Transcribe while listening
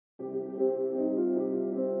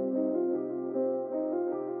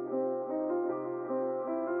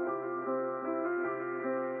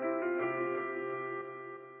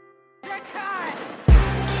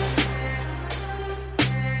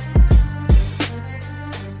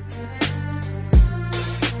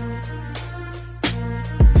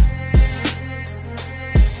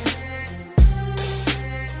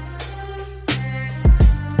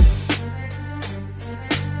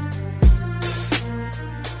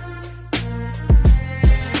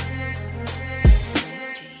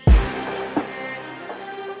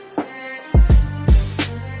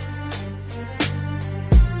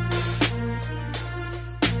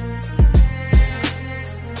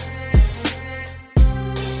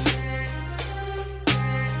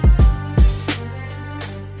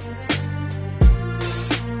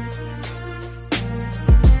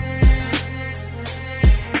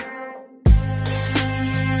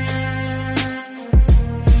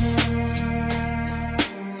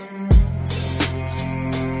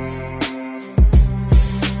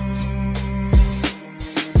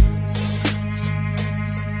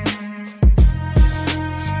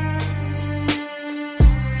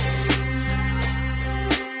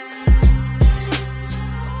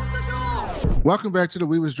Welcome back to the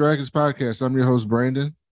We Was Dragons podcast. I'm your host,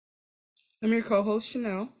 Brandon. I'm your co-host,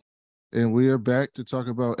 Chanel. And we are back to talk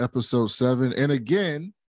about episode 7. And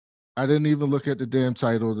again, I didn't even look at the damn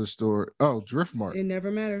title of the story. Oh, Driftmark. It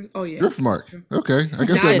never matters. Oh, yeah. Driftmark. Okay. I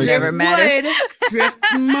guess that makes never matters.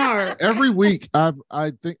 Driftmark. Every week, I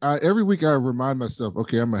remind myself,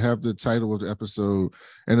 okay, I'm going to have the title of the episode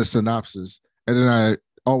and a synopsis. And then I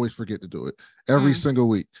always forget to do it every single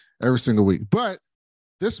week. But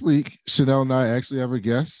this week, Chanel and I actually have a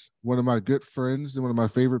guest, one of my good friends and one of my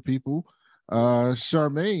favorite people,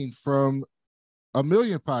 Charmaine from A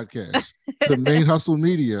Million Podcasts, the Main Hustle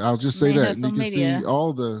Media. I'll just say that. And you can see then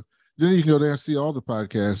you can go there and see all the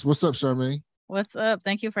podcasts. What's up, Charmaine? What's up?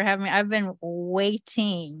 Thank you for having me. I've been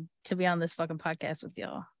waiting to be on this fucking podcast with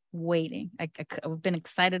y'all. Waiting. I've been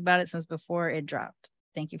excited about it since before it dropped.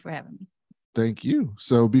 Thank you for having me. Thank you.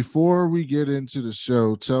 So before we get into the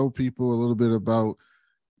show, tell people a little bit about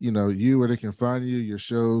you, where they can find you, your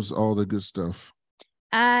shows, all the good stuff.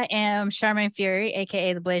 I am Charmaine Fury,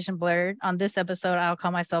 aka the Blasian Blurred. On this episode, I'll call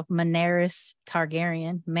myself Maneris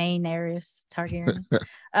Targaryen.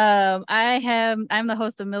 I'm the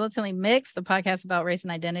host of Militantly Mixed, a podcast about race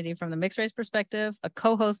and identity from the mixed race perspective, a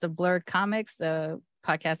co-host of Blurred Comics, a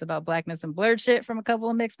podcast about blackness and blurred shit from a couple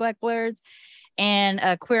of mixed black blurs, and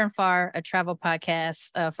Queer and Far, a travel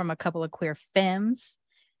podcast from a couple of queer femmes.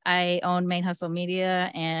 I own Main Hustle Media,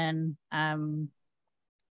 and I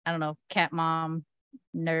don't know, cat mom,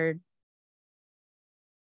 nerd,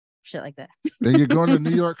 shit like that. Then you're going to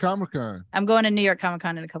New York Comic-Con. I'm going to New York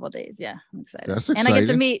Comic-Con in a couple of days. Yeah, I'm excited. That's exciting.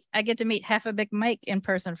 And I get to meet half a big Mike in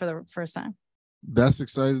person for the first time. That's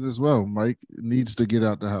exciting as well. Mike needs to get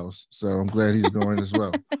out the house, so I'm glad he's going as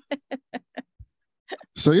well.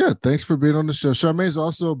 So yeah, thanks for being on the show. Charmaine's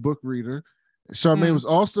also a book reader. Charmaine was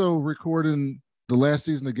also recording the last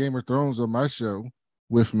season of Game of Thrones on my show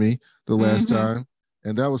with me the last time,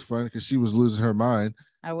 and that was fun because she was losing her mind.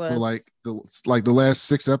 I was. For the last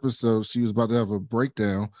 6 episodes, she was about to have a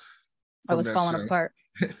breakdown. I was falling apart.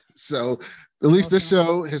 So at least this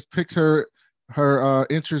show has picked her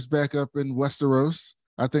interest back up in Westeros.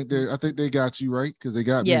 I think they got you right because they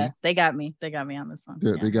got me. Yeah, they got me. They got me on this one.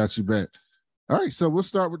 Yeah, they got you back. All right, so we'll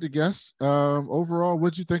start with the guests. Overall,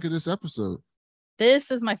 what'd you think of this episode?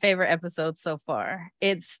 This is my favorite episode so far.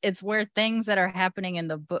 It's where things that are happening in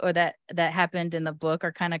the book, or that happened in the book,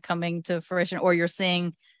 are kind of coming to fruition, or you're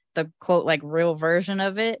seeing the quote like real version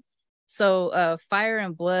of it. So Fire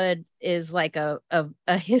and Blood is like a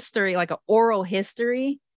history, like an oral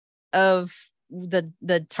history of the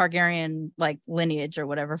Targaryen like lineage or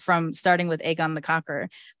whatever, from starting with Aegon the Conqueror.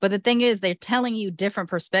 But the thing is, they're telling you different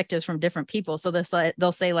perspectives from different people. So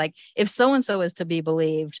they'll say like, if so and so is to be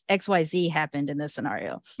believed, XYZ happened in this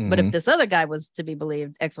scenario. But if this other guy was to be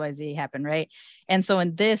believed, XYZ happened, right? And so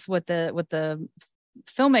in this, what the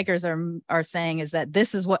filmmakers are saying is that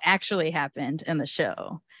this is what actually happened in the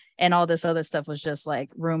show, and all this other stuff was just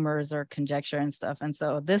like rumors or conjecture and stuff. And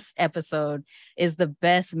so this episode is the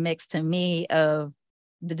best mix to me of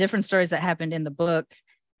the different stories that happened in the book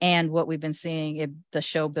and what we've been seeing the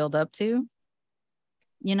show build up to.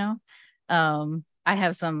 I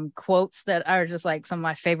have some quotes that are just like some of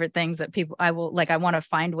my favorite things that I want to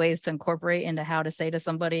find ways to incorporate into how to say to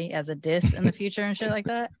somebody as a diss in the future and shit like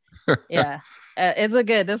that. Yeah.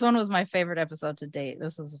 This one was my favorite episode to date.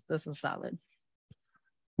 This was solid.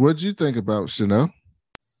 What'd you think about Chanel?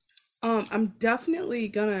 I'm definitely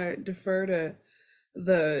gonna defer to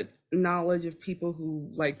the knowledge of people who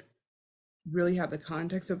like really have the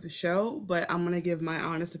context of the show, but I'm gonna give my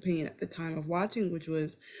honest opinion at the time of watching, which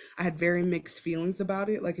was I had very mixed feelings about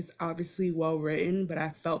it. Like it's obviously well written, but I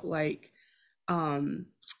felt like um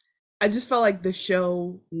I just felt like the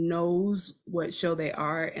show knows what show they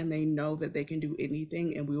are and they know that they can do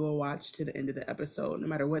anything and we will watch to the end of the episode. No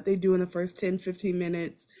matter what they do in the first 10, 15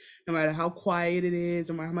 minutes, no matter how quiet it is,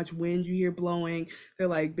 no matter how much wind you hear blowing, they're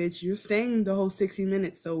like, bitch, you're staying the whole 60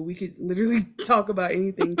 minutes. So we could literally talk about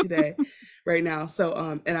anything today, right now.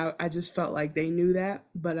 So and I just felt like they knew that.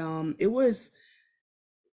 But it was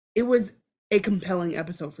a compelling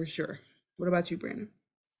episode for sure. What about you, Brandon?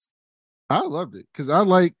 I loved it because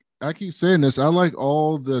I keep saying this, I like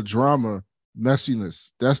all the drama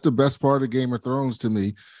messiness. That's the best part of Game of Thrones to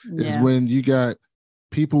me, is Yeah. when you got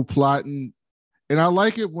people plotting. And I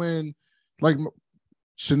like it when, like,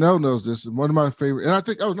 Chanel knows this, and one of my favorite, and I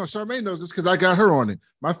think, oh no, Charmaine knows this because I got her on it.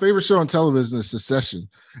 My favorite show on television is Succession.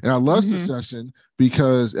 And I love Succession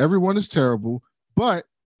because everyone is terrible, but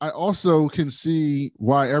I also can see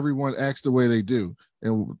why everyone acts the way they do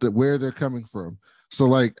and where they're coming from. So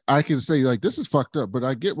like I can say like this is fucked up, but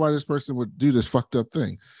I get why this person would do this fucked up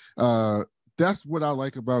thing. That's what I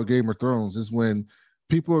like about Game of Thrones is when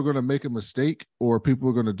people are going to make a mistake or people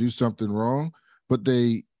are going to do something wrong, but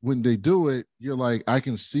when they do it, you're like, I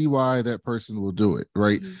can see why that person will do it,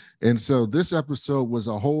 right? Mm-hmm. And so this episode was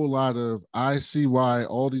a whole lot of I see why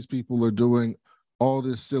all these people are doing all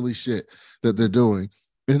this silly shit that they're doing.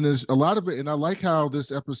 And there's a lot of it, and I like how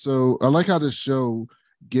this show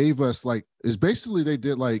gave us like is basically they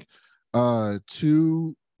did like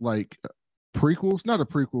two like prequels, not a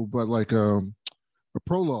prequel, but like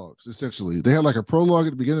prologues essentially. They had like a prologue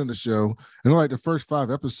at the beginning of the show, and like the first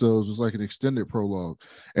 5 episodes was like an extended prologue,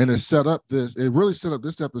 and it really set up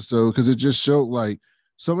this episode because it just showed like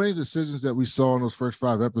so many decisions that we saw in those first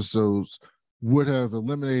 5 episodes would have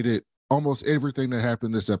eliminated almost everything that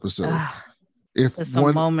happened this episode. If there's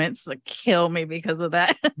some moments that kill me because of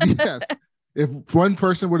that. Yes. If one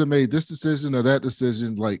person would have made this decision or that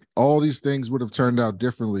decision, like all these things would have turned out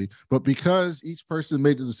differently. But because each person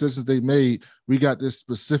made the decisions they made, we got this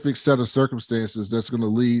specific set of circumstances that's going to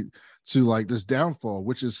lead to like this downfall,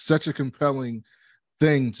 which is such a compelling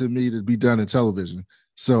thing to me to be done in television.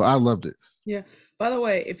 So I loved it. Yeah. By the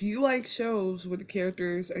way, if you like shows where the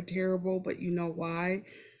characters are terrible, but you know why,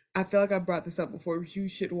 I feel like I brought this up before. You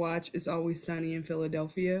should watch It's Always Sunny in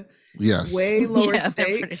Philadelphia. Yes. Way lower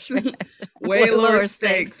stakes. Way lower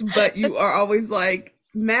stakes. But you are always like,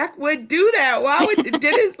 Mac would do that. Why would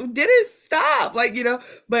Dennis stop? Like, you know,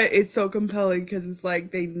 but it's so compelling because it's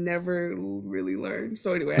like they never really learn.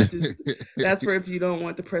 So anyway, that's for if you don't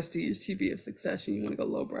want the prestige TV of Succession, you want to go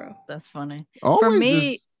lowbrow. That's funny. Always for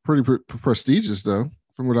me, pretty prestigious though,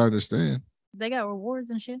 from what I understand. They got rewards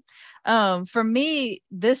and shit. For me,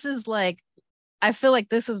 this is like, I feel like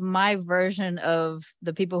this is my version of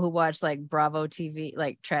the people who watch like Bravo TV,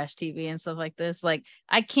 like trash TV and stuff like this. Like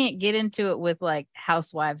I can't get into it with like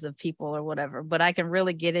housewives of people or whatever, but I can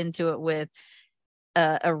really get into it with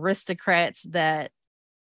aristocrats that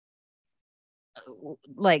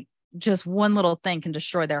like just one little thing can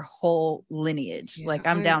destroy their whole lineage. Yeah, like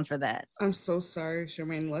I'm down for that. I'm so sorry,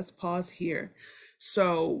 Charmaine. Let's pause here.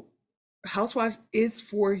 So Housewives is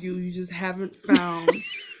for you. You just haven't found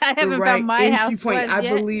I haven't found my Housewives point. I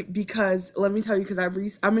yet. believe because let me tell you, because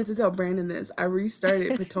I meant to tell Brandon this. I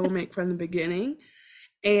restarted Potomac from the beginning,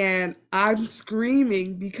 and I'm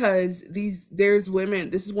screaming because there's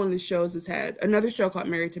women. This is one of the shows that's had another show called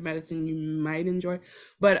Married to Medicine. You might enjoy,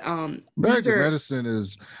 but Married to Medicine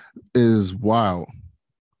is wild.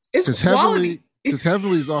 It's quality. It's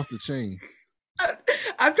heavily is off the chain.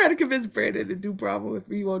 I'm trying to convince Brandon to do Bravo with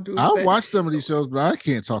me. He won't do it. I'll watch some of these shows, but I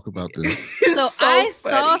can't talk about this. So I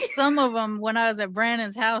saw some of them when I was at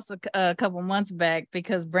Brandon's house a couple months back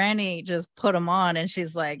because Brandy just put them on and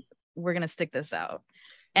she's like, we're going to stick this out.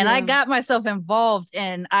 And I got myself involved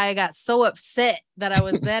and I got so upset that I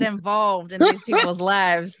was that involved in these people's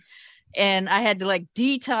lives. And I had to like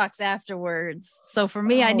detox afterwards. So for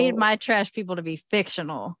me, I need my trash people to be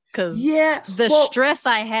fictional because stress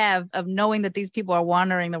I have of knowing that these people are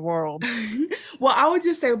wandering the world. Well, I would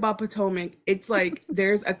just say about Potomac, it's like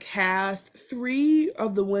there's a cast. 3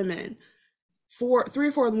 of the women, 3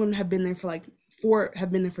 or 4 of the women have been there for like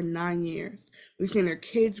 9 years. We've seen their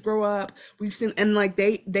kids grow up. We've seen, and like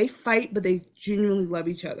they fight, but they genuinely love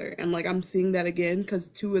each other. And like I'm seeing that again because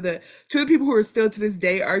two of the people who are still to this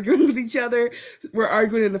day arguing with each other were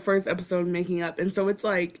arguing in the first episode and making up. And so it's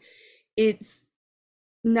like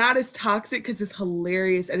not as toxic because it's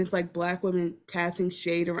hilarious and it's like black women passing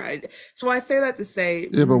shade around. So I say that to say,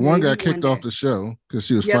 Yeah, but one got maybe one kicked off day. the show because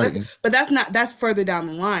she was Yeah, fighting. that's further down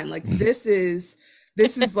the line. Like this is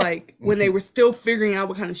like when they were still figuring out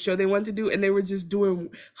what kind of show they wanted to do, and they were just doing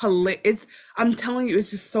hilarious. I'm telling you, it's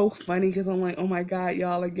just so funny because I'm like, oh my god,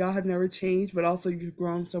 y'all, like y'all have never changed, but also you've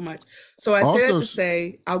grown so much. So I say that Also, to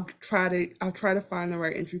say, I'll try to find the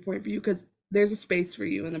right entry point for you because there's a space for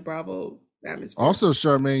you in the Bravo atmosphere. also,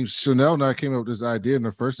 Charmaine Chanel and I came up with this idea in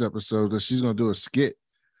the first episode that she's going to do a skit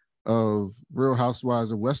of Real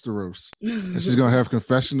Housewives of Westeros, and she's gonna have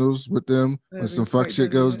confessionals with them when some fuck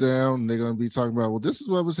shit goes down, and they're gonna be talking about, well, this is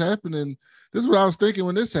what was happening. This is what I was thinking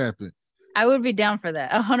when this happened. I would be down for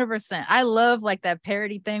that 100%. I love like that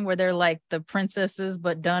parody thing where they're like the princesses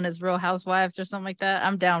but done as Real Housewives or something like that.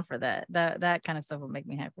 I'm down for that. That kind of stuff would make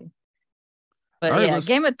me happy. But right, yeah,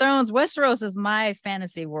 Game of Thrones, Westeros is my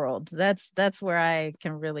fantasy world. That's where I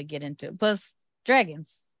can really get into it. Plus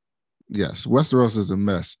dragons. Yes, Westeros is a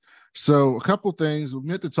mess. So a couple things. We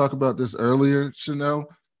meant to talk about this earlier, Chanel,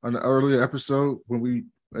 on the earlier episode when we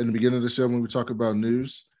in the beginning of the show when we talk about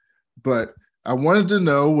news. But I wanted to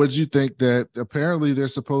know, what you think that apparently they're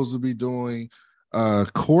supposed to be doing a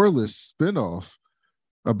Corliss spinoff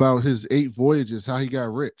about his 8 voyages, how he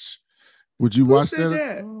got rich. Would you watch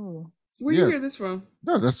that? Where you hear this from?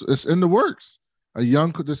 No, it's in the works. They're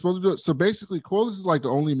supposed to do it. So basically, Corliss is like the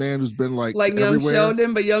only man who's been like young everywhere.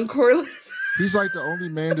 Sheldon, but young Corliss. He's like the only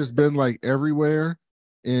man that's been like everywhere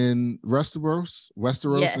in Westeros.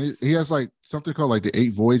 Yes. And he has like something called like the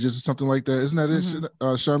 8 voyages or something like that. Isn't that it,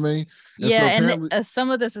 Charmaine? And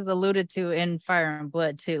some of this is alluded to in Fire and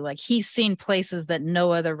Blood too. Like he's seen places that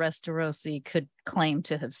no other Westerosi could claim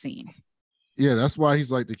to have seen. Yeah, that's why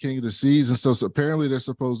he's like the king of the seas. And so apparently they're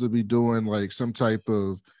supposed to be doing like some type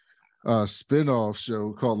of spin-off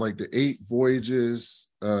show called like the 8 voyages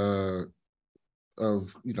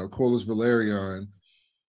of Corliss Velaryon,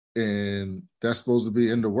 and that's supposed to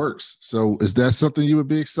be in the works. So is that something you would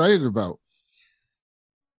be excited about?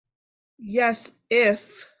 Yes,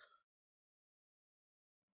 if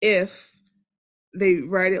they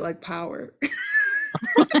write it like Power.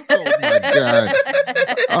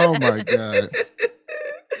 Oh my god.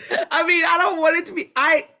 I mean, I don't want it to be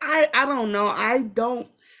I don't know.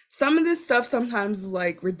 Some of this stuff sometimes is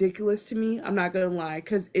like ridiculous to me. I'm not gonna lie,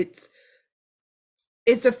 because it's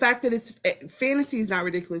the fact that fantasy is not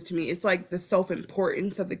ridiculous to me. It's like the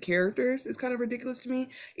self-importance of the characters is kind of ridiculous to me,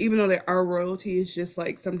 even though they are royalty. It's just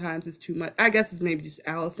like sometimes it's too much. I guess it's maybe just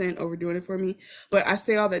Allison overdoing it for me. But I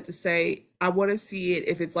say all that to say I want to see it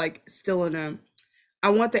if it's like still I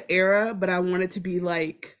want the era, but I want it to be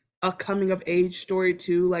like a coming of age story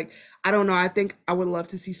too. Like, I don't know. I think I would love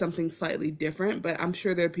to see something slightly different, but I'm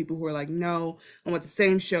sure there are people who are like, no, I want the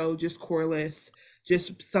same show, just Corliss,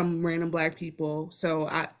 just some random black people. So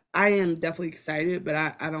I am definitely excited, but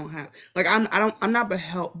I don't have like I'm not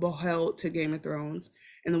beheld to Game of Thrones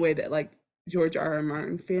in the way that like George R.R.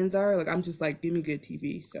 Martin fans are. Like, I'm just like, give me good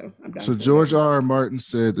TV. So I'm down. So George R.R. Martin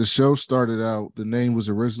said the show started out, the name was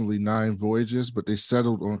originally 9 Voyages, but they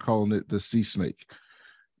settled on calling it the Sea Snake.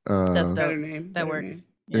 That's better name. That works. Name.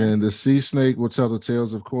 Yeah. And the Sea Snake will tell the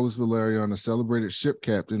tales of Corliss Velaryon, a celebrated ship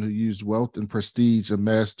captain who used wealth and prestige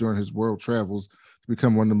amassed during his world travels to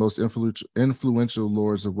become one of the most influential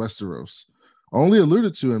lords of Westeros. Only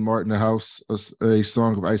alluded to in Martin the House, a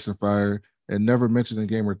Song of Ice and Fire, and never mentioned in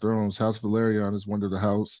Game of Thrones, House Velaryon is one of the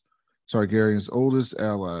House Targaryen's oldest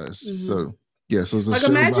allies. Mm-hmm. So, yeah, so it's a like,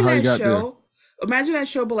 show about how he got there. Imagine that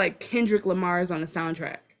show, but like Kendrick Lamar is on the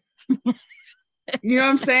soundtrack. You know what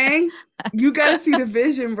I'm saying? You got to see the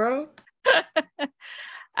vision, bro.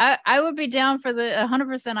 I would be down for the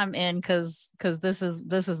 100%. I'm in because this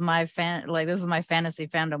is my fantasy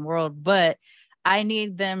fandom world, but I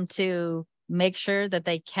need them to make sure that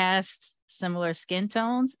they cast similar skin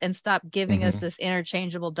tones and stop giving us this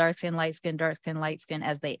interchangeable dark skin, light skin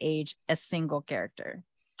as they age a single character.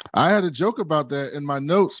 I had a joke about that in my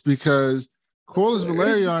notes because Corliss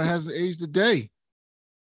Velaryon hasn't aged a day.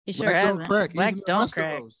 He sure hasn't. Black don't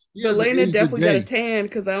crack. Elena definitely got a tan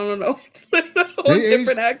because I don't know. A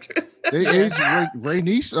different actress. They aged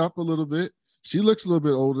Rhaenys up a little bit. She looks a little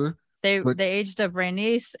bit older. They aged up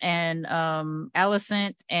Rhaenys and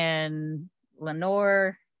Alicent and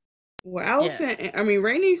Lenore. Well, Alicent, I mean,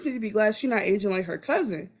 Rhaenys needs to be glad she's not aging like her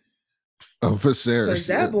cousin. Oh, Viserys.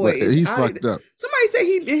 That boy he's fucked up. Somebody said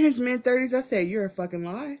he in his mid-30s. I said, you're a fucking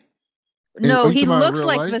lie. No, he looks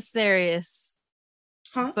like Viserys.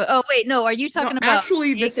 Huh? But oh wait, no, are you talking about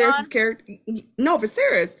actually Viserys' Aegon? character? No,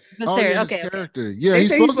 Viserys. Oh Viserys. yeah, his Okay, okay. character. Yeah, They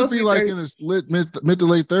he's say he's supposed to be like 30. in his mid to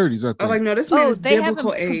late 30s, I I was think. like, no, this man Oh, is they have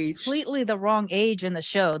biblical him age. completely the wrong age in the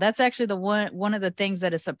show. That's actually the one of the things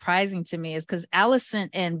that is surprising to me is because Alicent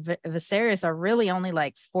and Viserys are really only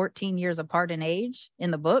like 14 years apart in age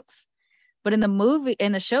in the books. But in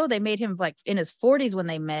the show, they made him like in his 40s when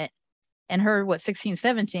they met, and her, 16,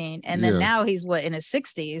 17. And then now he's in his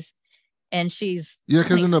 60s, and she's. Yeah,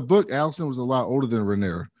 because in the book, Alicent was a lot older than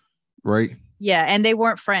Rhaenyra, right? Yeah, and they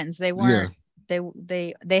weren't friends. They weren't.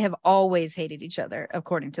 Yeah. They have always hated each other,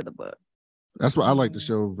 according to the book. That's why I like the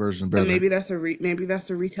show version better. And maybe that's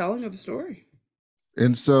a retelling of the story.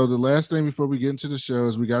 And so the last thing before we get into the show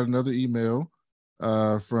is we got another email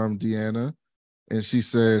from Deanna. And she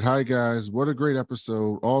said, "Hi guys, what a great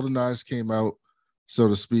episode. All the knives came out, so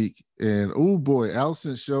to speak. And oh boy,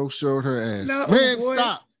 Alicent showed her ass. No, Man, boy.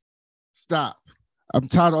 stop. I'm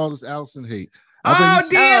tired of all this Alicent hate.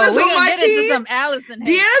 Deanna's on my team. Some Alicent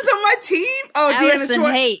hate. Deanna's on my team. Oh,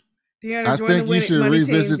 Alicent hate. Deanna, I think you should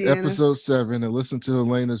revisit team, episode 7 and listen to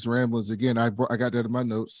Elena's ramblings again. I got that in my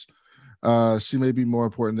notes. She may be more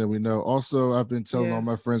important than we know. Also, I've been telling all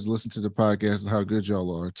my friends to listen to the podcast and how good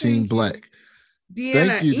y'all are. Team Black."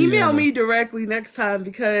 Deanna, email me directly next time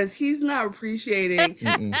because he's not appreciating.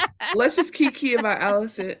 Let's just kiki about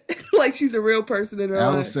Alicent like she's a real person in her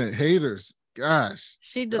life. Alicent haters. Gosh.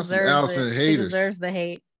 She deserves it. She deserves the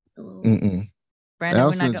hate. Brandon,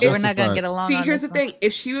 we're not gonna get along. See, here's the thing.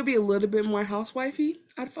 If she would be a little bit more housewifey,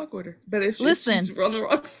 I'd fuck with her. But if she's on the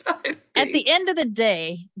wrong side. At the end of the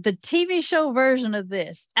day, the TV show version of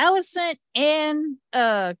this, Alicent and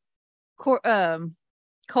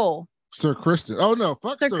Cole. Sir Kristen. Oh no,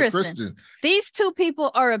 fuck Sir Kristen. These two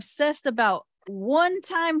people are obsessed about one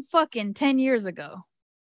time fucking 10 years ago.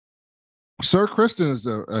 Sir Kristen is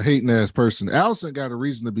a hating ass person. Alicent got a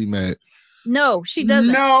reason to be mad. No, she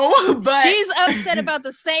doesn't. No, but she's upset about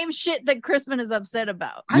the same shit that Crispin is upset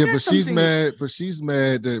about. Yeah, but she's mad. But she's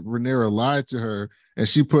mad that Rhaenyra lied to her, and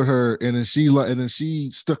she put her, and then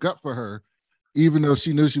she stuck up for her, even though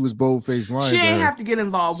she knew she was bold-faced lying. She didn't have to get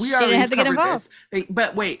involved. We already covered this.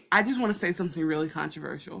 But wait, I just want to say something really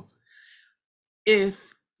controversial.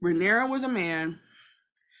 If Rhaenyra was a man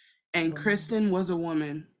and Kristen was a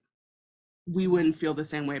woman, we wouldn't feel the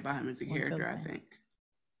same way about him as a character, I think.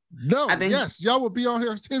 No, yes, y'all would be on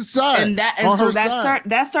his side. And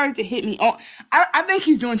that started to hit me. I think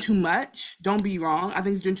he's doing too much. Don't be wrong. I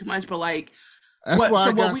think he's doing too much, but like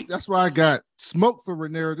that's why I got smoked for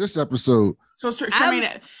Rhaenyra this episode. So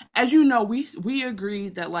Charmaine, as you know, we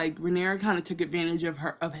agreed that like Rhaenyra kind of took advantage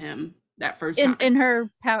of him that first time. In her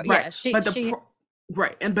power, right. Yeah.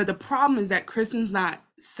 But the problem is that Kristen's not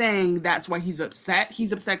saying that's why he's upset.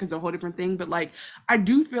 He's upset because it's a whole different thing. But like, I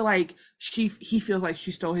do feel like he feels like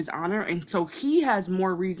she stole his honor, and so he has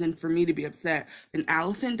more reason for me to be upset than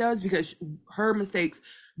Alicent does because her mistakes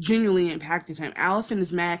genuinely impacted him. Alicent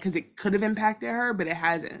is mad because it could have impacted her, but it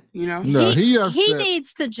hasn't. You know? No, he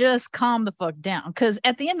needs to just calm the fuck down because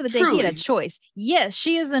at the end of the day, he had a choice. Yes,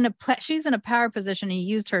 she's in a power position. And he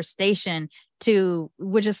used her station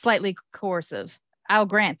which is slightly coercive. I'll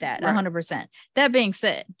grant that 100%. That being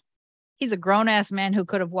said, he's a grown ass man who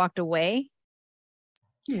could have walked away.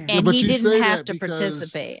 Yeah. And he didn't have to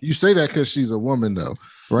participate. You say that because she's a woman, though,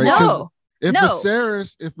 right? No.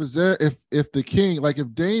 Viserys, if the king, like if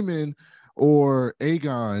Daemon or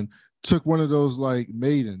Aegon took one of those like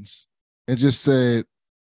maidens and just said,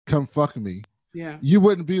 "Come fuck me," you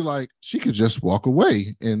wouldn't be like, she could just walk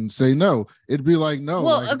away and say no. It'd be like, no.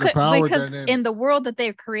 Well, like, the power because dynamic. In the world that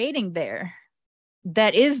they're creating there,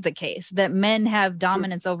 that is the case, that men have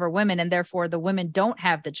dominance over women, and therefore the women don't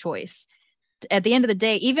have the choice. At the end of the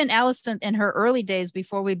day, even Alicent in her early days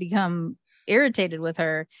before we become irritated with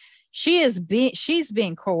her, she's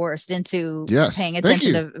being coerced into paying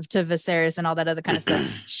attention to Viserys and all that other kind of stuff.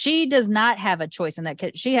 She does not have a choice in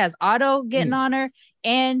that. She has Otto getting on her,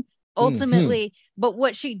 and ultimately, but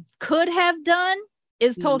what she could have done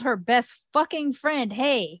is told her best fucking friend,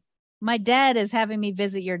 "Hey, my dad is having me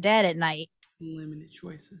visit your dad at night." Limited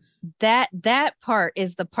choices. That part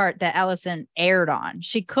is the part that Alicent erred on.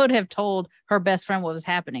 She could have told her best friend what was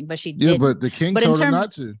happening, but she didn't. Yeah, but the king told her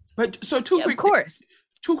not to. But so two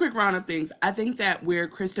quick round of things. I think that where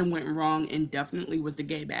Kristen went wrong indefinitely was the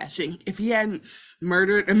gay bashing. If he hadn't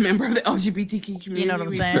murdered a member of the LGBTQ community, you know what I'm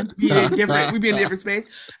saying? We'd be in a different space.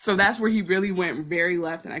 So that's where he really went very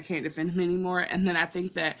left, and I can't defend him anymore. And then I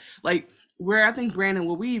think that like where I think Brandon,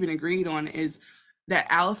 what we even agreed on is that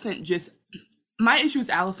Alicent just My issue is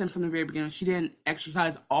Allison from the very beginning. She didn't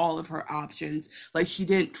exercise all of her options. Like, she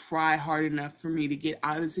didn't try hard enough for me to get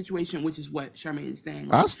out of the situation, which is what Charmaine is saying.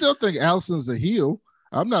 Like, I still think Allison's a heel.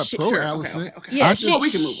 I'm not pro Allison. Okay. Yeah, we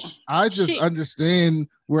can move on. I just understand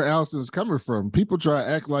where Allison's coming from. People try to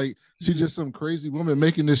act like she's just some crazy woman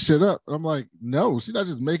making this shit up. I'm like, no, she's not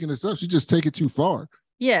just making this up. She just take it too far.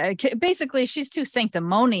 Yeah, basically, she's too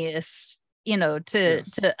sanctimonious,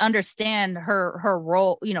 to understand her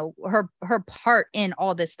role, her part in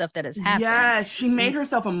all this stuff that has happened. Yeah, she made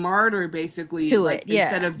herself a martyr, basically, to it.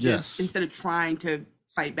 Yeah, instead of trying to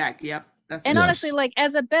fight back. Yep. Honestly, like,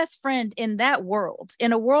 as a best friend in that world,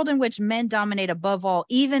 in a world in which men dominate above all,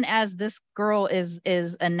 even as this girl is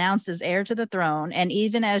announced as heir to the throne, and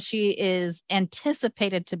even as she is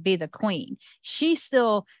anticipated to be the queen, she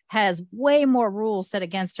still has way more rules set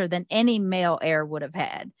against her than any male heir would have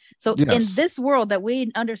had. So in this world that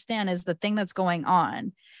we understand is the thing that's going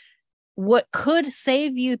on, what could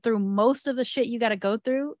save you through most of the shit you got to go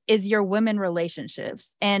through is your women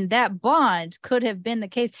relationships. And that bond could have been the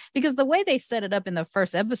case, because the way they set it up in the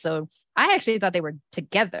first episode, I actually thought they were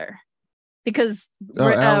together, because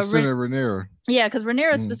Allison and Rhaenyra. Yeah, because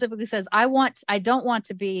Rhaenyra specifically says, I don't want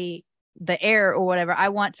to be the heir or whatever. I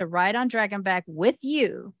want to ride on Dragonback with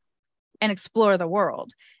you and explore the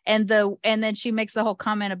world. And then she makes the whole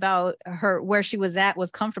comment about her, where she was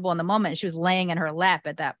comfortable in the moment. She was laying in her lap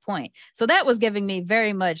at that point. So that was giving me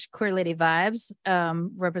very much queer lady vibes,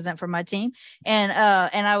 represent for my team. And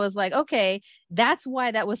I was like, okay, that's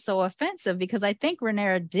why that was so offensive, because I think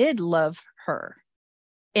Rhaenyra did love her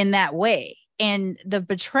in that way. And the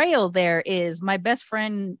betrayal there is, my best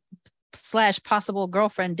friend / possible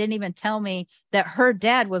girlfriend didn't even tell me that her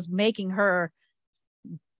dad was making her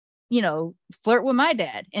flirt with my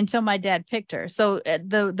dad until my dad picked her. So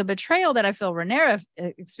the betrayal that I feel Rhaenyra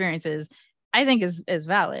experiences, I think is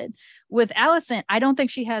valid. With Allison, I don't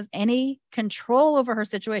think she has any control over her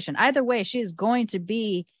situation. Either way, she is going to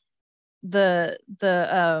be the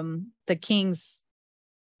king's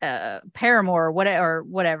paramour or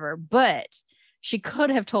whatever, but she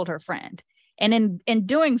could have told her friend. And in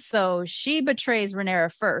doing so, she betrays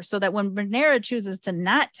Rhaenyra first, so that when Rhaenyra chooses to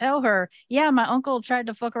not tell her, yeah, my uncle tried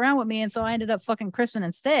to fuck around with me, and so I ended up fucking Kristen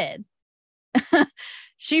instead,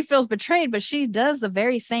 she feels betrayed, but she does the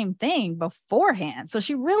very same thing beforehand. So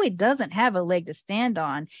she really doesn't have a leg to stand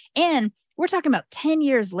on. And we're talking about 10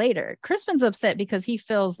 years later. Crispin's upset because he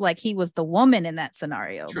feels like he was the woman in that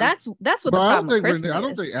scenario. True. That's what the problem with Crispin is. I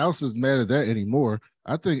don't think Allison's mad at that anymore.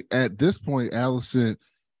 I think at this point, Allison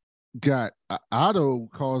got Otto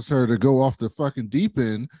caused her to go off the fucking deep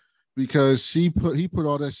end, because he put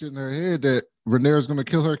all that shit in her head that Rhaenyra's going to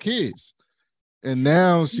kill her kids. And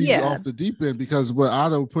now she's off the deep end because what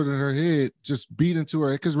Otto put in her head just beat into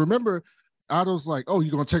her. Because remember, Otto's like, oh,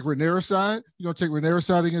 you're going to take Rhaenyra's side? You're going to take Rhaenyra's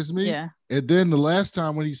side against me? Yeah. And then the last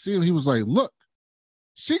time when he seen him, he was like, look,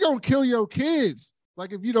 she going to kill your kids,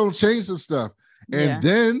 like, if you don't change some stuff. And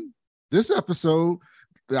then this episode,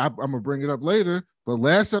 I'm going to bring it up later, but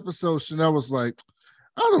last episode, Chanel was like,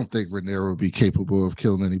 I don't think Rhaenyra would be capable of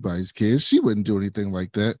killing anybody's kids. She wouldn't do anything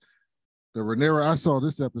like that. The Rhaenyra I saw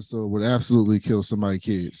this episode would absolutely kill somebody's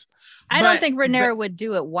kids. I don't think Rhaenyra would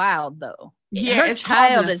do it wild, though. Yeah, her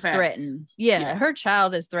child is threatened. Yeah, her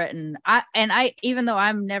child is threatened. I even though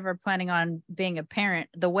I'm never planning on being a parent,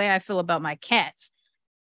 the way I feel about my cats,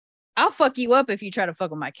 I'll fuck you up if you try to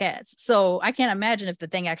fuck with my cats. So I can't imagine if the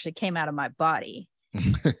thing actually came out of my body.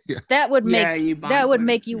 That would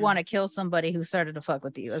make you want to kill somebody who started to fuck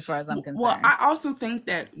with you, as far as I'm concerned. Well, I also think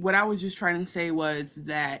that what I was just trying to say was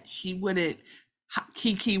that she wouldn't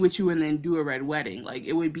kiki with you and then do a red wedding. Like,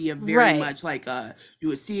 it would be a very much like you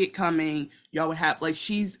would see it coming. Y'all would have like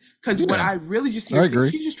what I really just see her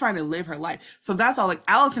say, she's just trying to live her life. So that's all. Like,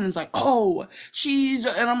 Allison is like, oh,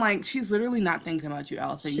 and I'm like, she's literally not thinking about you,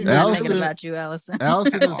 Allison. She's not thinking about you, Allison.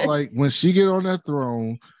 Allison is like, when she get on that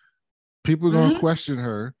throne, people are going to question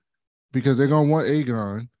her because they're going to want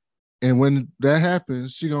Aegon. And when that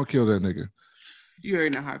happens, she going to kill that nigga. You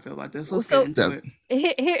already know how I feel about this. Let's get into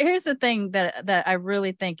it. Here's the thing that I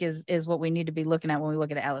really think is what we need to be looking at when we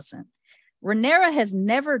look at Allison. Rhaenyra has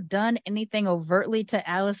never done anything overtly to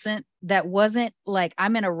Allison that wasn't like,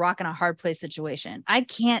 I'm in a rock and a hard place situation. I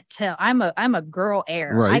can't tell. I'm a girl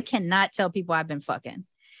heir. Right. I cannot tell people I've been fucking.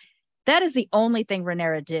 That is the only thing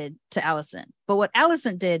Rhaenyra did to Allison. But what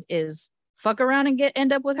Allison did is fuck around and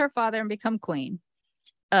end up with her father and become queen.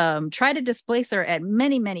 Try to displace her at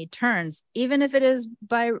many, many turns, even if it is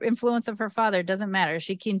by influence of her father, doesn't matter.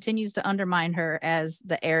 She continues to undermine her as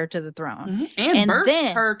the heir to the throne. And birth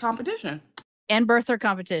her competition. and birth her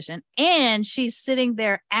competition, and she's sitting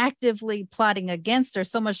there actively plotting against her,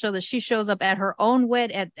 so much so that she shows up at her own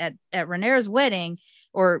at Rhaenyra's wedding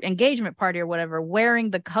or engagement party or whatever, wearing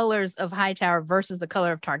the colors of Hightower versus the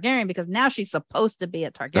color of Targaryen, because now she's supposed to be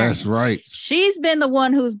a Targaryen. That's right. She's been the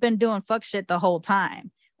one who's been doing fuck shit the whole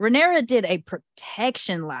time. Rhaenyra did a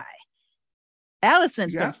protection lie.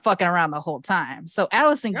 Allison's been fucking around the whole time. So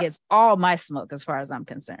Allison gets all my smoke as far as I'm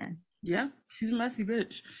concerned. Yeah, she's a messy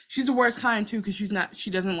bitch. She's the worst kind too, because she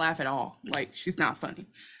doesn't laugh at all. Like, she's not funny.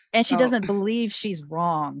 And she doesn't believe she's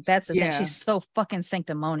wrong. That's the thing. She's so fucking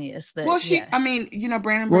sanctimonious that I mean, you know,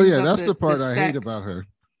 Brandon. Well, yeah, that's the part I hate about her.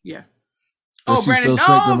 Yeah. Oh, Brandon,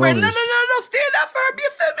 no, Brandon, no, stand up for her, be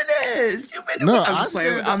a feminist. I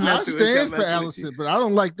stand for Allison, but I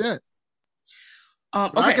don't like that.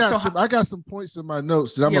 Okay, I got some points in my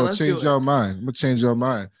notes that I'm gonna change your mind. I'm gonna change your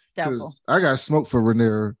mind. Because I got smoked for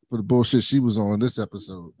Rhaenyra for the bullshit she was on this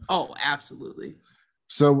episode. Oh, absolutely.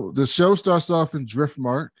 So the show starts off in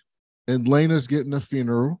Driftmark, and Lena's getting a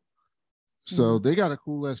funeral. So they got a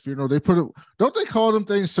cool ass funeral. They put it. Don't they call them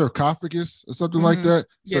things sarcophagus or something like that?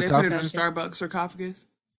 Yeah, they put it in a Starbucks sarcophagus.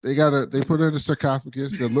 They put her in a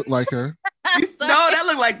sarcophagus that looked like her. No, that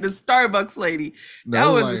looked like the Starbucks lady. That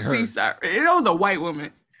was like a seaside. It was a white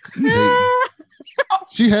woman.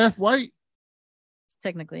 She half white.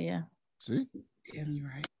 Technically, yeah. See? Damn, you're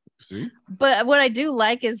right. See? But what I do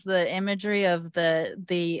like is the imagery of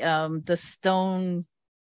the stone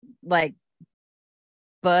like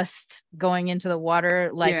bust going into the water,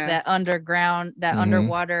 like that underground, that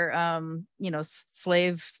underwater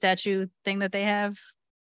slave statue thing that they have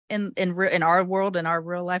in our world, in our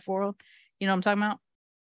real life world. You know what I'm talking about?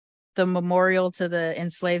 The memorial to the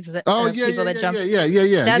enslaved people that jumped.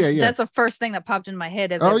 That's the first thing that popped in my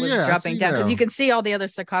head as it was dropping down, because you can see all the other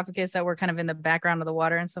sarcophagus that were kind of in the background of the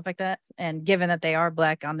water and stuff like that. And given that they are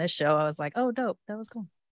black on this show, I was like, oh, dope. That was cool.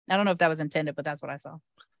 I don't know if that was intended, but that's what I saw.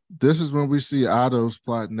 This is when we see Otto's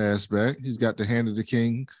plotting ass back. He's got the Hand of the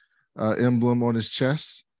King emblem on his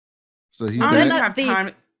chest. So he doesn't have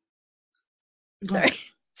time. Sorry.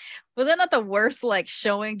 Was that not the worst like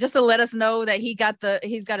showing, just to let us know that he's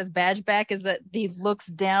got his badge back, is that he looks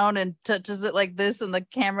down and touches it like this and the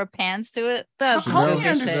camera pans to it? That's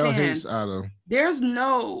understand. There's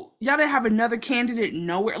no, y'all didn't have another candidate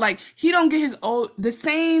nowhere. Like, he don't get the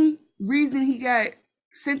same reason he got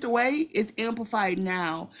sent away is amplified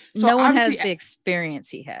now. So no one has the experience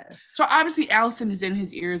he has. So obviously Allison is in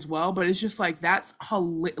his ear as well, but it's just like, that's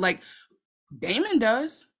like Damon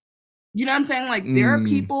does. You know what I'm saying? Like, there are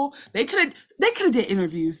people, they could have did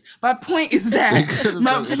interviews. My point is that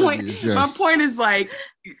my point is like,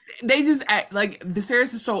 they just act like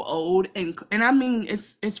Viserys is so old, and I mean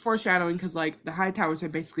it's foreshadowing, because like the Hightowers are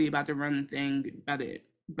basically about to run the thing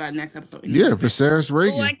by next episode. Yeah, Viserys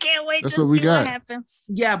Reagan. Oh, I can't wait. That's to what we see got. What happens.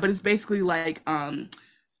 Yeah, but it's basically like I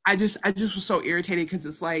just was so irritated, because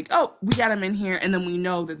it's like, oh, we got him in here, and then we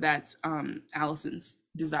know that that's Allison's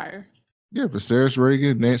desire. Yeah, Viserys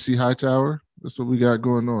Reagan, Nancy Hightower. That's what we got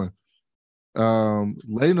going on.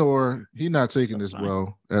 Laenor, he's not taking this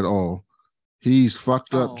well at all. He's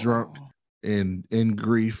fucked up, drunk, and in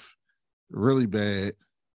grief, really bad.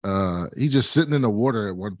 He's just sitting in the water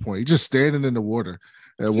at one point. He's just standing in the water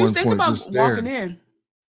at one point, just staring. Walking in.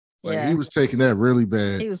 Like, he was taking that really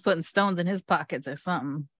bad. He was putting stones in his pockets or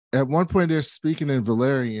something. At one point, they're speaking in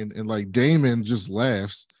Valyrian, and like Daemon just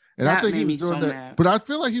laughs. And I think he was doing that, but I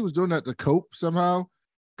feel like he was doing that to cope somehow,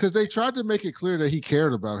 because they tried to make it clear that he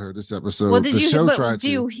cared about her this episode. Well, do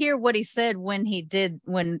you hear what he said when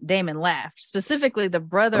Daemon laughed? Specifically, the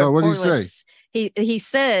brother of Corlys, he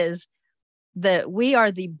says that we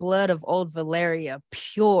are the blood of old Valyria,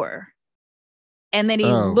 pure. And then he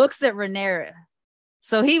looks at Rhaenyra.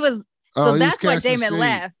 So he was that's why Daemon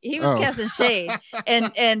laughed. He was casting shade.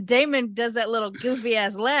 And Daemon does that little goofy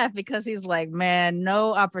ass laugh, because he's like, man,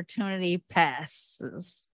 no opportunity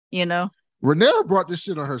passes, you know? Rhaenyra brought this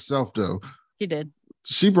shit on herself, though. She did.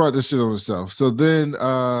 She brought this shit on herself. So then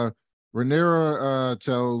Rhaenyra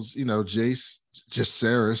tells, Jace,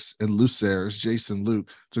 Jacaerys, and Lucerys, Jace and Luke,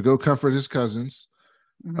 to go comfort his cousins.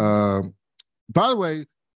 By the way,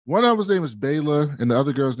 one of his name is Baela, and the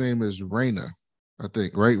other girl's name is Rhaena. I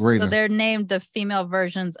think, right? Rhaena. So they're named the female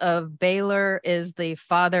versions of Baelor is the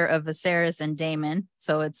father of Viserys and Daemon.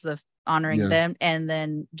 So it's the honoring them, and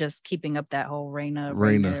then just keeping up that whole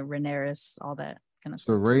Rhaenyra, all that kind of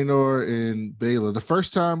stuff. So Rhaenor and Baelor. The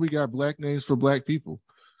first time we got black names for black people,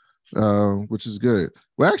 which is good.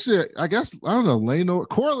 Well, actually, I guess, I don't know, Laenor.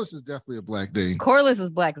 Corlys is definitely a black name. Corlys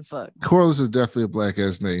is black as fuck. Corlys is definitely a black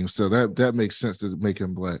ass name. So that makes sense to make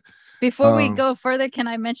him black. Before we go further, can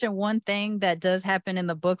I mention one thing that does happen in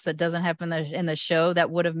the books that doesn't happen in the show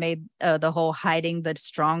that would have made the whole hiding the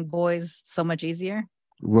strong boys so much easier?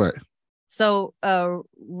 What? So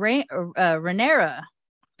Rhaenyra,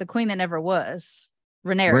 the queen that never was,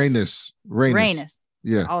 Rhaenys.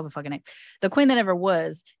 Yeah. All the fucking names. The queen that never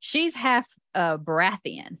was, she's half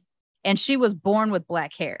Baratheon, and she was born with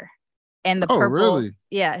black hair. And the purple, really?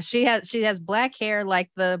 Yeah, she has black hair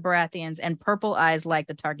like the Baratheons and purple eyes like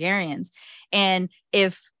the Targaryens. And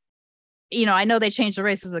if I know they changed the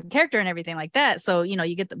races of the character and everything like that, so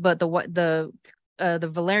you get the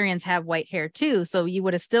Valerians have white hair too, so you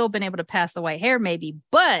would have still been able to pass the white hair maybe,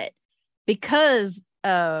 but because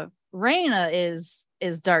Rhaena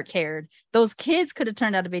is dark haired, those kids could have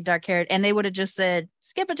turned out to be dark haired, and they would have just said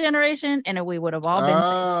skip a generation, and we would have all been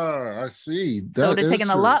safe. I see. So it would have taken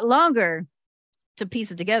a lot longer to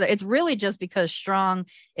piece it together. It's really just because Strong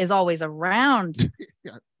is always around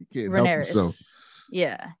Rhaenyra.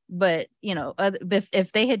 Yeah, but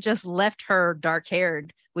if they had just left her dark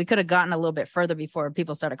haired, we could have gotten a little bit further before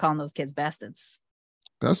people started calling those kids bastards.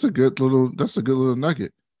 That's a good little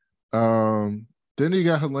nugget. Then you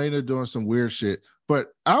got Helena doing some weird shit,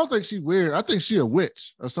 but I don't think she's weird. I think she's a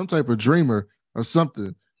witch or some type of dreamer or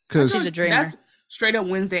something. Because she's a dreamer. That's straight up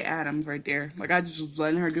Wednesday Addams right there. Like, I just was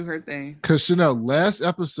letting her do her thing. Because Chanel, last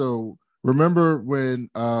episode, remember when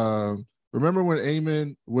Aemon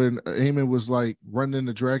was like running in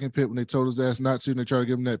the dragon pit when they told his ass not to, and they tried to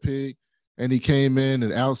give him that pig, and he came in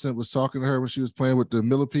and Alicent was talking to her when she was playing with the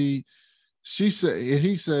millipede. He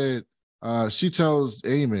said, she tells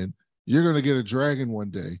Aemon, you're going to get a dragon one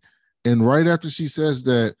day. And right after she says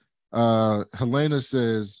that, Helena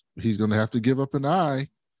says he's going to have to give up an eye,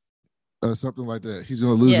 something like that. He's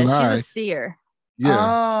going to lose an eye. She's a seer. Yeah.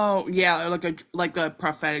 Oh, yeah, like a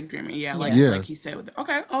prophetic dreaming. Yeah, like he said with it.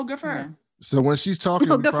 Okay. Oh, good for her. So when she's talking,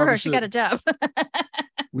 good for her. She got a job.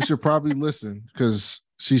 We should probably listen because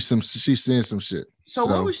she's seeing some shit. So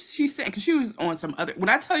what was she saying? Because she was on some other. When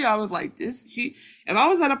I tell you, I was like, if I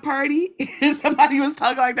was at a party and somebody was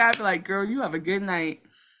talking like that, I'd be like, girl, you have a good night.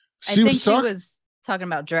 I think she was talking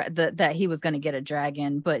about that he was going to get a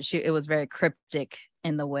dragon, but it was very cryptic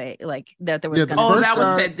in the way, like that there was. That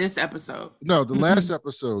was said this episode. No, the last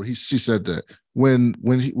episode, she said that when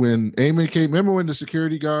Aemon came. Remember when the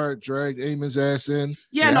security guard dragged Aemon's ass in?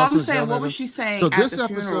 Yeah, no, I'm saying, what was she saying? So this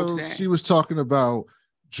episode, today? She was talking about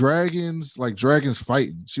dragons, like dragons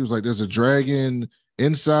fighting. She was like, "There's a dragon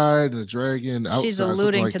inside and a dragon outside." She's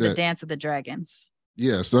alluding to the dance of the dragons.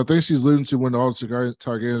 Yeah, so I think she's alluding to when all the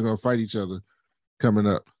Targaryens are going to fight each other coming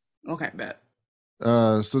up. Okay, bet.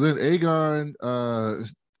 So then Aegon and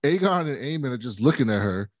Aemon are just looking at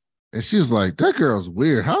her, and she's like, "That girl's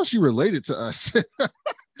weird. How is she related to us?" And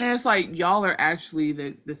it's like, y'all are actually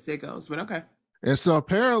the sickos, but okay. And so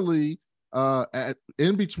apparently,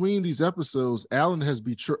 in between these episodes, Alicent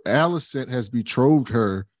has betrothed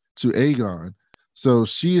her to Aegon, so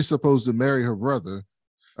she is supposed to marry her brother.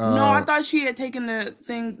 No, I thought she had taken the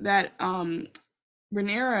thing that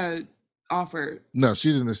Rhaenyra offered. No,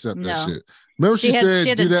 she didn't accept that shit. Remember, she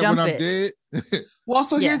said, "Do that when I'm dead." Well,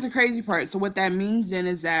 so here's the crazy part. So what that means then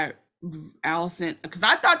is that Alicent, because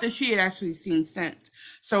I thought that she had actually seen Scent,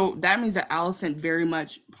 so that means that Alicent very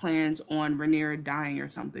much plans on Rhaenyra dying or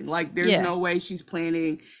something. Like, there's no way she's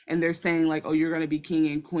planning, and they're saying like, "Oh, you're gonna be king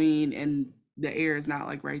and queen," and the heir is not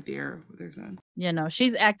like right there with her son.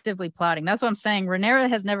 She's actively plotting. That's what I'm saying. Rhaenyra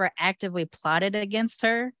has never actively plotted against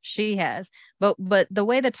her. She has. But the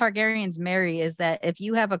way the Targaryens marry is that if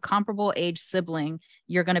you have a comparable age sibling,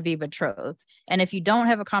 you're going to be betrothed. And if you don't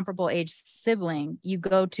have a comparable age sibling, you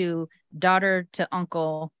go to daughter to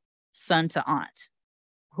uncle, son to aunt,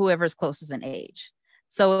 whoever's closest in age.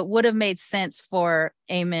 So it would have made sense for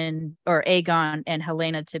Aemon and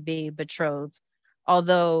Helena to be betrothed.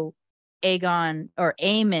 Although Aemon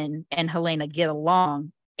and Helena get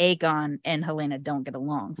along, Aegon and Helena don't get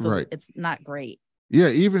along. So it's not great. Yeah,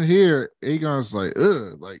 even here, Aegon's like,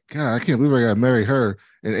 ugh, like, God, I can't believe I gotta marry her.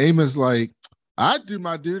 And Aemon's like, I'd do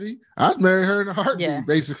my duty. I'd marry her in a heartbeat,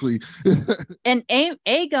 basically. And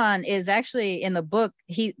Aegon is actually in the book,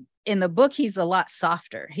 he's a lot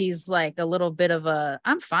softer. He's like a little bit of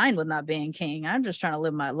I'm fine with not being king. I'm just trying to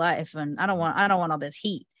live my life, and I don't want all this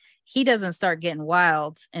heat. He doesn't start getting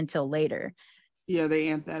wild until later. Yeah, they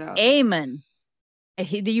amp that up. Aemon,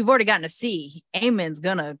 you've already gotten to see. Aemon's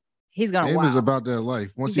gonna Aemon's about that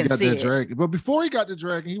life. Once he got that dragon. But before he got the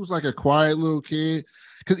dragon, he was like a quiet little kid.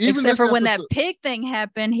 Except for when that pig thing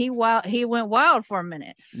happened, he went wild for a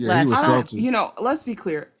minute. Yeah, he was salty. Let's be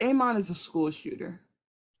clear. Aemon is a school shooter.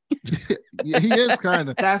 Yeah, he is kind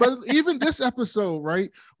of. That's But even this episode, right?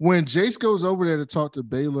 When Jace goes over there to talk to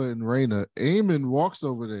Bayla and Raina, Eamon walks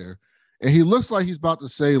over there and he looks like he's about to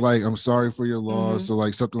say, like, I'm sorry for your loss or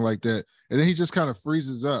like something like that. And then he just kind of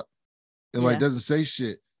freezes up and like doesn't say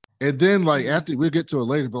shit. And then like after we'll get to it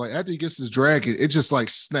later, but like after he gets his dragon, it just like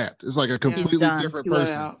snapped. It's like a completely different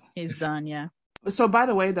person. He's done, yeah. So by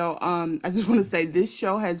the way though, I just want to say this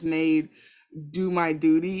show has made do my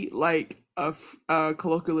duty like a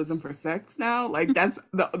colloquialism for sex now. Like that's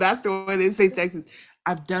the way they say sex is.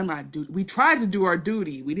 I've done my duty. We tried to do our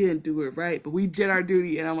duty. We didn't do it right, but we did our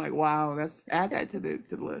duty. And I'm like, wow, that's add that to the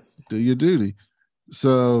list. Do your duty.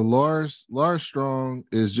 So Lars Strong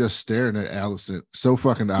is just staring at Allison. So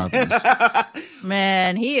fucking obvious.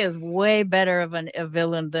 Man, he is way better of a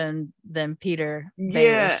villain than Peter.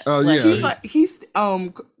 Yeah. Baelish. Oh Like, yeah. He's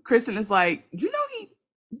Kristen is like, you know, he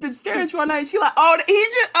been staring at you all night. She like,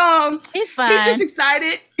 oh, he's fine. He's just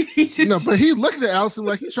excited. No, but he's looking at Allison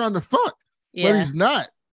like he's trying to fuck. Yeah. But he's not.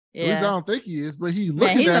 Yeah. At least I don't think he is, but he's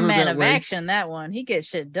looking he's at a her man that of way. action, that one. He gets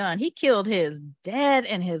shit done. He killed his dad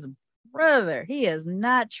and his brother. He is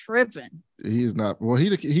not tripping. He's not. Well, he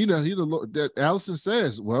that Allison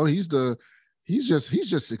says, well, he's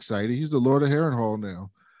just excited. He's the Lord of Harrenhal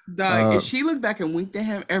now. Dog, if she looked back and winked at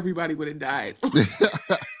him, everybody would have died.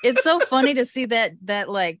 It's so funny to see that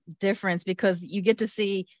like difference, because you get to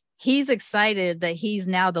see he's excited that he's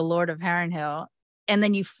now the Lord of Harrenhal. And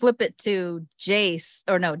then you flip it to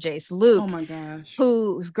Luke. Oh my gosh.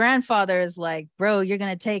 Whose grandfather is like, bro, you're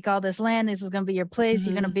gonna take all this land. This is gonna be your place.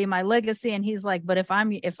 You're gonna be my legacy. And he's like, but if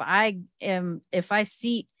I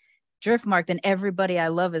seat Driftmark, then everybody I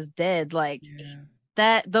love is dead. Like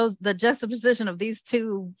the juxtaposition of these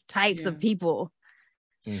two types of people.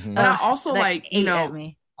 And I also like, you know,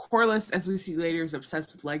 me. Corliss, as we see later, is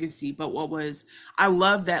obsessed with legacy. But I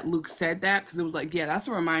love that Luke said that, because it was like, yeah, that's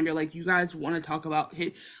a reminder. Like, you guys want to talk about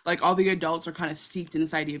like all the adults are kind of steeped in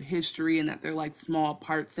this idea of history and that they're like small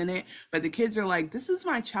parts in it. But the kids are like, this is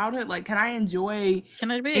my childhood. Like, can I enjoy? Can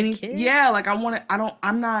I be a kid? Yeah, like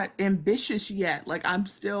I'm not ambitious yet. Like, I'm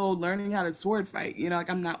still learning how to sword fight. You know, like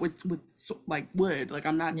I'm not with like wood. Like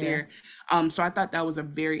I'm not there. So I thought that was a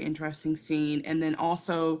very interesting scene. And then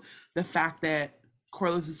also the fact that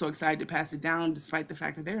Corliss is so excited to pass it down, despite the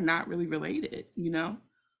fact that they're not really related, you know?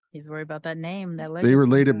 He's worried about that name, that legacy. They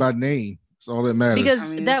related by name. That's all that matters.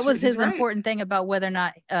 Because that was his important thing about whether or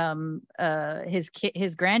not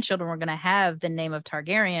his grandchildren were going to have the name of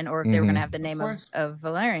Targaryen, or if they were going to have the name of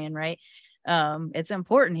Valerian, right? It's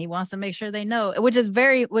important. He wants to make sure they know, which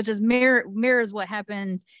mirrors what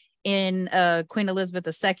happened in Queen Elizabeth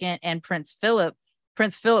II and Prince Philip.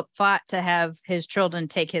 Prince Philip fought to have his children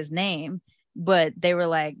take his name, but they were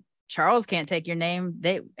like, Charles can't take your name.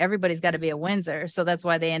 Everybody's got to be a Windsor. So that's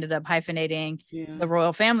why they ended up hyphenating the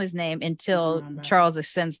royal family's name until Charles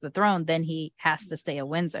ascends the throne. Then he has to stay a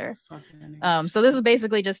Windsor. So this is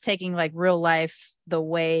basically just taking like real life, the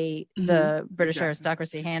way the British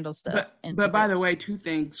aristocracy handles stuff. But by the way, two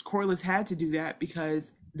things. Corliss had to do that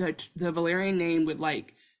because the Valerian name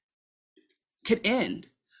could end.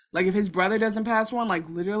 Like, if his brother doesn't pass one, like,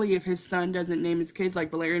 literally, if his son doesn't name his kids,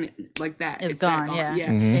 like, Valerian, like that. It's gone, yeah.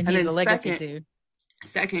 And he's then a legacy dude.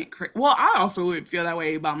 Well, I also would feel that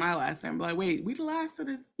way about my last name. Like, wait, we the last of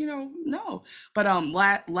this, no. But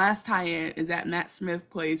last tie-in is that Matt Smith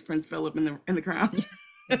plays Prince Philip in the Crown.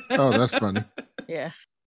 Oh, that's funny. Yeah.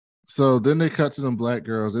 So then they cut to them black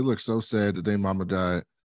girls. They look so sad that their mama died.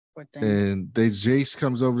 And Jace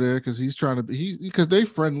comes over there because he's trying to because they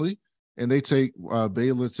friendly. And they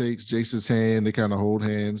Bayla takes Jace's hand. They kind of hold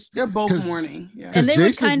hands. They're both mourning. Yeah. And they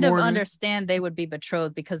would kind of understand they would be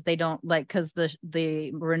betrothed because they don't because the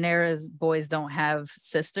Rhaenyra's boys don't have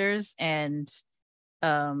sisters, and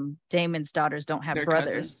Daemon's daughters don't have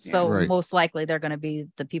brothers. Cousins, so most likely they're going to be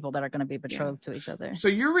the people that are going to be betrothed to each other. So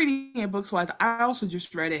you're reading it books wise. I also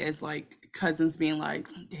just read it as like cousins being like,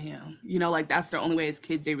 damn, like that's the only way as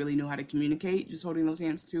kids they really know how to communicate, just holding those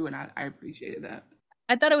hands too. And I appreciated that.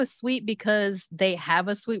 I thought it was sweet because they have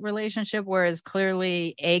a sweet relationship, whereas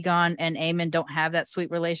clearly Aegon and Aemon don't have that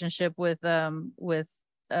sweet relationship with the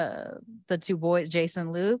two boys, Jason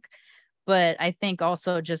and Luke. But I think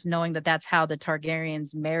also just knowing that that's how the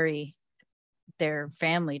Targaryens marry their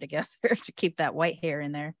family together to keep that white hair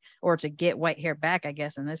in there, or to get white hair back, I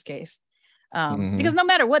guess, in this case. Because no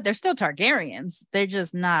matter what, they're still Targaryens. They're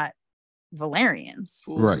just not Valerians.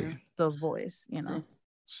 Right. Those boys,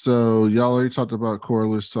 So y'all already talked about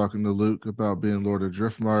Corliss talking to Luke about being Lord of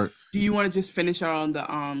Driftmark. Do you want to just finish on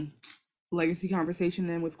the legacy conversation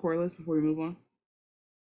then with Corliss before we move on?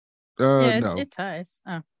 No. It ties.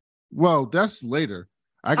 Oh. Well, that's later.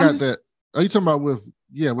 I got that. Are you talking about with?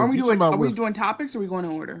 Yeah, Are we doing topics or are we going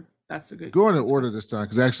in order? That's a good. Going in order this time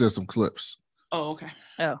because I actually have some clips. Oh, okay.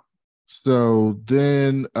 Oh. So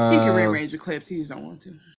then he can rearrange the clips. He just don't want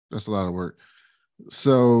to. That's a lot of work.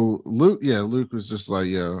 So Luke was just like,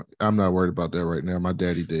 yeah, I'm not worried about that right now. My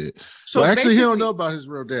daddy did. So well, actually, he don't know about his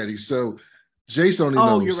real daddy. So Jace only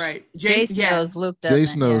knows. Oh, you're right. Jace knows. Luke doesn't.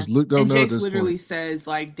 Jace knows. Yeah. Luke don't know. Jace literally says,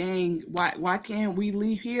 like, "Dang, why can't we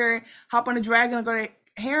leave here, hop on a dragon, and go to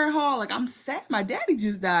Harrenhal? Like, I'm sad. My daddy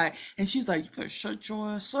just died." And she's like, "You better shut your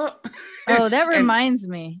ass up." Oh, that reminds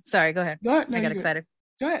me. Sorry, go ahead. No, I got excited.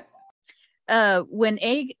 Go ahead. When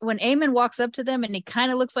Aemon walks up to them and he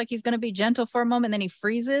kind of looks like he's going to be gentle for a moment, then he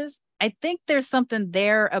freezes. I think there's something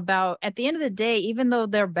there about, at the end of the day, even though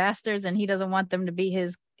they're bastards and he doesn't want them to be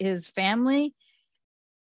his family,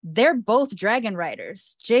 they're both dragon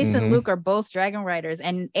riders. Jace and Luke are both dragon riders,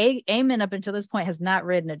 and Aemon up until this point has not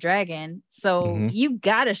ridden a dragon. So you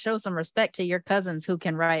got to show some respect to your cousins who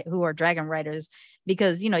are dragon riders,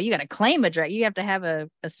 because you got to claim a dragon. You have to have a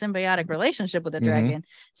symbiotic relationship with a dragon.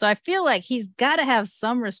 So I feel like he's got to have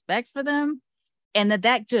some respect for them, and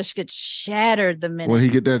that just gets shattered the minute when he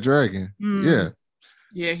get that dragon.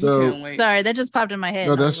 Yeah, so, he can't wait. Sorry, that just popped in my head.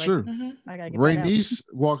 No, that's true. I gotta get Rhaenys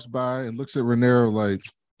walks by and looks at Rhaenyra like,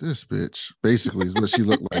 this bitch, basically, is what she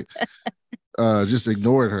looked like. Just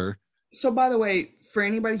ignored her. So, by the way, for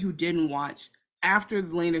anybody who didn't watch, after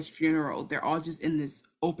Lena's funeral, they're all just in this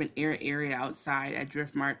open air area outside at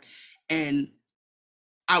Driftmark. And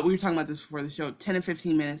we were talking about this before the show, 10 and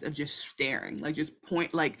 15 minutes of just staring, like just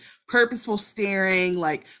purposeful staring,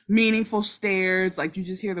 like meaningful stares. Like you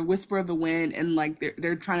just hear the whisper of the wind, and like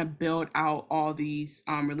they're trying to build out all these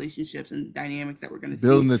relationships and dynamics that we're going to see.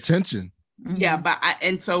 Building the tension. Yeah, but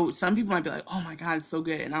so some people might be like, "Oh my god, it's so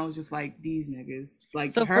good," and I was just like, "These niggas, like,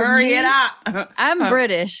 so hurry it up." I'm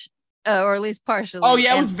British, or at least partially. Oh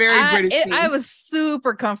yeah, it was very British. I was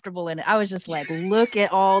super comfortable in it. I was just like, "Look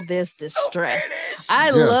at all this distress." I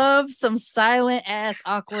love some silent ass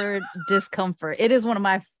awkward discomfort. It is one of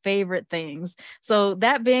my favorite things. So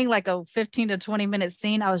that being like a 15 to 20 minute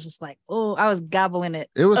scene, I was just like, "Oh," I was gobbling it.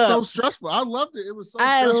 It was so stressful. I loved it. It was so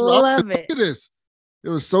I stressful. love it. Look at this. It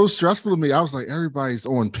was so stressful to me. I was like, everybody's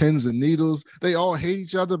on pins and needles. They all hate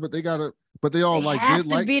each other, but they all have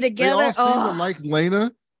to be together. They all seem to like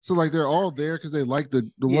Lena. So like they're all there because they like the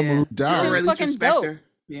woman who died. Really fucking dope.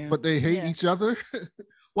 Yeah. But they hate each other.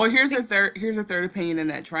 Well, here's a third opinion in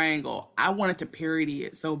that triangle. I wanted to parody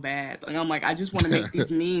it so bad. Like I'm like, I just want to make these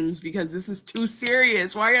memes because this is too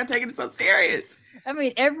serious. Why are y'all taking it so serious? I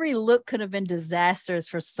mean, every look could have been disastrous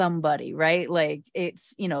for somebody, right? Like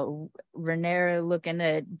it's, Rhaenyra looking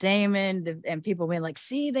at Daemon and people being like,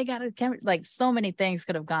 see, they got a camera. Like so many things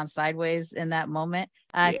could have gone sideways in that moment.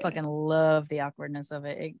 I fucking love the awkwardness of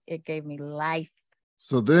it. It gave me life.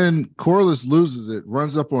 So then Corlys loses it,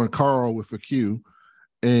 runs up on Carl with a Q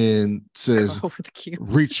and says,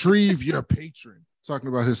 retrieve your patron. Talking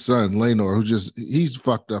about his son, Laenor, he's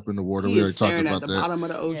fucked up in the water. We already talked about that. At the bottom of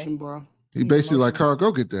the ocean, bro. He basically like, Carl,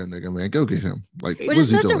 go get that nigga, man. Go get him. Like, which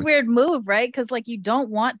is such a weird move, right? Because like you don't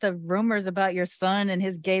want the rumors about your son and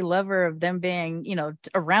his gay lover of them being,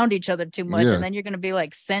 around each other too much, and then you're gonna be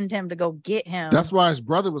like, send him to go get him. That's why his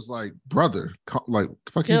brother was like, brother, like,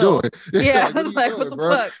 fuck you doing? Yeah, I was like, what the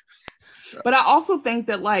fuck? But I also think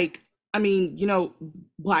that, like, I mean,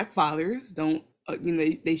 Black fathers don't.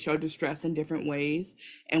 They show distress in different ways,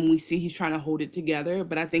 and we see he's trying to hold it together.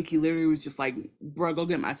 But I think he literally was just like, "Bro, go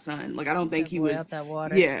get my son." Like I don't think he was. Out that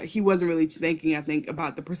water. Yeah, he wasn't really thinking. I think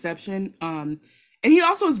about the perception. And he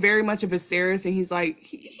also is very much of a Viserys, and he's like,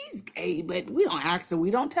 he's gay, but we don't ask, so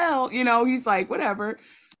we don't tell. He's like, whatever.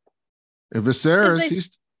 If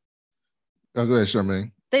Viserys, go ahead,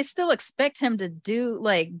 Charmaine. They still expect him to do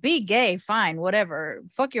be gay, fine, whatever.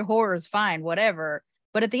 Fuck your horrors, fine, whatever.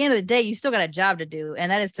 But at the end of the day, you still got a job to do,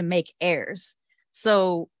 and that is to make heirs.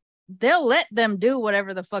 So they'll let them do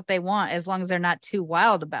whatever the fuck they want as long as they're not too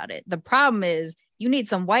wild about it. The problem is you need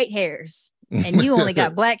some white hairs, and you only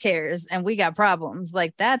got black hairs, and we got problems.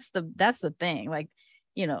 Like that's the thing. Like,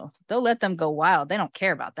 they'll let them go wild. They don't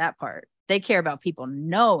care about that part. They care about people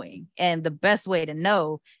knowing, and the best way to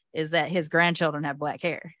know is that his grandchildren have black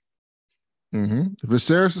hair.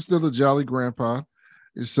 Viserys is still a jolly grandpa.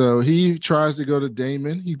 So he tries to go to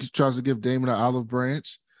Daemon. He tries to give Daemon an olive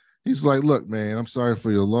branch. He's like, look, man, I'm sorry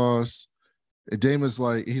for your loss. And Daemon's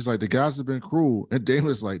like, he's like, the guys have been cruel. And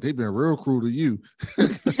Daemon's like, they've been real cruel to you.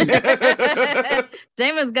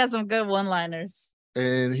 Daemon's got some good one-liners.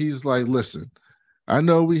 And he's like, listen, I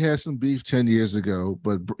know we had some beef 10 years ago,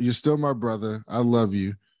 but you're still my brother. I love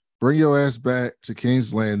you. Bring your ass back to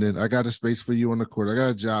King's Landing. I got a space for you on the court. I got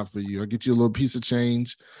a job for you. I'll get you a little piece of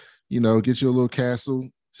change. get you a little castle,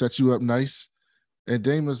 set you up nice. And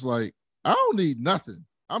Damon's like, I don't need nothing.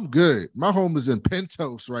 I'm good. My home is in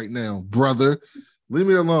Pentos right now, brother. Leave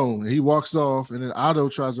me alone. And he walks off, and then Otto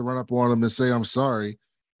tries to run up on him and say, I'm sorry.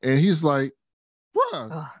 And he's like,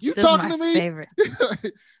 bruh, you talking to me? Favorite.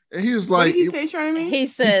 And he was What like, did he say, Charmaine? He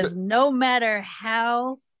says, no matter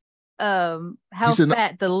how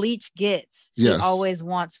fat the leech gets, he always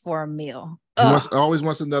wants for a meal. He always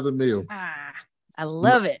wants another meal. I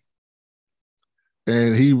love it.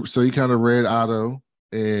 And he kind of read Otto,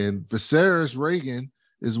 and Viserys Reagan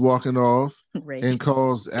is walking off and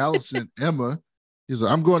calls Allison Emma. He's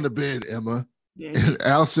like, I'm going to bed, Emma. Yeah, and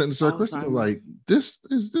Allison starts questioning, like, this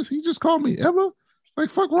he just called me Emma? Like,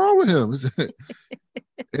 fuck wrong with him?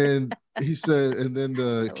 And he said, and then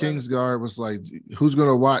the Kingsguard was like, who's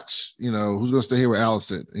gonna watch, who's gonna stay here with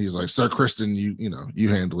Allison? And he's like, Sir Kristen, you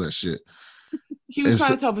handle that shit. He was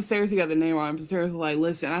trying to tell Viserys he got the name wrong. Viserys was like,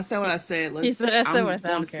 listen, I said what I said. He said, I said what I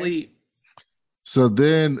said. I'm going to sleep. So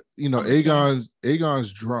then,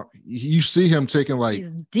 Aegon's drunk. You see him taking like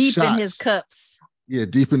he's deep shots. In his cups. Yeah,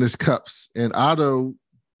 deep in his cups. And Otto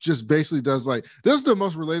just basically does like, this is the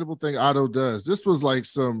most relatable thing Otto does. This was like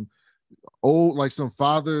some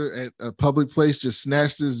father at a public place just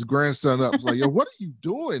snatched his grandson up. It's like, yo, what are you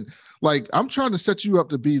doing? Like, I'm trying to set you up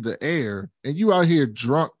to be the heir, and you out here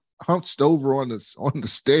drunk, hunched over on the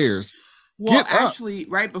stairs. Well, actually,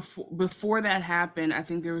 right before that happened, I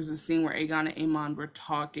think there was a scene where Aegon and Aemon were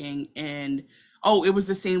talking, and it was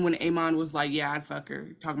the scene when Aemon was like, yeah, I'd fuck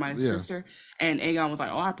her, talking about his sister, and Aegon was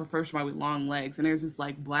like, I prefer somebody with long legs, and there's this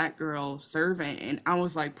like black girl servant, and I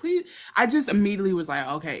was like, please, I just immediately was like,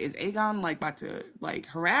 okay, is Aegon like about to like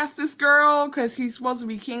harass this girl because he's supposed to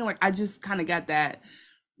be king? Like, I just kind of got that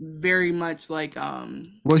very much like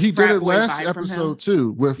well, he did it last episode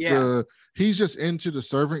too with he's just into the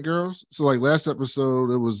servant girls. So like last episode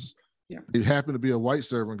it happened to be a white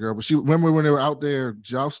servant girl, but remember when they were out there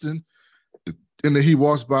jousting, and then he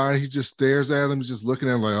walks by and he just stares at him, just looking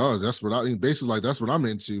at him like, oh, that's what basically like that's what I'm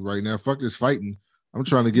into right now. Fuck this fighting. I'm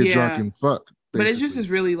trying to get drunk and fuck. Basically. But it just is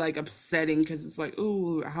really like upsetting because it's like,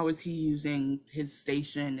 ooh, how is he using his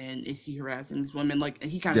station and is he harassing these women? Like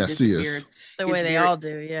he kind of disappears. The way they all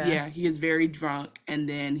do, yeah. Yeah, he is very drunk, and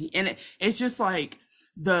then it's just like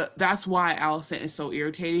that's why Allison is so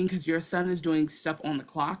irritating, because your son is doing stuff on the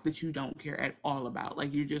clock that you don't care at all about.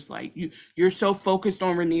 Like you're just like you're so focused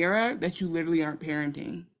on Rhaenyra that you literally aren't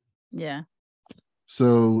parenting. Yeah.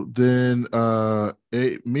 So then,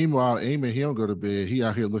 meanwhile, Aemon, he don't go to bed. He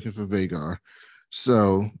out here looking for Vhagar.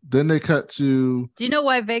 So then they cut to. Do you know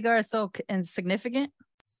why Vhagar is so insignificant?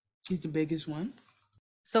 He's the biggest one.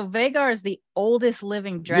 So Vhagar is the oldest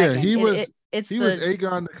living dragon. Yeah, he was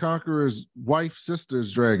Aegon the Conqueror's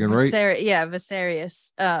sister's dragon, right?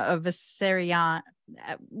 Viserys. Viserion.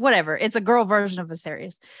 Whatever. It's a girl version of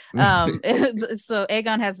Viserys. So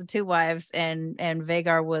Aegon has the two wives, and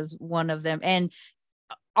Vhagar was one of them, and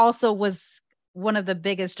also was one of the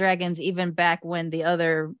biggest dragons even back when the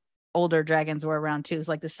other older dragons were around too. It's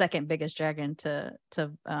like the second biggest dragon to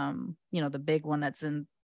the big one that's in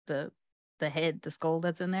the head, the skull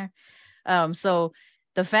that's in there. So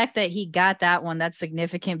the fact that he got that one, that's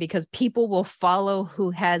significant because people will follow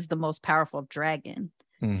who has the most powerful dragon.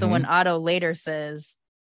 Mm-hmm. So when Otto later says,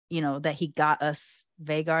 that he got us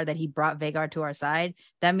Vhagar, that he brought Vhagar to our side,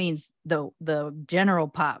 that means the Gen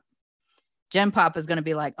Pop is going to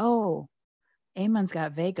be like, oh, Aemon's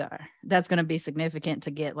got Vhagar. That's going to be significant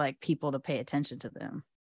to get like people to pay attention to them.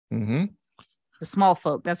 Mm-hmm. The small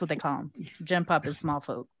folk, that's what they call them. Gen Pop is small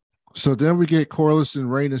folk. So then we get Corlys and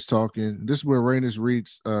Rhaenys talking. This is where Rhaenys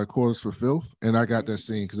reads Corlys for filth, and I got that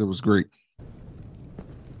scene because it was great.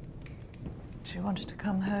 She wanted to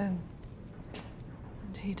come home,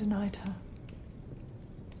 and he denied her.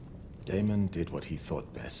 Daemon did what he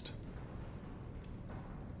thought best.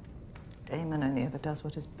 Daemon only ever does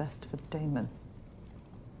what is best for Daemon.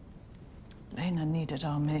 Lena needed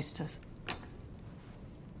our maesters.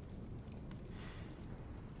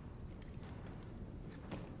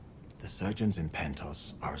 The surgeons in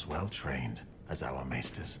Pentos are as well trained as our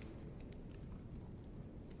maesters.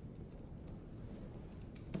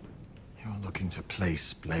 You're looking to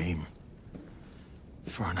place blame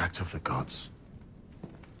for an act of the gods.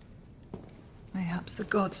 Mayhaps the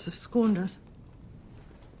gods have scorned us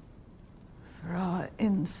for our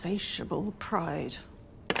insatiable pride.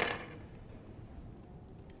 The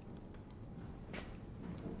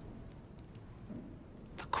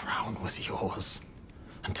crown was yours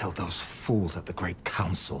until those fools at the Great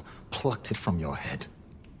Council plucked it from your head.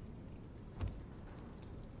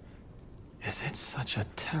 Is it such a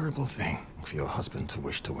terrible thing for your husband to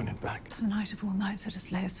wish to win it back? The night of all nights, let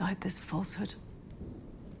us lay aside this falsehood.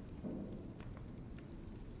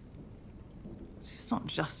 It's not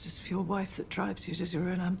justice for your wife that drives you, it is your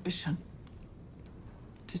own ambition.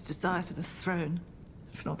 It is desire for the throne,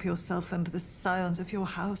 if not for yourself, then for the scions of your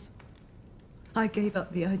house. I gave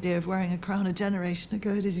up the idea of wearing a crown a generation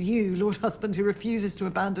ago. It is you, Lord Husband, who refuses to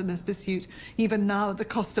abandon this pursuit, even now at the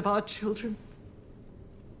cost of our children.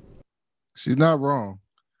 She's not wrong.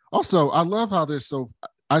 Also, I love how they're so.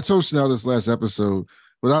 I told Chanel this last episode,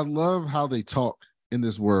 but I love how they talk in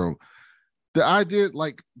this world. The idea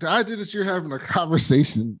that you're having a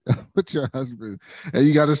conversation with your husband, and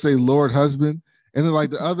you got to say "Lord Husband," and then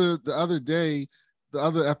like the other day, the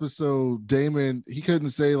other episode, Damon, he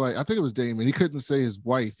couldn't say I think it was Damon. He couldn't say his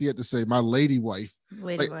wife. He had to say my lady wife.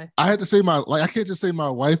 Lady wife. I had to say I can't just say my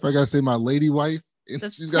wife. I got to say my lady wife.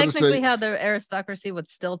 That's technically how the aristocracy would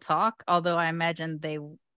still talk, although I imagine they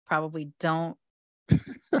probably don't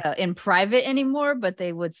in private anymore, but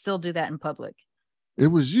they would still do that in public. It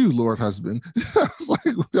was you, Lord Husband. I was like,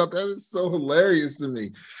 well, that is so hilarious to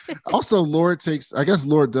me. Also, Lord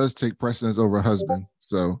does take precedence over husband.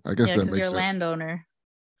 So I guess that makes sense. You're a landowner.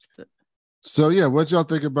 So yeah, what y'all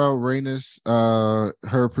think about Rhaenys?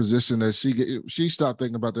 Her position that she stopped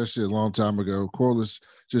thinking about that shit a long time ago. Corlys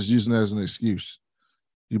just using it as an excuse.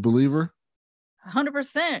 You believe her?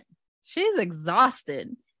 100%. She's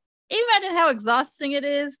exhausted. Imagine how exhausting it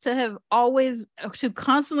is to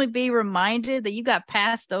constantly be reminded that you got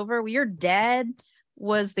passed over. Your dad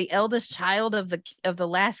was the eldest child of the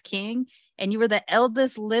last king, and you were the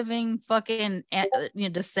eldest living fucking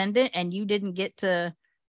descendant, and you didn't get to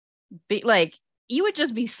be like. You would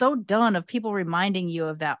just be so done of people reminding you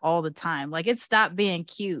of that all the time. Like, it stopped being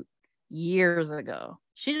cute years ago.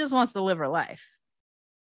 She just wants to live her life.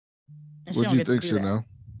 What do you think, Chanel?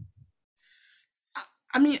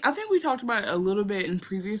 I mean, I think we talked about it a little bit in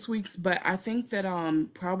previous weeks, but I think that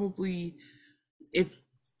probably if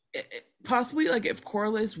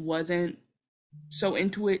Corlys wasn't so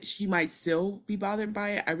into it, she might still be bothered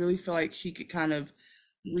by it. I really feel like she could kind of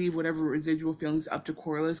leave whatever residual feelings up to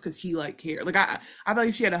Corlys because he cared. Like I feel like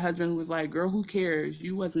if she had a husband who was like, "Girl, who cares?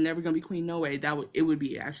 You wasn't never gonna be queen, no way." It would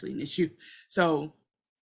be actually an issue. So.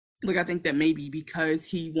 I think that maybe because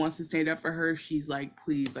he wants to stand up for her, she's like,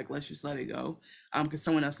 please, let's just let it go. Because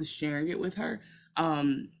someone else is sharing it with her.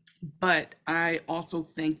 But I also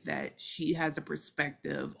think that she has a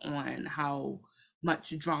perspective on how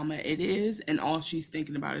much drama it is. And all she's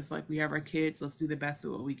thinking about is we have our kids, let's do the best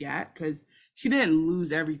of what we got. Because she didn't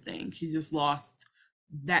lose everything. She just lost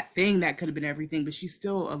that thing that could have been everything. But she's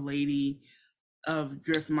still a lady of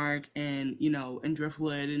Driftmark and and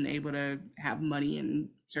Driftwood and able to have money and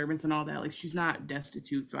servants and all that. She's not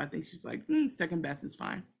destitute, so I think she's second best is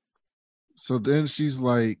fine. So then she's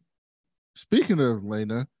like, speaking of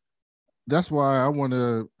Lena, that's why I want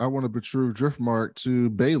to betroth Driftmark to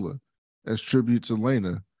Baela as tribute to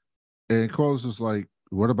Lena. And Corlys was like,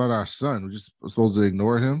 what about our son? We're just supposed to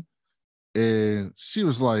ignore him. And she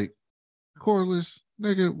was like, Corlys,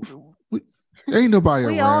 nigga, ain't nobody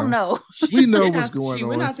around. We all know. We know what's going on. She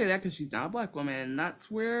would not say that because she's not a black woman, and that's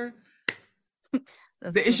where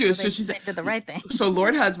the issue is. So she did the right thing. So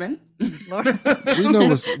Lord Husband, Lord,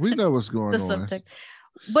 we know what's going on. Subject.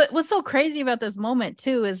 But what's so crazy about this moment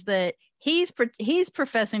too is that he's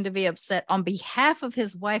professing to be upset on behalf of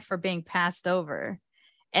his wife for being passed over,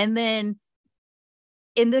 and then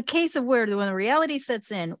in the case of when the reality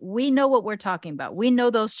sets in, we know what we're talking about. We know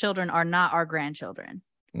those children are not our grandchildren.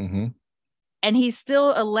 Mm-hmm. And he's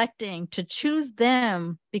still electing to choose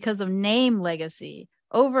them because of name legacy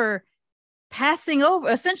over passing over.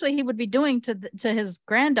 Essentially, he would be doing to his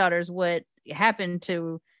granddaughters what happened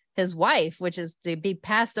to his wife, which is to be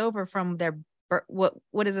passed over from their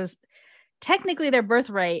what is this? Technically, their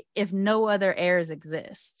birthright if no other heirs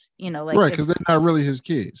exist. Right, because they're not really his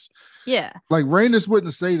kids. Yeah, Rhaenys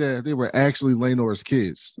wouldn't say that if they were actually Laenor's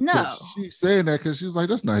kids. No, she's saying that because she's like,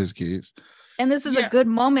 that's not his kids. And this is a good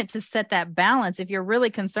moment to set that balance. If you're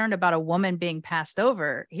really concerned about a woman being passed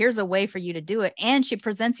over, here's a way for you to do it. And she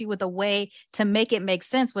presents you with a way to make it make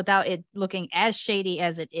sense without it looking as shady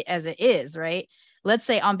as it is, right? Let's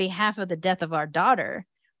say on behalf of the death of our daughter,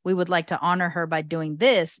 we would like to honor her by doing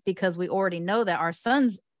this because we already know that our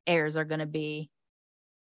son's heirs are going to be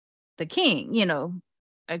the king, kind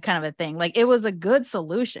of a thing. It was a good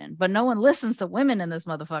solution, but no one listens to women in this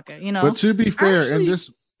motherfucker, But to be fair,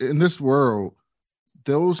 in this world,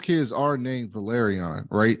 those kids are named Valerian,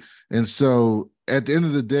 right? And so at the end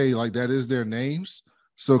of the day, that is their names.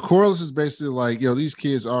 So Corlys is basically these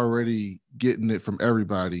kids are already getting it from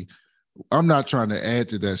everybody. I'm not trying to add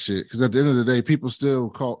to that shit because at the end of the day, people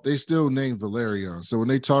they still name Valerion. So when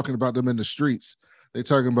they talking about them in the streets, they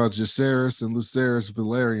talking about Jacaerys and Lucerys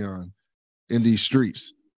Valerion in these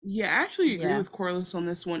streets. Yeah, I actually agree with Corliss on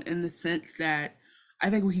this one in the sense that I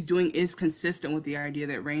think what he's doing is consistent with the idea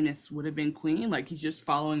that Rhaenys would have been queen. Like, he's just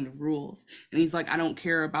following the rules. And he's like, I don't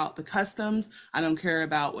care about the customs. I don't care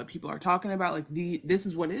about what people are talking about. Like, this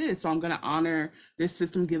is what it is. So I'm going to honor this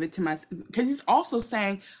system, give it to my... Because he's also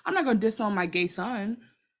saying, I'm not going to disown my gay son.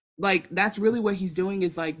 Like, that's really what he's doing,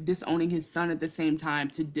 is like disowning his son at the same time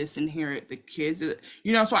to disinherit the kids.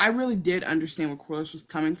 You know, so I really did understand where Corliss was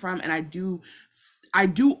coming from. And I do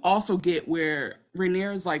also get where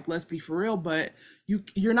Rhaenyra is like, let's be for real, but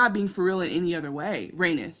you're not being for real in any other way.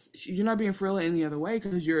 Rhaenys, you're not being for real in any other way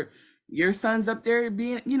because your son's up there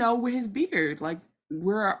being, you know, with his beard. Like,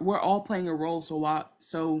 we're all playing a role.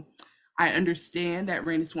 So I understand that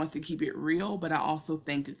Rhaenys wants to keep it real, but I also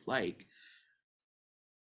think it's like,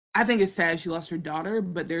 I think it's sad she lost her daughter,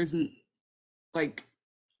 but there's like,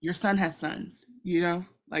 your son has sons, you know,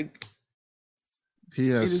 like he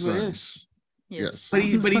has sons. Yes. But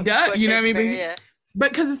he does, you know what I mean?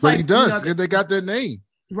 But because it's but like, he does, you know, and they got their name.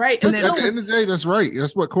 Right. And at the end of the day, that's right.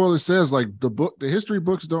 That's what Corliss says. Like, the history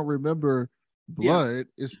books don't remember blood. Yeah.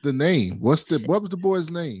 It's the name. What was the boy's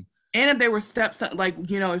name? And if they were stepsons, like,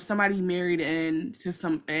 you know, if somebody married and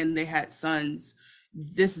they had sons,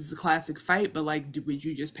 this is a classic fight. But like, would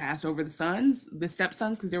you just pass over the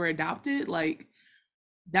stepsons because they were adopted? Like,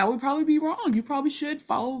 that would probably be wrong. You probably should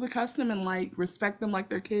follow the custom and like respect them like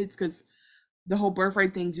their kids, because the whole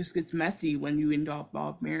birthright thing just gets messy when you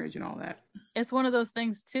involve marriage and all that. It's one of those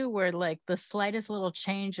things too, where like the slightest little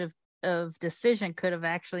change of decision could have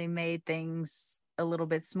actually made things a little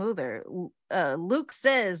bit smoother. Luke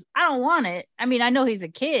says, I don't want it. I mean, I know he's a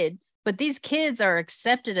kid, but these kids are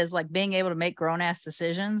accepted as like being able to make grown ass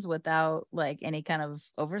decisions without like any kind of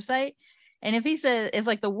oversight. And if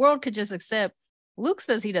like the world could just accept, Luke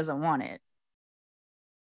says he doesn't want it.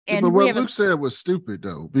 And but what Luke said was stupid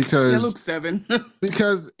though, because Luke 7.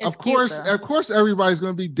 because of course everybody's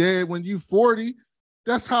gonna be dead when you 40.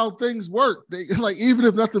 That's how things work. They like, even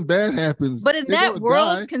if nothing bad happens. But in that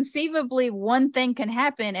world, conceivably one thing can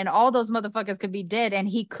happen and all those motherfuckers could be dead and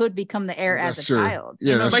he could become the heir as a child.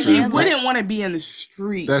 Yeah, that's true. But he wouldn't want to be in the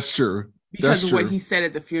street. That's true. Because of what he said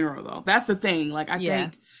at the funeral though. That's the thing. Like,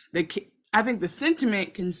 I think the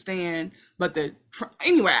sentiment can stand, but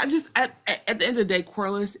anyway, I just at the end of the day,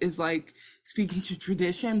 Corliss is like speaking to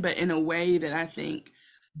tradition, but in a way that I think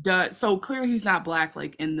does. So clearly, he's not black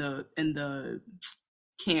like in the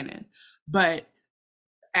canon, but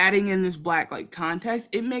adding in this black like context,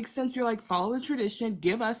 it makes sense. You're like, follow the tradition,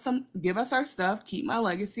 give us our stuff, keep my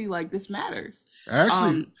legacy. Like, this matters.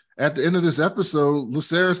 Actually, at the end of this episode,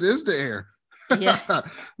 Lucerys is the heir. Yeah.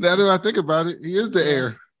 Now that I think about it, he is the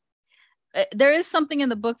heir. There is something in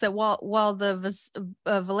the book that while the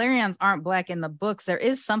Valerians aren't black in the books, there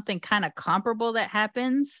is something kind of comparable that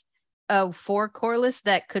happens for Corliss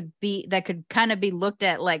that could kind of be looked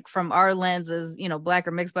at like from our lens as, you know, black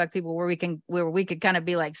or mixed black people, where we could kind of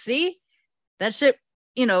be like, see, that shit,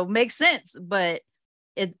 you know, makes sense, but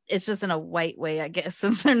it's just in a white way, I guess,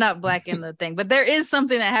 since they're not black in the thing. But there is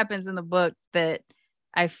something that happens in the book that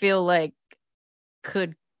I feel like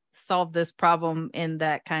could solve this problem in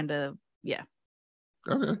that kind of. Yeah.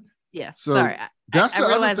 Okay. Yeah. So sorry. I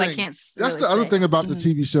realize I can't. That's the other thing about the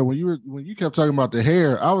TV show. When you kept talking about the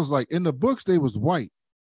hair, I was like, in the books they was white.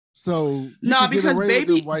 So no, because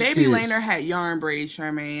baby Laenor had yarn braids,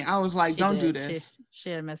 Charmaine. I was like, don't do this.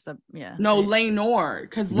 She had messed up. Yeah. No, Laenor,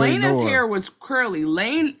 because Laenor's hair was curly.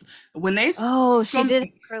 She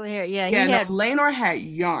did curly hair. Yeah. Laenor had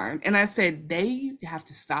yarn, and I said they have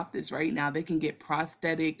to stop this right now. They can get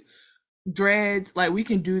prosthetic dreads. Like, we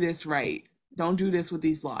can do this right. Don't do this with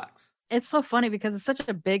these locks. It's so funny because it's such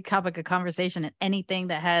a big topic of conversation, and anything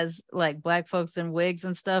that has like black folks in wigs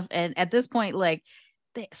and stuff. And at this point, like,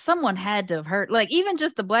 someone had to have heard, like, even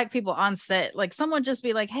just the black people on set, like someone just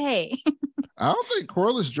be like, hey. I don't think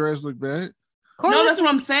Corliss dreads look bad. No, that's what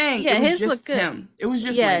I'm saying. Yeah, his look good. Him. It was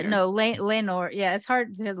just Laenor. No, Laenor. Yeah, it's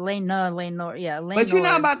hard to Laenor. Yeah, Laenor. But you're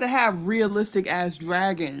not about to have realistic ass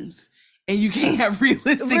dragons. And you can't have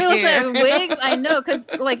realistic hair. Wigs. I know, because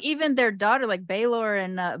like even their daughter, like Baelor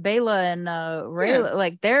and Bela and Rayla,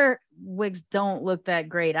 like their wigs don't look that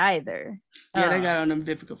great either. Yeah, they got on them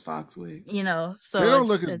Vivica Fox wigs. You know, so they don't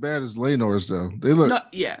look as bad as Laenor's though. They look,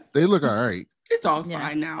 they look all right. It's all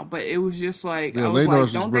fine now, but it was just like, I was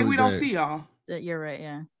like, don't think we don't see y'all. You're right,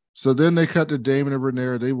 yeah. So then they cut to Daemon and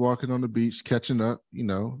Rhaenyra. They walking on the beach, catching up. You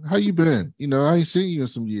know, how you been? You know, I ain't seen you in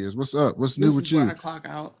some years. What's up? What's new with you? Clock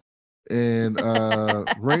out. and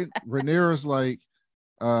Rhaenyra's like,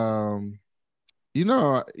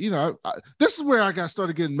 this is where I got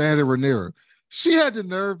started getting mad at Rhaenyra. She had the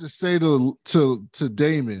nerve to say to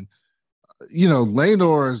Daemon,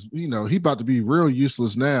 Laenor is, he about to be real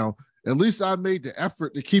useless now. At least I made the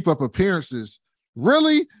effort to keep up appearances.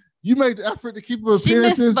 Really? You made the effort to keep up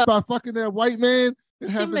appearances by fucking that white man and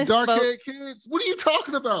having dark-haired kids? What are you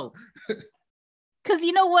talking about? Because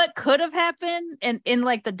you know what could have happened in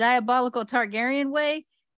like the diabolical Targaryen way?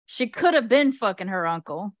 She could have been fucking her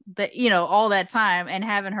uncle all that time and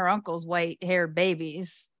having her uncle's white-haired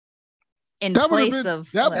babies in place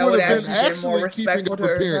of... That would have been actually keeping up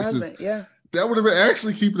appearances. Yeah. That would have been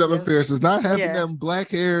actually keeping up appearances, not having them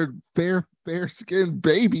black-haired, fair-skinned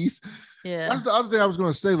babies. Yeah. That's the other thing I was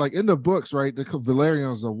going to say. Like in the books, right, the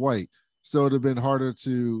Valerians are white, so it'd have been harder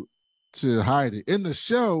to hide it. In the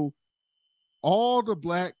show, all the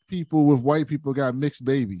black people with white people got mixed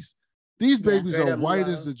babies. These babies are white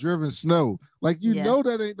as the driven snow. Like,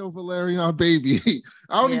 that ain't no Valerian baby.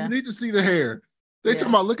 I don't even need to see the hair. They talking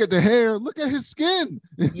about, look at the hair, look at his skin.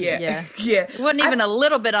 Yeah. It wasn't even a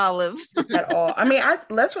little bit olive. At all. I mean,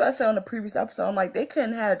 that's what I said on the previous episode. I'm like, they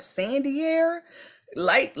couldn't have sandy hair,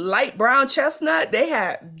 light brown chestnut. They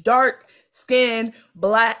had dark skinned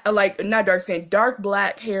black, not dark skinned, dark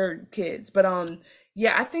black haired kids. But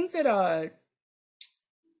I think that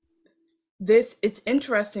it's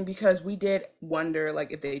interesting because we did wonder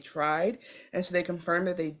like if they tried, and so they confirmed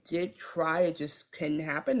that they did try, it just couldn't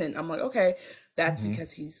happen. And I'm like, okay, that's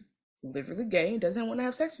because he's literally gay and doesn't want to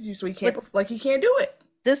have sex with you, so he can't he can't do it.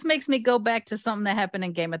 This makes me go back to something that happened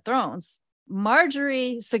in Game of Thrones.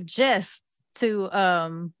 Marjorie suggests to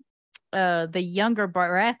the younger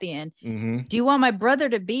Baratheon, do you want my brother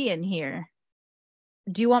to be in here?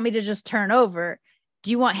 Do you want me to just turn over? Do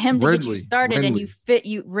you want him to get you started and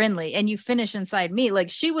you finish inside me? Like,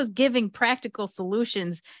 she was giving practical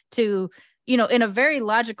solutions to, in a very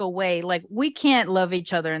logical way. Like, we can't love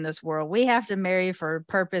each other in this world. We have to marry for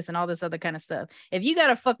purpose and all this other kind of stuff. If you got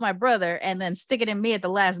to fuck my brother and then stick it in me at the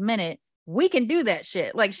last minute, we can do that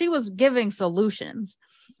shit. Like, she was giving solutions.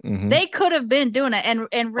 They could have been doing it. And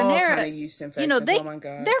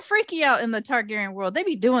Rhaenyra, they're freaky out in the Targaryen world. They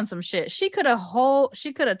be doing some shit. She could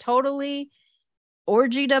have totally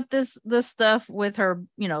orgied up this stuff with her,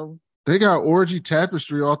 They got orgy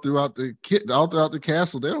tapestry all throughout the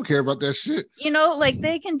castle. They don't care about that shit. Like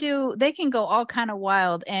they can go all kind of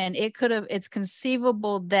wild, and it's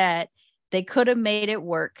conceivable that they could have made it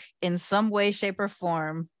work in some way, shape, or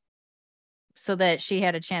form so that she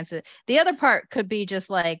had a chance. The other part could be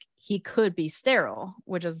just like he could be sterile,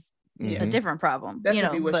 which is a different problem. That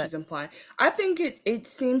could be what she's implying. I think it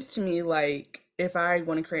seems to me like, if I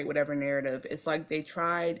want to create whatever narrative, it's like they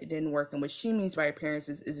tried, it didn't work. And what she means by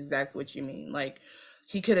appearances is exactly what you mean. Like,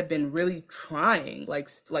 he could have been really trying, like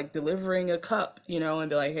delivering a cup, and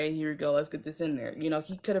be like, hey, here you go, let's get this in there.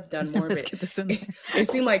 He could have done more of it. It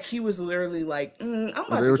seemed like he was literally like, I'm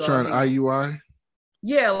about they were trying IUI?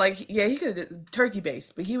 Yeah, he could have turkey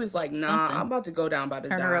based, but he was like, nah, I'm about to go down by the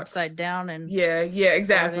turn docks. her upside down and yeah,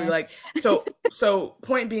 exactly. Like, so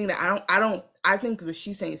point being that I think what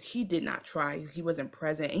she's saying is he did not try. He wasn't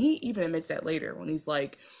present. And he even admits that later when he's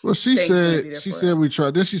like, well, she said we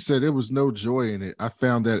tried. Then she said there was no joy in it. I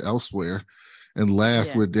found that elsewhere and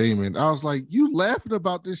laughed with Daemon. I was like, you laughing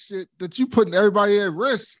about this shit that you putting everybody at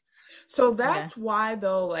risk. So that's why,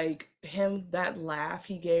 though, like, that laugh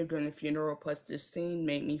he gave during the funeral plus this scene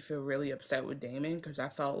made me feel really upset with Daemon, because I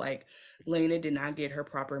felt like Lena did not get her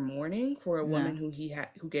proper mourning for a woman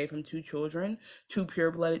who gave him 2 children, 2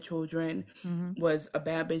 pure-blooded children, was a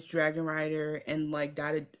bad bitch dragon rider, and like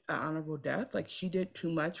died an honorable death. Like, she did too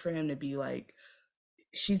much for him to be like,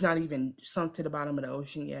 she's not even sunk to the bottom of the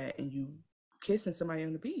ocean yet, and you kissing somebody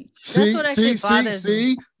on the beach.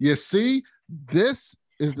 See, you see, this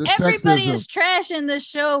is the everybody sexism. Is trashing this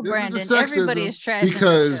show, Brandon. Everybody is trashing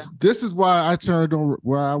because this is why I turned on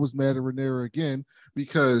why I was mad at Rhaenyra again,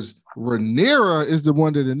 because Rhaenyra is the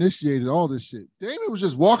one that initiated all this shit. Daemon was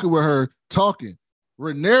just walking with her talking.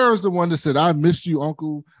 Rhaenyra is the one that said, I missed you,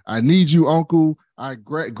 uncle. I need you, uncle. I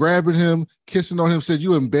grabbing him, kissing on him, said,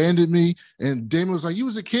 you abandoned me. And Daemon was like, you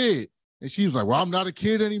was a kid. And she was like, well, I'm not a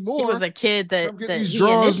kid anymore. He was a kid that these he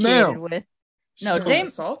draws initiated now. with. No,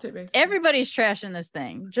 assaulted, basically. Everybody's trashing this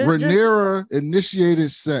thing. Rhaenyra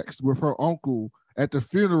initiated sex with her uncle at the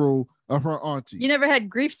funeral of her auntie. You never had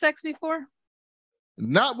grief sex before?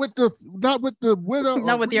 Not with the widow.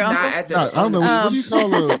 Not with your uncle. I don't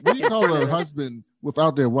know. What do you call a husband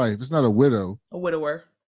without their wife? It's not a widow. A widower.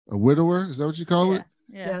 A widower? Is that what you call it?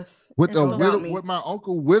 Yeah. Yes. With my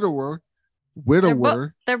uncle widower,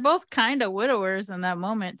 widower. They're both kind of widowers in that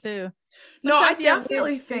moment too. No, I Sometimes you have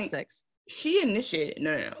definitely weird think sex. she initiated.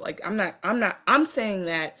 No. Like I'm saying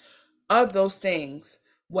that of those things,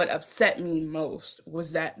 what upset me most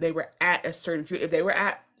was that they were at a certain if they were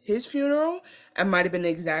at his funeral, it might have been the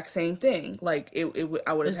exact same thing. Like I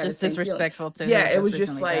would have It's had the just same feeling. disrespectful to Yeah, who it just was just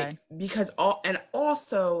recently like died. because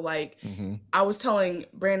also like Mm-hmm. I was telling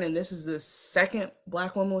Brandon, this is the second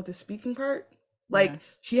black woman with the speaking part. Yeah. Like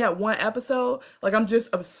she had one episode. Like I'm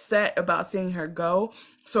just upset about seeing her go.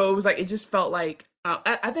 So it was like it just felt like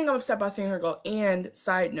I think I'm upset about seeing her go. And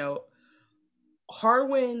side note,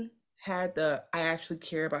 Harwin had the I actually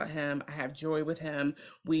care about him. I have joy with him.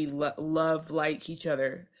 We love like each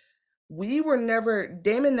other. We were never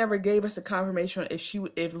Damon never gave us a confirmation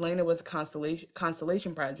if Lena was a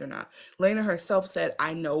constellation prize or not. Lena herself said,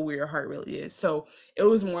 "I know where your heart really is." So it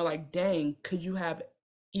was more like, dang, could you have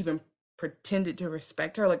even pretended to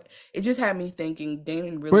respect her? Like it just had me thinking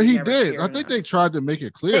Damon But really he never did. I cared think enough. they tried to make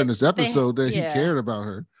it clear in this episode that he Yeah. cared about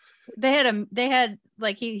her. They had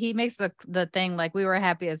like he makes the thing like we were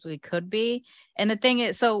happy as we could be, and the thing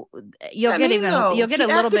is, so you'll get a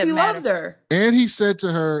little bit loves mad. her. And he said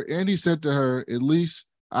to her, at least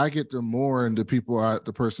I get to mourn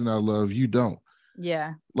the person I love. You don't.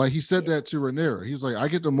 Yeah. Like he said that to Rhaenyra. He's like, I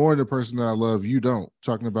get to mourn the person I love. You don't.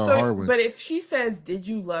 Talking about Harwin. But if she says, "Did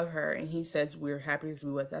you love her?" and he says, "We're happy as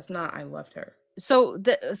we was," that's not I loved her. So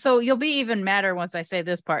you'll be even madder once I say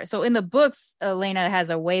this part. So in the books, Elena has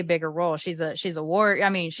a way bigger role. She's a warrior. I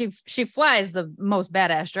mean, she flies the most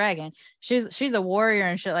badass dragon. She's a warrior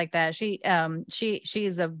and shit like that.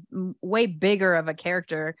 She's a way bigger of a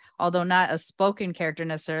character, although not a spoken character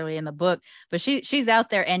necessarily in the book. But she's out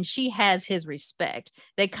there and she has his respect.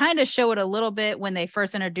 They kind of show it a little bit when they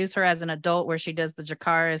first introduce her as an adult, where she does the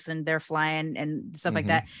Jakaris and they're flying and stuff like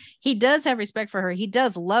that. He does have respect for her. He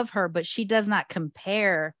does love her, but she does not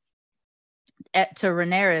compare to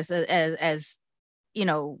Rhaenyra as you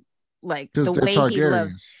know, like the way Targaryens. he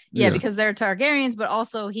loves. Yeah, because they're Targaryens, but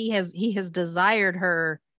also he has desired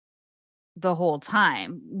her the whole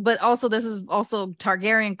time. But also this is also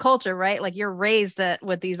Targaryen culture, right? Like you're raised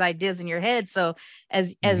with these ideas in your head. So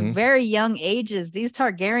as very young ages, these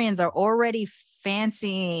Targaryens are already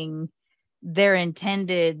fancying their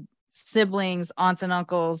intended siblings, aunts and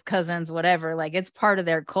uncles, cousins, whatever. Like it's part of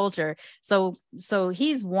their culture. So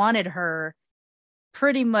he's wanted her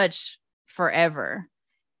pretty much forever.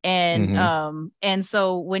 And and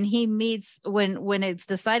so when he meets when it's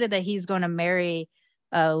decided that he's going to marry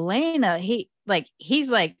Lena, he's like,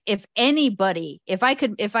 if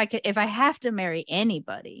I have to marry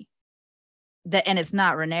anybody that, and it's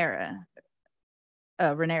not Rhaenyra,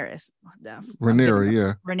 Rhaenyra,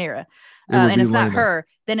 and it's not her,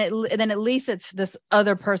 then at least it's this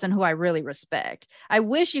other person who I really respect. I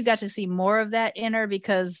wish you got to see more of that in her,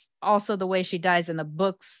 because also the way she dies in the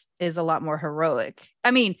books is a lot more heroic. I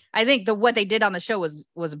mean, I think what they did on the show was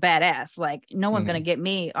badass. Like no one's gonna get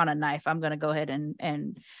me on a knife. I'm gonna go ahead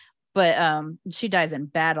but she dies in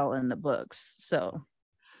battle in the books. So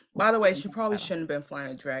by the way, she probably shouldn't have been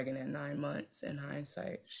flying a dragon in 9 months in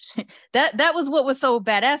hindsight. That was what was so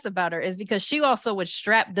badass about her, is because she also would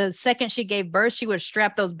strap, the second she gave birth, she would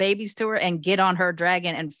strap those babies to her and get on her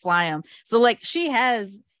dragon and fly them. So like she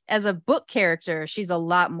has, as a book character, she's a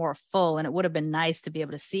lot more full, and it would have been nice to be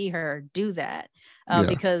able to see her do that.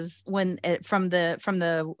 Because from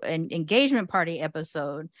the engagement party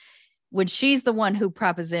episode, when she's the one who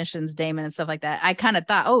propositions Damon and stuff like that, I kind of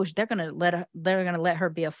thought, oh, they're gonna let her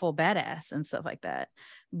be a full badass and stuff like that.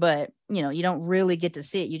 But you don't really get to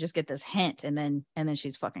see it. You just get this hint, and then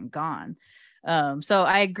she's fucking gone. So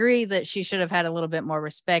I agree that she should have had a little bit more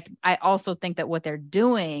respect. I also think that what they're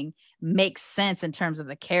doing makes sense in terms of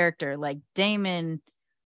the character. Like Damon,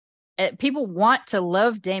 people want to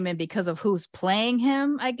love Damon because of who's playing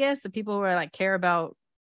him. I guess the people who are like care about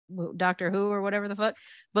Doctor Who or whatever the fuck,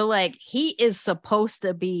 but like he is supposed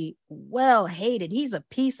to be well hated. He's a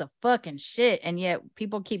piece of fucking shit, and yet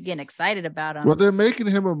people keep getting excited about him. Well, they're making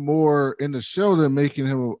him in the show, they're making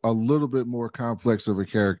him a little bit more complex of a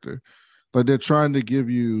character. Like they're trying to give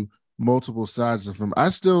you multiple sides of him. I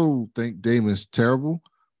still think Damon's terrible,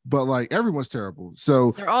 but like everyone's terrible.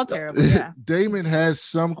 So they're all terrible. Yeah. Damon has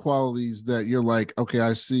some qualities that you're like, okay,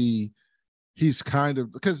 I see. He's kind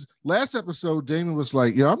of, because last episode Damon was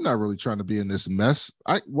like, "Yo, I'm not really trying to be in this mess.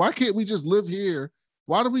 Why can't we just live here?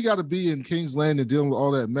 Why do we got to be in King's Landing dealing with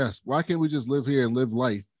all that mess? Why can't we just live here and live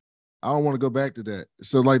life? I don't want to go back to that."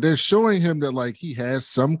 So like they're showing him that like he has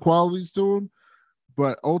some qualities to him,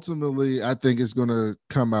 but ultimately I think it's going to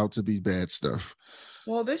come out to be bad stuff.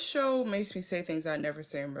 Well, this show makes me say things I never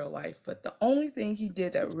say in real life, but the only thing he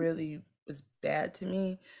did that really was bad to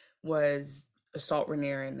me was assault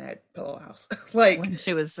Rhaenyra in that pillow house. Like when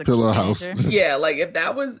she was a Pillow House. teenager. yeah, like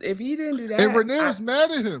if he didn't do that, And Rhaenyra's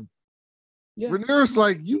mad at him. yeah. Rhaenyra's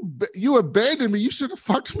like, you abandoned me. You should have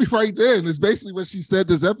fucked me right there. And it's basically what she said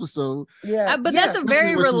this episode. Yeah, But yeah, that's a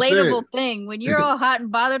very what she relatable said. thing. When you're all hot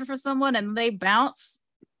and bothered for someone and they bounce,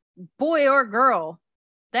 boy or girl,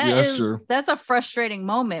 Yeah, that's true. that's a frustrating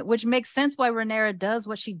moment, which makes sense why Rhaenyra does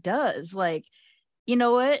what she does. Like, you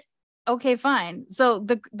know what? Okay, fine. So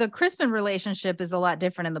the Crispin relationship is a lot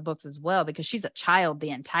different in the books as well, because she's a child the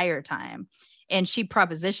entire time. And she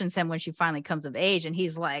propositions him when she finally comes of age. And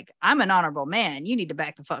he's like, I'm an honorable man. You need to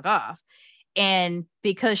back the fuck off. And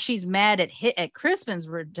because she's mad at Crispin's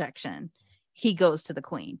rejection, he goes to the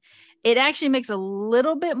queen. It actually makes a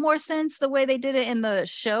little bit more sense the way they did it in the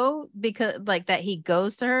show, because like that he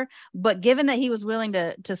goes to her. But given that he was willing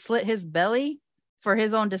to slit his belly for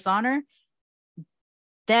his own dishonor,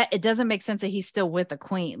 that it doesn't make sense that he's still with the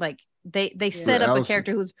queen. Like they set up a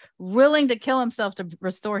character who's willing to kill himself to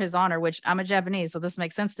restore his honor, which I'm a Japanese, so this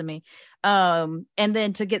makes sense to me. And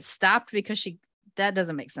then to get stopped because that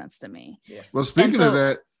doesn't make sense to me. Yeah. Well, speaking of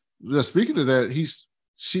that,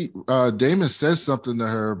 Damon says something to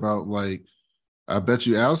her about like, I bet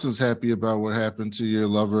you Allison's happy about what happened to your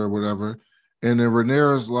lover or whatever. And then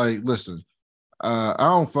Rhaenyra's like, listen, I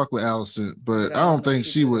don't fuck with Allison, but I don't think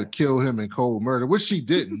she would kill him in cold murder, which she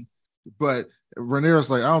didn't. But Rhaenyra's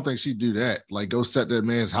like, I don't think she'd do that. Like, go set that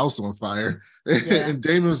man's house on fire. Yeah. And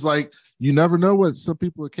Damon's like, you never know what some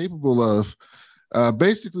people are capable of.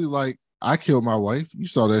 Basically, like, I killed my wife. You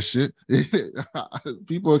saw that shit.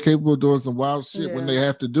 People are capable of doing some wild shit when they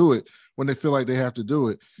have to do it, when they feel like they have to do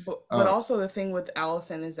it. But also the thing with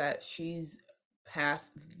Allison is that she's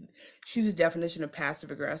a definition of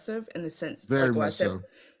passive aggressive in the sense very like much so.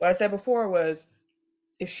 What I said before was,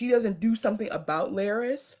 if she doesn't do something about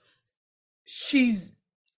Larys, she's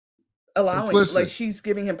allowing, like she's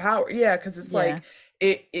giving him power. Yeah, because it's like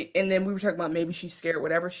it. And then we were talking about maybe she's scared,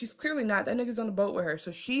 whatever. She's clearly not. That nigga's on the boat with her,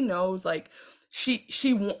 so she knows. Like she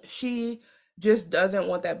just doesn't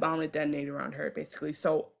want that bomb to detonate around her, basically.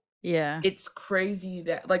 So yeah, it's crazy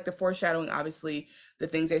that like the foreshadowing. Obviously, the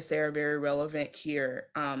things they say are very relevant here.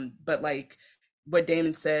 But like what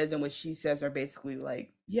Damon says and what she says are basically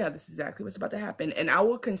like, yeah, this is exactly what's about to happen. And I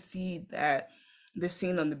will concede that the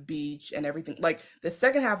scene on the beach and everything, like the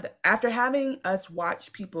second half, after having us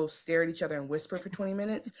watch people stare at each other and whisper for 20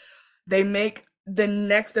 minutes, they make the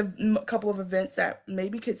next couple of events that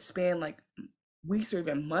maybe could span like weeks or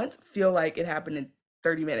even months feel like it happened in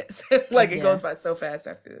 30 minutes. Like it goes by so fast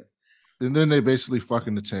after. And then they basically fuck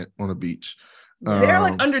in the tent on a beach. They're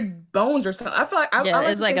like under bones or something. I feel like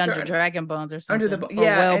it's like under dragon bones or something. Under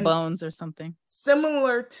whale bones or something.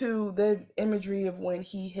 Similar to the imagery of when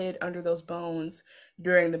he hid under those bones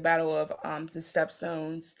during the Battle of the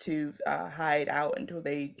Stepstones to hide out until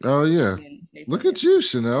they. Oh yeah! Look at you,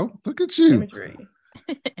 Chanel. Look at you. Imagery.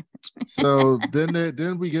 So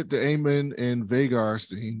then we get the Aemon and Vhagar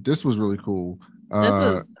scene. This was really cool. This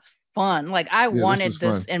was fun. Like I wanted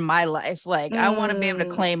this in my life. Like I want to be able to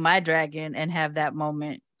claim my dragon and have that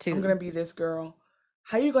moment too. I'm gonna be this girl.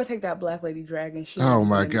 How you gonna take that black lady dragon? Oh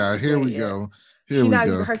my god! Here we go. Here we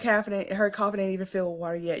go. Her coffin ain't even filled with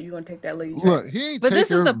water yet. You gonna take that lady? Look, he ain't take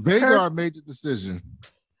her. Vhagar made the decision.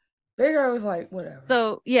 Vhagar was like, whatever.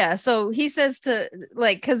 So yeah, so he says to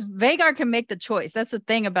like, because Vhagar can make the choice. That's the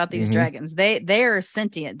thing about these dragons. They are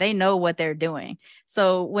sentient. They know what they're doing.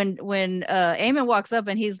 So when Aemon walks up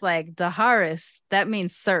and he's like, Daharis, that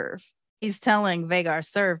means serve. He's telling Vhagar,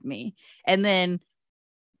 serve me. And then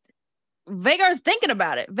Vhagar's thinking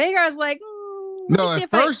about it. Vhagar's like, no, at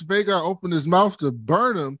first Vhagar opened his mouth to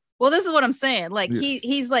burn him. Well, this is what I'm saying. Like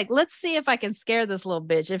he's like, let's see if I can scare this little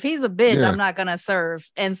bitch. If he's a bitch, I'm not gonna serve.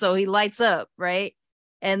 And so he lights up, right?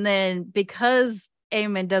 And then because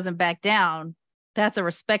Aemon doesn't back down, that's a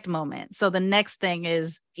respect moment. So the next thing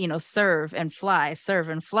is, serve and fly. But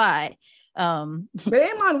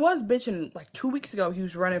Aemon was bitching like 2 weeks ago. He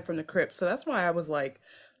was running from the crypt, so that's why I was like,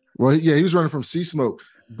 well, yeah, he was running from sea smoke.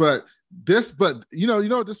 But this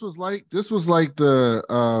was like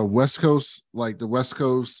the West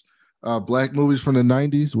Coast, black movies from the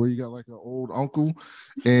 90s where you got like an old uncle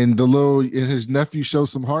and his nephew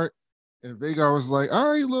shows some heart, and Vhagar was like, all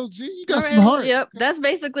right, little G, you got some heart. Yep, that's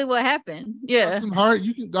basically what happened. Yeah, some heart.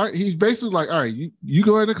 He's basically like, all right, you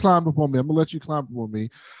go ahead and climb up on me. I'm gonna let you climb up on me.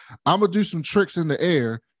 I'm gonna do some tricks in the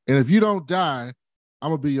air, and if you don't die, I'm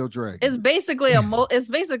gonna be your dragon. It's basically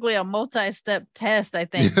a multi-step test, I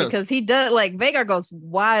think, because he does, like, Vhagar goes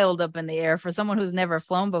wild up in the air for someone who's never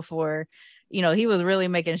flown before. you know, he was really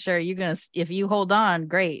making sure if you hold on,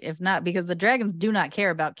 great. If not, because the dragons do not care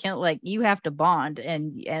about like you have to bond,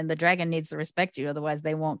 and the dragon needs to respect you, otherwise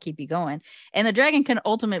they won't keep you going. And the dragon can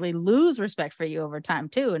ultimately lose respect for you over time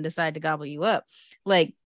too, and decide to gobble you up.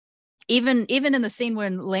 Like even in the scene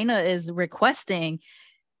when Lena is requesting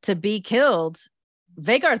to be killed,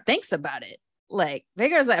 Vhagar thinks about it. Like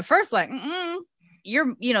Vhagar's at first like,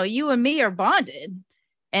 you and me are bonded.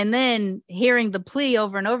 And then hearing the plea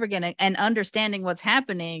over and over again and understanding what's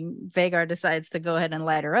happening, Vhagar decides to go ahead and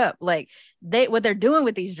light her up. Like what they're doing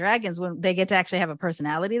with these dragons when they get to actually have a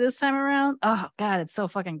personality this time around. Oh God, it's so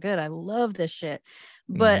fucking good. I love this shit.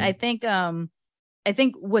 But I think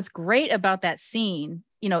what's great about that scene,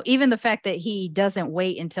 you know, even the fact that he doesn't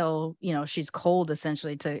wait until, you know, she's cold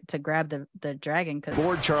essentially to grab the dragon. Because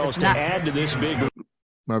Lord Charles, to add to this big,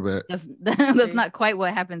 my bad. That's not quite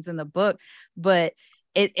what happens in the book, but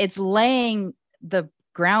it's laying the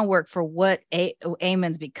groundwork for what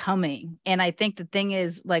Aemon's becoming. And I think the thing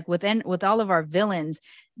is, like with all of our villains,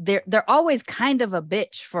 they're always kind of a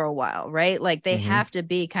bitch for a while, right? Like they have to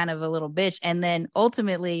be kind of a little bitch, and then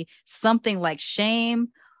ultimately something like shame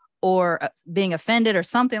or being offended or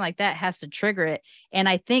something like that has to trigger it. And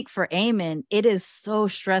I think for Aemon, it is so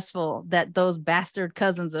stressful that those bastard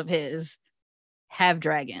cousins of his have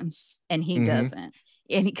dragons and he doesn't.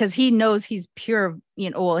 And because he knows he's pure, you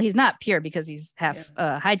know, well, he's not pure because he's half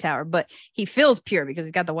Hightower, but he feels pure because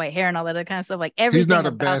he's got the white hair and all that other kind of stuff. Like everything. He's not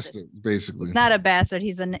a bastard, basically. He's not a bastard.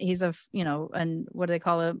 He's a you know, and what do they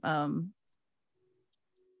call him?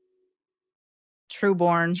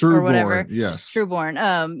 Trueborn or whatever. Yes.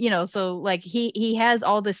 Trueborn. You know, so like he has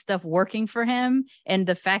all this stuff working for him, and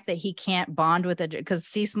the fact that he can't bond with it because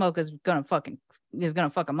Sea Smoke is gonna fuck him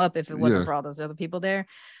up if it wasn't for all those other people there.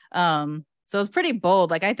 So it's pretty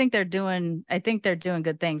bold. Like I think they're doing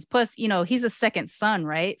good things. Plus, you know, he's a second son,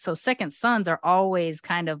 right? So second sons are always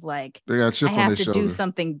kind of like, they got a chip I on have their to shoulder. do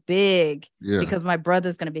something big because my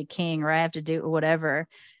brother's going to be king, or I have to do whatever.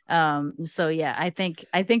 So yeah, I think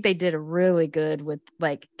they did a really good with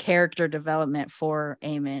like character development for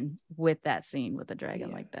Aemon with that scene with the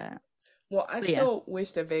dragon like that. Well, I still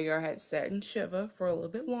wish that Vhagar had sat in Shiva for a little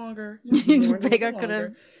bit longer. Vhagar could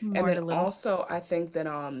have, and then also I think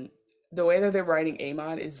that the way that they're writing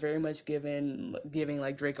Aemon is very much giving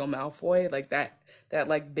like Draco Malfoy, like that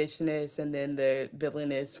like bitchness, and then the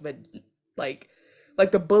villainous, but like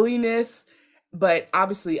the bulliness. But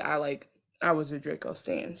obviously, I was a Draco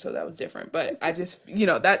stan, so that was different. But I just, you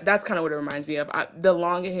know, that's kind of what it reminds me of. The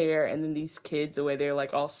long hair, and then these kids, the way they're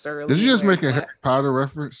like all surly. Did you just make a Harry Potter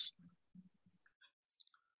reference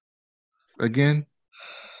again?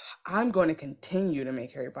 I'm going to continue to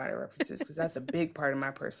make Harry Potter references because that's a big part of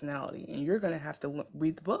my personality, and you're going to have to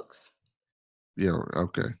read the books. Yeah,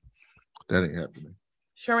 okay. That ain't happening.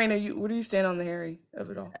 Sharena, where do you stand on the Harry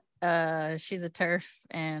of it all? She's a TERF,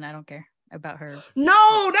 and I don't care about her. No,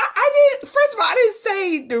 I didn't. First of all, I didn't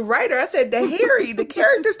say the writer. I said the Harry. The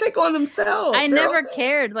characters take on themselves. I never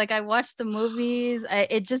cared. Like I watched the movies.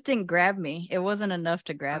 It just didn't grab me. It wasn't enough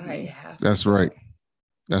to grab me. That's right.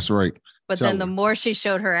 That's right. But then the more she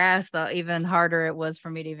showed her ass, the even harder it was for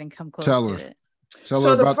me to even come close to it. Tell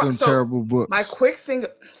her about them terrible books. My quick thing,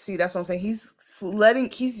 see, that's what I'm saying.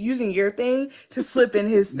 He's using your thing to slip in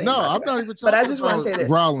his thing. No, I'm not even talking about, I just want to say this.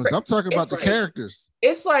 Rollins. I'm talking about the characters.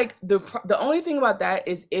 It's like the only thing about that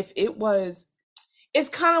is if it was, it's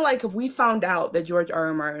kind of like if we found out that George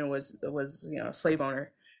R.R. Martin was you know, a slave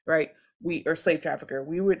owner, right? Or slave trafficker,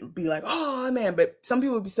 we would be like, oh man. But some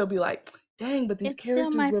people would still be like, dang, but these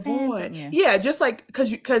characters live on. Yeah, just like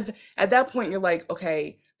because at that point you're like,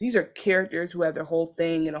 okay, these are characters who have their whole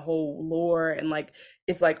thing and a whole lore, and like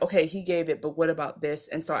it's like, okay, he gave it, but what about this?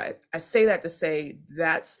 And so I say that to say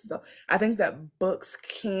I think that books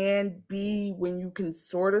can be when you can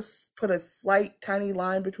sort of put a slight tiny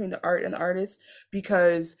line between the art and the artist,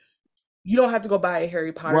 because you don't have to go buy a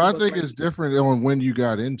Harry Potter book. I think it's different on when you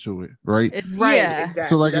got into it, right? Right, exactly.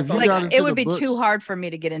 So like, if you got into it would be too hard for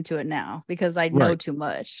me to get into it now because I know too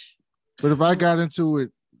much. But if I got into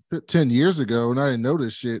it 10 years ago and I didn't know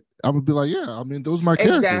this shit, I would be like, yeah, I mean, those are my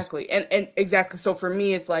characters. Exactly. And exactly. So for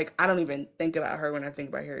me, it's like, I don't even think about her when I think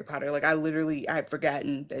about Harry Potter. Like I had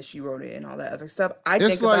forgotten that she wrote it and all that other stuff.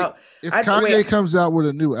 If Kanye comes out with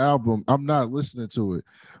a new album, I'm not listening to it.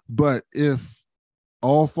 But if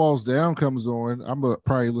All Falls Down comes on, I'm gonna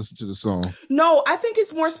probably listen to the song. No, I think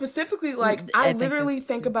it's more specifically like I literally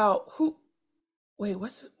think about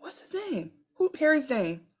what's his name? Harry's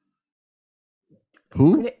name?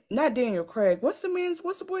 Who? Not Daniel Craig. What's the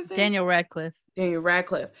boy's name? Daniel Radcliffe. Daniel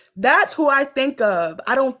Radcliffe. That's who I think of.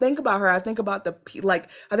 I don't think about her. I think about I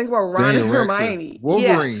think about Ron and Hermione.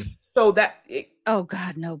 Wolverine. So that Oh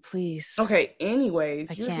God, no, please. okay. Anyways,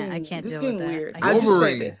 I can't this is deal with getting that. weird. I I just say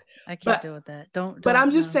Wolverine. this, I can't but deal with that. Don't. but I'm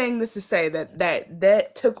just No. saying this to say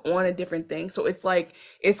that took on a different thing. So it's like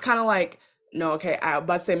it's kind of like no, okay. I was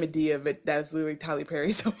about to say Medea, but that's literally Tyler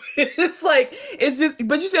Perry. So it's like it's just.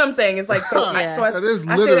 But you see what I'm saying? It's like so. Yeah. That is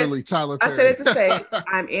I say that literally Tyler I Perry. said it to say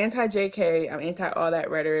I'm anti JK. I'm anti all that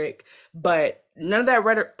rhetoric, but none of that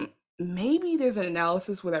rhetoric. Maybe there's an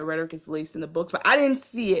analysis where that rhetoric is laced in the books, but I didn't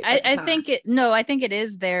see it. I think it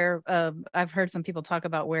is there. I've heard some people talk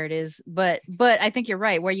about where it is, but I think you're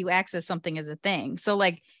right, where you access something as a thing. So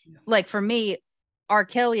like for me, R.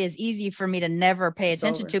 Kelly is easy for me to never pay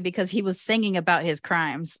attention to because he was singing about his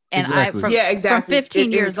crimes. And Exactly. exactly. From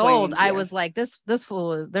 15 years old, I yeah. was like, this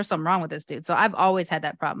fool is, there's something wrong with this dude. So I've always had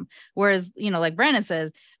that problem. Whereas, like Brandon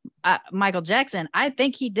says, Michael Jackson, I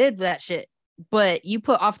think he did that shit. But you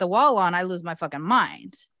put Off the Wall on, I lose my fucking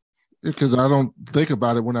mind. Because I don't think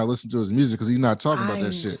about it when I listen to his music because he's not talking about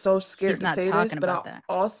that shit. I'm so scared to say this, but I that.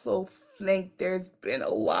 also think there's been a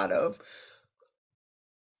lot of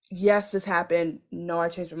yes, this happened. No, I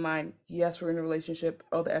changed my mind. Yes, we're in a relationship.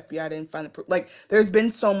 Oh, the FBI didn't find the proof. Like, there's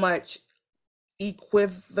been so much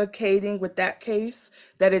equivocating with that case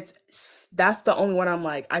that that's the only one I'm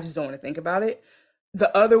like, I just don't want to think about it.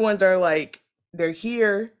 The other ones are like, they're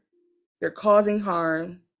here. They're causing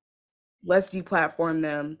harm. Let's deplatform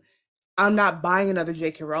them. I'm not buying another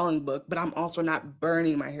J.K. Rowling book, but I'm also not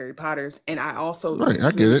burning my Harry Potters. And I also right,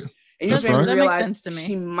 I get it. And you just made me realize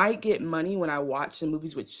she might get money when I watch the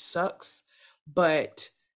movies, which sucks. But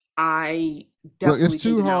I definitely it's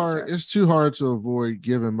too hard. It's too hard to avoid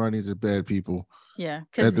giving money to bad people. Yeah,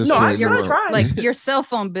 because you're like your cell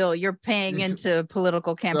phone bill, you're paying into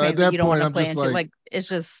political campaigns that you don't want to play into. Like it's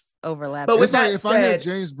just overlapping. But with that if I hear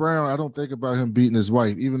James Brown, I don't think about him beating his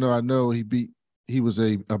wife, even though I know he was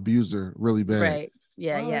a abuser really bad. Right.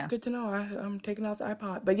 Yeah, yeah. That's good to know. I'm taking off the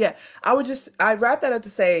iPod. But yeah, I wrap that up to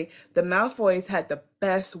say the Malfoys had the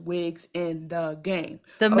best wigs in the game.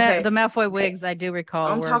 The Malfoy wigs, I do recall.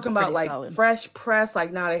 I'm talking about like solid. fresh press,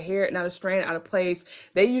 like not a strand out of place.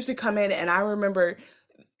 They used to come in, and I remember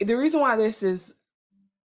the reason why this is,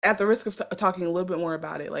 at the risk of talking a little bit more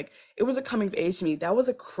about it, like it was a coming of age to me. That was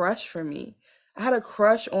a crush for me. I had a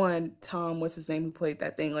crush on Tom, what's his name, who played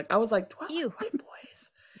that thing. Like I was like, white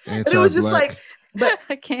boys. And it was just like, but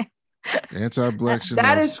I can't. Anti-black.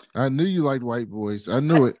 That is. I knew you liked white boys. I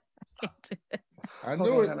knew it. I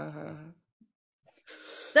knew it.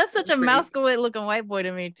 That's such a Mousewit looking white boy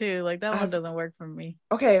to me too. Like that one doesn't work for me.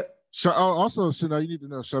 Okay. So also, you need to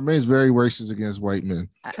know, Charmaine's very racist against white men.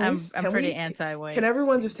 I'm pretty anti-white. Can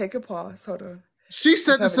everyone just take a pause? Hold on. She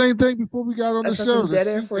said the same thing before we got on the show.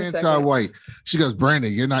 She's anti-white. She goes,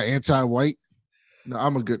 Brandon, you're not anti-white? No,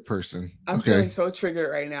 I'm a good person. I'm feeling so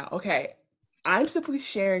triggered right now. Okay. I'm simply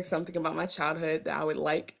sharing something about my childhood that I would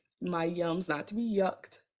like my yums not to be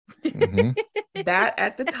yucked. Mm-hmm. That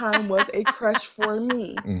at the time was a crush for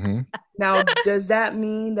me. Mm-hmm. Now, does that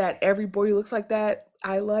mean that every boy who looks like that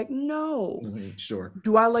I like? No. Mm-hmm. Sure.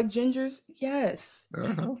 Do I like gingers? Yes.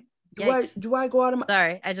 Uh-huh. Do I go out of my...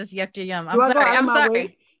 Sorry, I just yucked your yum. I'm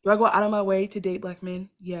sorry. Do I go out of my way to date black men?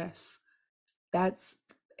 Yes. That's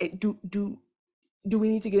it. Do we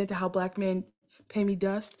need to get into how black men pay me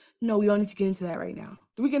dust? No, we don't need to get into that right now.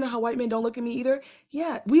 Do we get into how white men don't look at me either?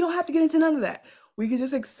 Yeah, we don't have to get into none of that. We can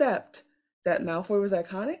just accept that Malfoy was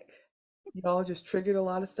iconic. Y'all just triggered a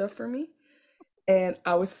lot of stuff for me. And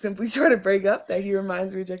I was simply trying to break up that he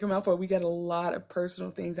reminds me of Draco Malfoy. We got a lot of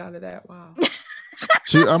personal things out of that. Wow.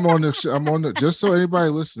 See, I'm on the just so anybody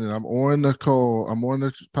listening, I'm on the call. I'm on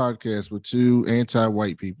the podcast with two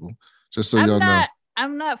anti-white people. Just so y'all know.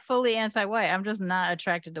 I'm not fully anti-white. I'm just not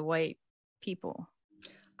attracted to white people.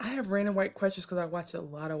 I have random white crushes because I watched a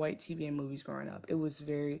lot of white TV and movies growing up. It was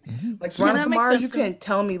very like Veronica Mars. You couldn't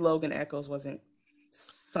tell me Logan Echoes wasn't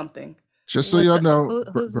something. Just so y'all know,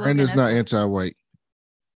 Brandon's not anti-white.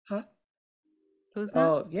 Huh? Who's that?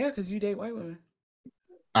 Oh yeah, because you date white women.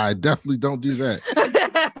 I definitely don't do that.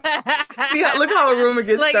 See, look how a rumor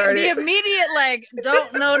gets started. The immediate, don't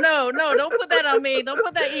put that on me. Don't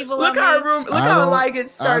put that evil on me. Look how a lie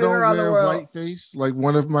gets started around the world. Whiteface like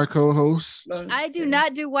one of my co-hosts. I do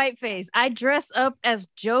not do whiteface. I dress up as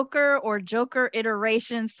Joker or Joker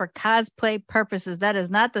iterations for cosplay purposes. That is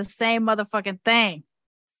not the same motherfucking thing.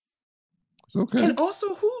 It's okay. And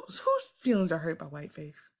also, whose feelings are hurt by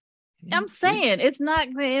whiteface? I'm saying it's not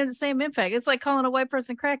the same impact. It's like calling a white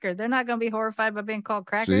person cracker. They're not going to be horrified by being called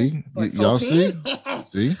cracker. See, y'all see?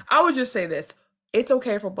 See? I would just say this. It's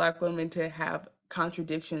okay for black women to have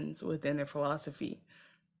contradictions within their philosophy.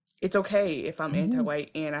 It's okay if I'm anti-white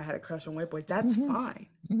and I had a crush on white boys. That's fine.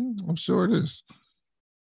 I'm sure it is.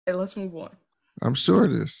 Hey, let's move on. I'm sure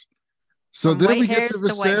it is. So From then white we get to hairs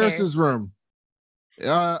to white Viserys's hairs. room.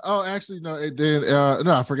 Actually, no. It then,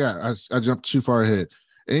 no, I forgot. I jumped too far ahead.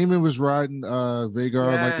 Aemon was riding Vhagar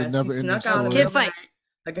like the Yes, he never-ending snuck out in the story. middle of the Kid fight. night,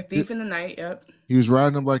 like a thief in the night. Yep. He was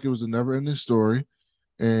riding him like it was a never-ending story.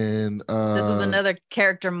 And This was another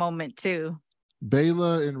character moment too.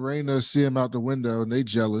 Baela and Rhaena see him out the window, and they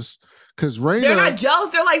jealous because They're Rhaena. not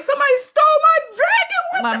jealous. They're like, somebody stole my dragon.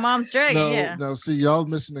 What My the mom's dragon. No, Yeah. no. See, y'all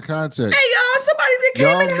missing the context. Hey, y'all, somebody that came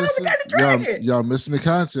Y'all in the house missing, and got the dragon. y'all missing the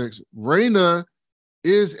context. Rhaena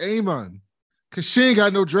is Aemon because she ain't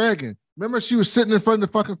got no dragon. Remember, she was sitting in front of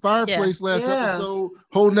the fucking fireplace last Yeah. episode,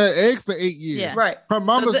 holding that egg for 8 years. Yeah. Right, Her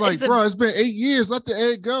mama's it's like, bro, it's been 8 years. Let the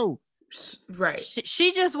egg go. right.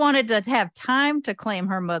 She just wanted to have time to claim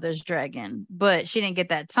her mother's dragon, but she didn't get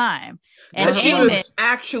that time. And But she Aemon, was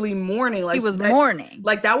actually mourning. Like she was that, mourning.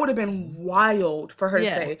 Like that would have been wild for her to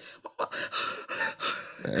Yeah. say.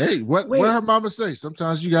 Hey, what her mama say?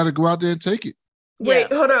 Sometimes you got to go out there and take it. Wait,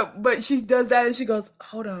 Yeah. hold up. But she does that and she goes,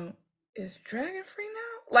 hold on. Is dragon free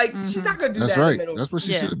now? Like, she's not going to do That's that in right. the middle. That's what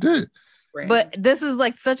she Yeah. should have did. Right. But this is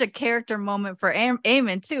like such a character moment for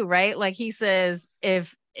Aemon too, right? Like he says,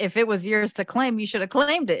 if it was yours to claim, you should have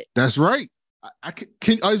claimed it. That's right.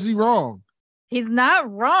 Is he wrong? He's not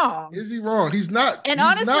wrong. Is he wrong? He's not. And he's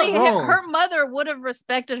honestly, not wrong. her mother would have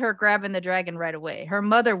respected her grabbing the dragon right away. Her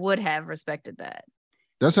mother would have respected that.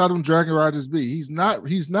 That's how them dragon riders be. He's not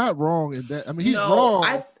wrong in that. I mean, he's wrong.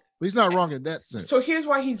 But he's not wrong in that sense. So here's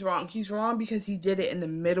why he's wrong. He's wrong because he did it in the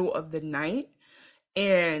middle of the night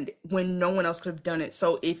and when no one else could have done it.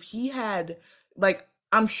 So if he had, like,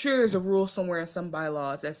 I'm sure there's a rule somewhere in some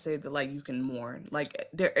bylaws that say that, like, you can mourn. Like,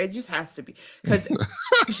 it just has to be. Because,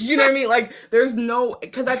 you know what I mean? Like, there's no,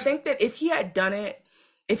 because I think that if he had done it,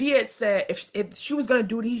 if he had said, if she was going to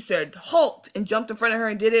do it, he said, halt, and jumped in front of her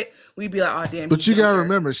and did it, we'd be like, oh, damn. But you got to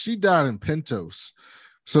remember, she died in Pentos.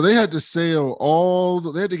 So they had to sail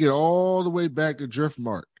they had to get all the way back to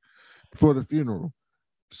Driftmark for the funeral.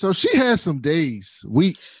 So she had some days,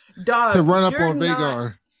 weeks to run up on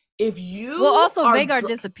Vhagar. If you also Vhagar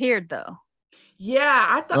disappeared though. Yeah,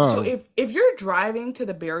 I thought so. If you're driving to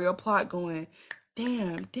the burial plot going,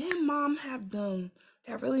 damn, mom have done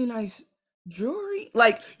that really nice jewelry.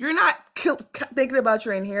 Like, you're not thinking about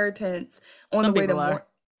your inheritance on the way to more.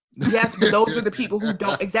 Yes, but those are the people who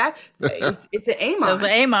don't. Exactly. It's an Aemon. Those are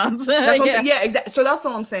Aemons. Exactly. So that's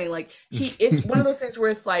all I'm saying. Like, it's one of those things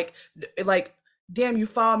where it's like, damn, you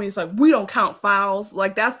follow me. It's like, we don't count files.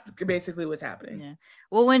 Like, that's basically what's happening. Yeah.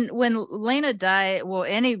 Well, when Laena died,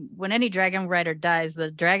 when any dragon rider dies,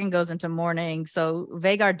 the dragon goes into mourning. So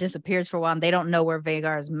Vhagar disappears for a while, and they don't know where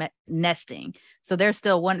Vhagar is nesting. So they're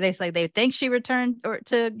still they think she returned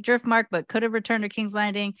to Driftmark, but could have returned to King's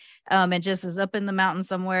Landing, and just is up in the mountain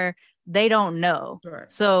somewhere. They don't know.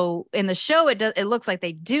 Right. So in the show, it looks like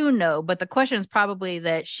they do know, but the question is probably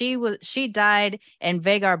that she died and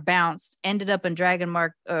Vhagar bounced, ended up in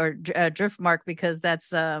Dragonmark or Driftmark because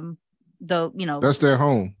that's that's their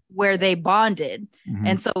home where they bonded. Mm-hmm.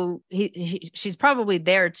 And so she's probably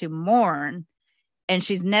there to mourn, and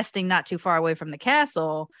she's nesting not too far away from the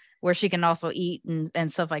castle where she can also eat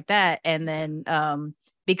and stuff like that. And then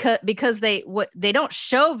because they don't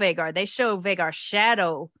show Vhagar, they show Vhagar's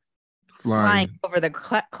shadow flying over the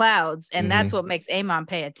clouds, and that's what makes Aemon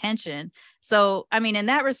pay attention. So I mean, in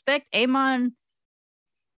that respect, Aemon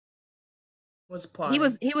was plotting.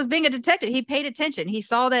 He was being a detective. He paid attention. He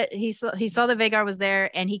saw that Vhagar was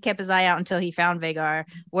there, and he kept his eye out until he found Vhagar.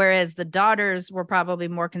 Whereas the daughters were probably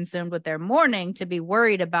more consumed with their mourning to be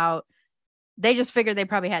worried about. They just figured they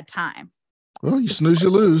probably had time. Well, you snooze,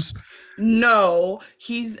 you lose. No,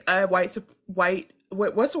 he's a white.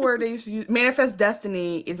 What's the word they used to use? Manifest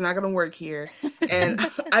destiny is not going to work here. And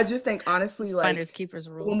I just think, honestly, like, finders keepers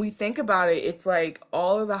rules. When we think about it, it's like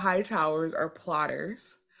all of the High Towers are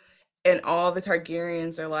plotters, and all the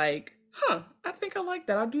Targaryens are like, I think I like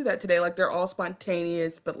that. I'll do that today. Like, they're all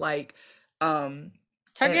spontaneous, but like,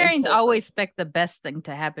 Targaryens always expect the best thing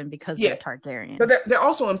to happen because they're Targaryens. But they're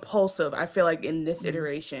also impulsive, I feel like, in this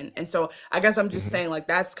iteration. And so I guess I'm just saying, like,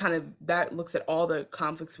 that's kind of, that looks at all the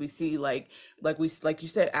conflicts we see. Like you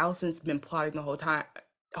said, Alicent's been plotting the whole time,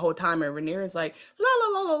 and Rhaenyra's like, la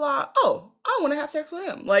la la la la, oh, I want to have sex with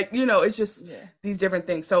him. Like, it's just these different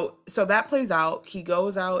things. So that plays out. He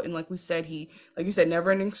goes out, and like we said, like you said,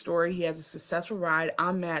 never ending story. He has a successful ride.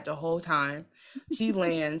 I'm mad the whole time. He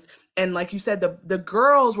lands, and like you said, the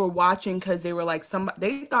girls were watching because they were like,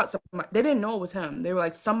 they thought they didn't know it was him. They were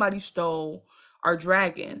like, somebody stole are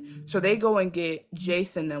dragging. So they go and get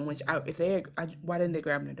Jason them, which why didn't they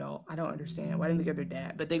grab an adult? I don't understand. Why didn't they get their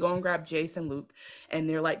dad? But they go and grab Jason, Luke, and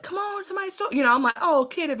they're like, come on, somebody stole, I'm like, oh,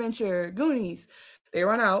 kid adventure, Goonies. They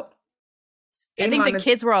run out. I think the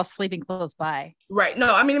kids were all sleeping close by. Right.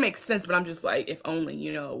 No, I mean, it makes sense, but I'm just like, if only,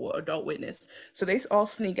 adult witness. So they all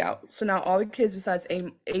sneak out. So now all the kids besides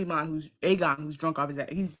Aegon, who's drunk off his ass,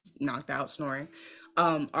 he's knocked out, snoring,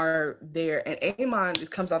 are there. And Aemon just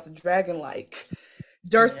comes off the dragon like,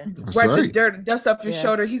 dust off your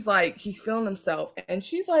shoulder. He's like, he's feeling himself. And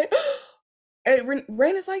she's like, and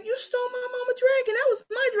Rhaena's like, you stole my mama dragon. That was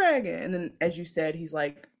my dragon. And then, as you said, he's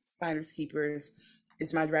like, finders keepers.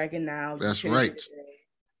 It's my dragon now. That's right.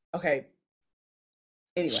 Okay.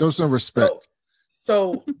 Anyway. Show some respect.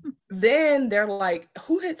 So then they're like,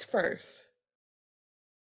 who hits first?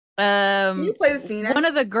 Can you play the scene? One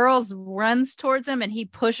of the girls runs towards him and he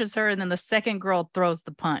pushes her, and then the second girl throws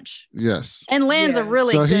the punch. Yes. And lands a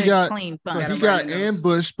really clean punch. So he got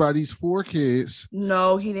ambushed by these 4 kids.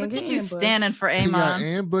 No, he didn't get ambushed. Look at you standing for Aemon. He got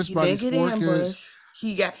ambushed by these 4 kids.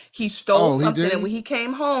 He stole something, and when he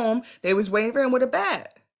came home, they was waiting for him with a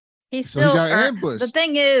bat. He still got ambushed. The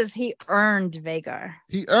thing is, he earned Vhagar.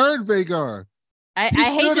 I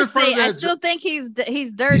hate to say, I still think he's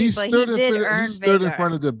dirty, but he did earn Vhagar. He stood in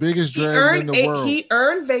front of the biggest dragon in the world. He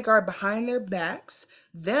earned Vhagar behind their backs.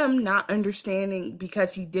 Them not understanding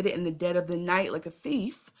because he did it in the dead of the night like a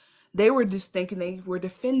thief. They were just thinking they were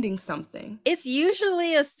defending something. It's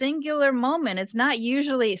usually a singular moment. It's not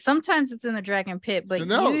usually. Sometimes it's in the dragon pit, but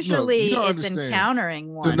usually it's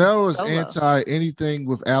encountering one. Chanel is anti anything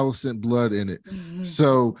with Alicent blood in it. Mm-hmm.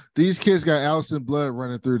 So these kids got Alicent blood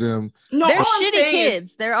running through them. No, they're shitty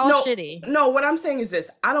kids. They're all shitty. No, what I'm saying is this.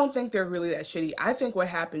 I don't think they're really that shitty. I think what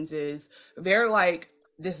happens is they're like,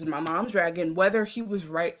 this is my mom's dragon. Whether he was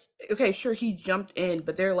right. Okay, sure, he jumped in,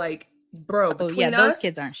 but they're like, bro, between us, those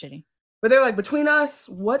kids aren't shitty. But they're like, between us,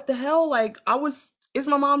 what the hell? Like, it's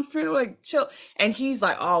my mom's funeral, like, chill. And he's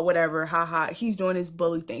like, oh, whatever, haha. He's doing his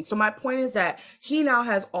bully thing. So my point is that he now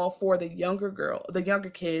has all 4 the younger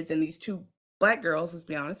kids, and these 2 black girls, let's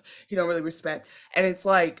be honest, he don't really respect. And it's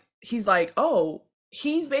like, he's like, oh,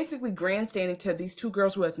 he's basically grandstanding to these 2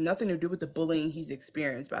 girls who have nothing to do with the bullying he's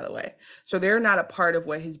experienced, by the way. So they're not a part of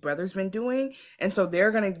what his brother's been doing. And so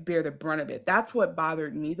they're going to bear the brunt of it. That's what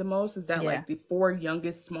bothered me the most, is that like the 4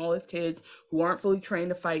 youngest, smallest kids who aren't fully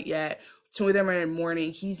trained to fight yet, 2 of them are in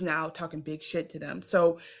mourning. He's now talking big shit to them.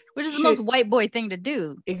 So, which is the most white boy thing to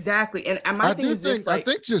do. Exactly. And my thing is this, I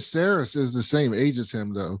think Jacaerys is the same age as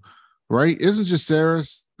him, though. Right? Isn't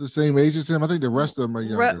Jacaerys the same age as him? I think the rest of them are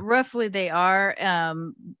younger. Roughly they are.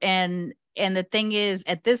 And the thing is,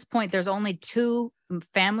 at this point, there's only 2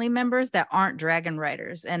 family members that aren't dragon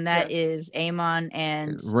riders, and that is Aemon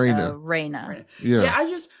and Rhaena. Yeah,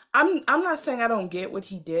 I'm not saying I don't get what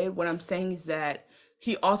he did. What I'm saying is that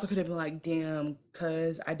he also could have been like, damn,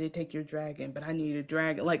 cuz I did take your dragon, but I need a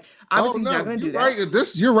dragon. Like, obviously he's not gonna do that.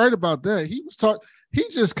 Right. You're right about that. He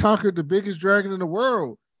just conquered the biggest dragon in the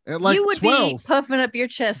world. Like you would 12. be puffing up your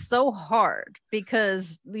chest so hard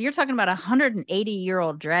because you're talking about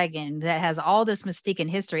 180-year-old dragon that has all this mystique and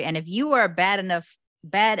history. And if you are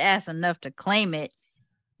badass enough to claim it,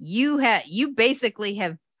 you basically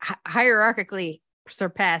have hierarchically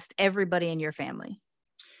surpassed everybody in your family.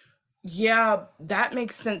 Yeah, that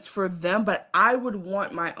makes sense for them, but I would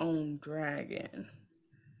want my own dragon.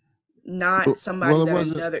 Not somebody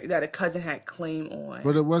that a cousin had claim on.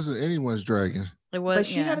 But it wasn't anyone's dragon. It was, but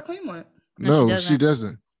she had a claim on it. No, she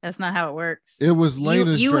doesn't. That's not how it works. It was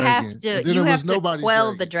Lena's dragon. You have to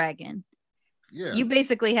quell the dragon. Yeah. You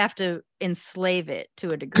basically have to enslave it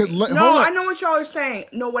to a degree. No, I know what y'all are saying.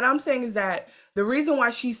 No, what I'm saying is that the reason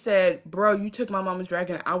why she said, bro, you took my mama's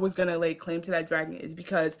dragon, I was gonna lay claim to that dragon, is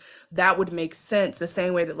because that would make sense. The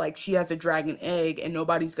same way that like she has a dragon egg and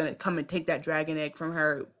nobody's gonna come and take that dragon egg from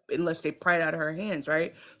her unless they pry it out of her hands,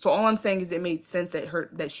 right? So all I'm saying is it made sense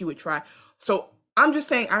that she would try. So I'm just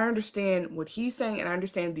saying I understand what he's saying, and I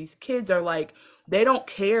understand these kids are like, they don't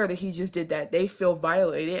care that he just did that. They feel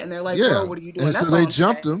violated, and they're like, bro, what are you doing? And so they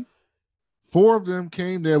jumped him. 4 of them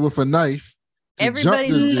came there with a knife.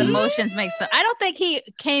 Everybody's emotions make sense. I don't think he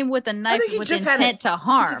came with a knife with intent to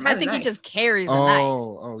harm. I think he just carries a knife.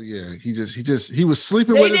 Oh yeah. He was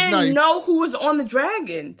sleeping with his knife. They didn't know who was on the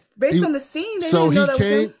dragon. Based on the scene, they didn't know that was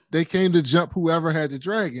him. They came to jump whoever had the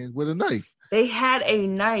dragon with a knife. They had a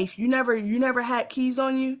knife. You never had keys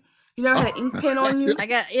on you? You never had an ink pen on you?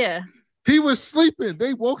 He was sleeping.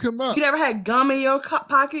 They woke him up. You never had gum in your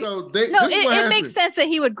pocket? So it makes sense that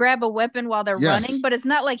he would grab a weapon while they're Yes. running, but it's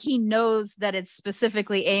not like he knows that it's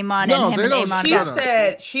specifically Amon No, and him they and don't- Amon. She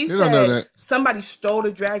They don't know said that. somebody stole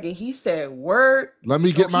the dragon. He said, "Word." Let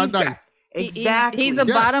me So get my he's got- knife. Exactly. He's a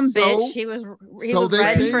Yes, bottom so- bitch. He was they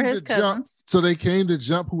riding came for his to jump. cousins. So they came to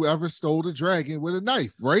jump whoever stole the dragon with a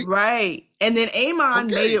knife, right? Right. And then Amon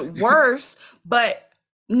Okay. made it worse, but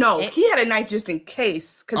no, It- he had a knife just in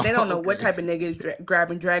case because they don't know what Okay. type of nigga is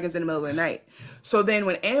grabbing dragons in the middle of the night. So then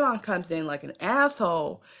when Amon comes in like an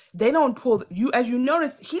asshole, they don't pull you. As you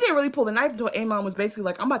notice, he didn't really pull the knife until Amon was basically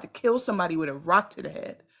like, "I'm about to kill somebody with a rock to the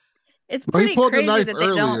head." It's Well, he pretty pulled the crazy knife that they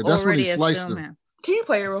earlier. don't That's when he already sliced assume him. him. Can you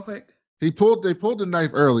play it real quick? They pulled the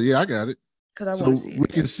knife early. Yeah, I got it. Because I So want to see it. we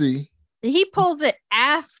can see. He pulls it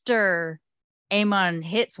after Amon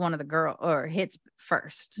hits one of the girl or hits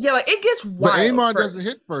first. Yeah, like it gets wild. But Amon first. doesn't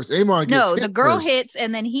hit first. Amon gets No, hit the girl first. hits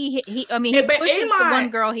and then he Yeah, he but pushes the Amon- one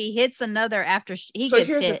girl, he hits another after he So gets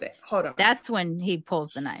here's the hit. thing. Hold on. That's when he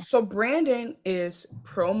pulls the knife. So Brandon is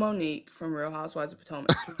pro Monique from Real Housewives of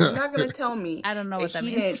Potomac. So you're not gonna tell me I don't know what that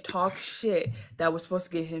he means. didn't talk shit that was supposed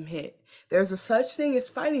to get him hit. There's a such thing as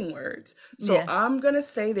fighting words. So Yeah. I'm gonna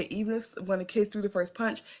say that even if when the kids threw the first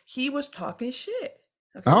punch, he was talking shit.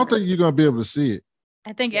 Okay, I don't think you're gonna be able to see it.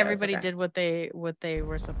 I think Yeah, it's everybody okay. did what they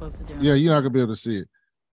were supposed to do. Yeah, you're not gonna be able to see it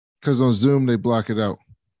because on Zoom they block it out.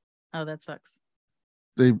 Oh, that sucks.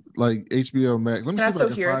 They like HBO Max. Let me Can I see if I still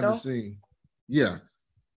can hear it, find the though? scene. Yeah,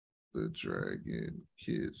 the Dragon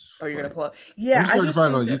Kids. Oh, you're gonna fight. pull up. Yeah, Let me see I if I just can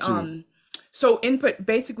find think it that, on YouTube. so input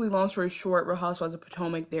basically, long story short, Real Housewives of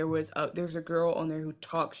Potomac, there's a girl on there who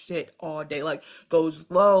talks shit all day, like goes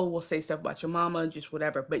low, will say stuff about your mama, just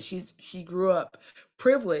whatever. But she grew up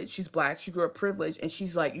privileged. She's black. She grew up privileged, and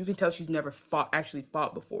she's like, you can tell she's never actually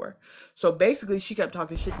fought before. So basically, she kept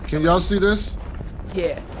talking shit. To Can y'all see this?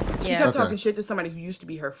 Yeah. She Yeah. kept Okay. talking shit to somebody who used to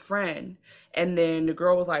be her friend. And then the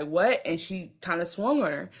girl was like, what? And she kind of swung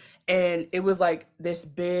on her. And it was like this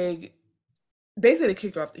big, basically they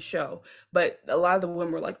kicked her off the show. But a lot of the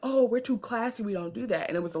women were like, oh, we're too classy. We don't do that.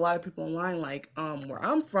 And it was a lot of people online like, where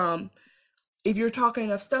I'm from, if you're talking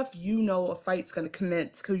enough stuff, you know a fight's going to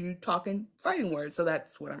commence because you're talking fighting words. So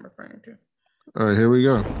that's what I'm referring to. All right, here we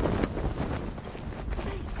go.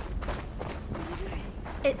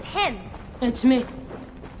 It's him. It's me.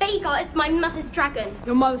 Vega is my mother's dragon.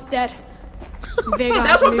 Your mother's dead. Vega That's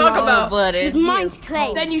has what a I'm new talking mother. about. Blooded. She's mine to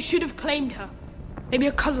claim. Then you should have claimed her. Maybe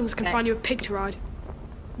your cousins can find you a Thanks. pig to ride.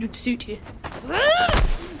 It would suit you.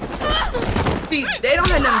 See, they don't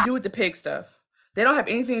have nothing to do with the pig stuff. They don't have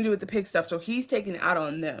anything to do with the pig stuff. So he's taking it out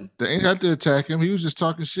on them. They ain't have to attack him. He was just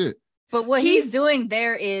talking shit. But what He's- he's doing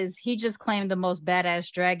there is he just claimed the most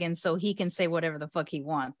badass dragon so he can say whatever the fuck he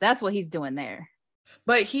wants. That's what he's doing there.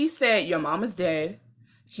 But he said, your mama's dead.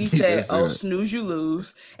 He He said, did say oh, that. snooze, you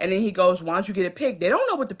lose. And then he goes, why don't you get a pig? They don't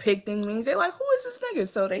know what the pig thing means. They're like, who is this nigga?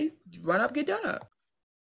 So they run up, get done up.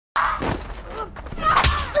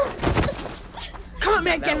 Come at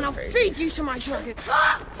me again was and I'll crazy. feed you to my dragon.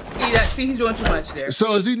 See, he's doing too much there.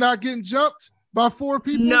 So is he not getting jumped by 4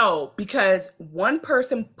 people? No, because one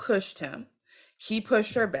person pushed him. He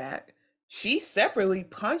pushed her back. She separately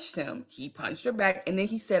punched him. He punched her back. And then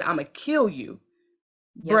he said, I'm going to kill you.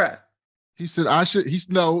 Yep. Bruh. He said I should.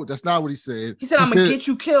 No, that's not what he said. He said, I'm going to get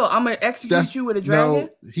you killed. I'm going to execute you with a dragon.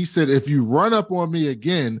 No, he said if you run up on me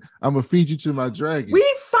again, I'm gonna feed you to my dragon. We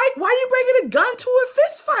fight. Why are you bringing a gun to a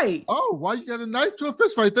fist fight? Oh, why you got a knife to a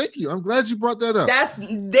fist fight? Thank you. I'm glad you brought that up. They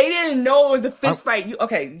didn't know it was a fist fight.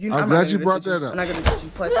 I'm glad you brought that up. I'm not gonna let you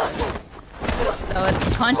play that. So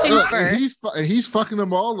it's punching Look, first. and he's fucking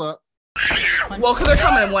them all up. Well, because they're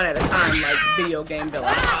coming in one at a time, like video game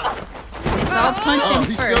villains. It's all punching Oh,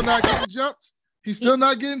 he's still first. not getting jumped. He's still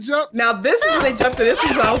not getting jumped. Now this is when they jumped to this. Is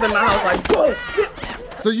when I was in my house, like, whoa.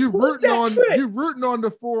 So you're rooting that on trick? you're rooting on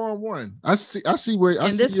the 4-on-1. I see where I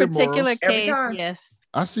In see this your particular morals. Every case, time. yes.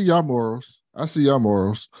 I see y'all morals.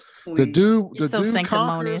 The Please. dude, You're so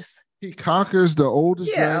sanctimonious. he conquers the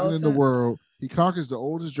oldest Yeah, dragon in the Allison. world. He conquers the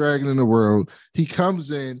oldest dragon in the world. He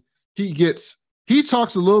comes in, he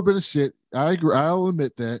talks a little bit of shit. I agree. I'll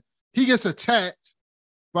admit that. He gets attacked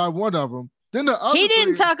by one of them. Then the other He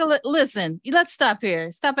didn't three- talk listen, let's stop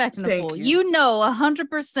here. Stop acting a Thank fool. you. You know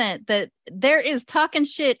 100% that there is talking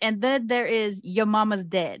shit and then there is your mama's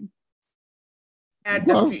dead. At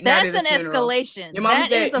the Well, fu- not That's at the an funeral. escalation. Your mama's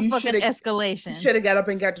That is dead. a You fucking shoulda- escalation. You should have got up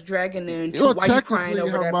and got the dragon. And Well, why you crying technically,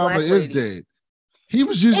 over her that mama black is lady? dead. He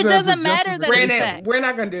was using It that as a doesn't matter that it's justification. Brandon, fact. we're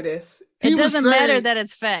not gonna do this. It doesn't matter that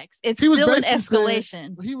it's facts. It's still an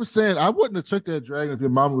escalation. He was saying, I wouldn't have took that dragon if your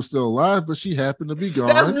mom was still alive, but she happened to be gone.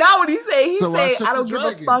 That's not what he said. He So said, I don't give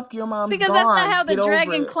a fuck your mom's because gone. that's not how the Get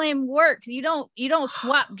dragon over it. claim works. You don't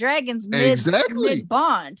swap dragons Exactly. mid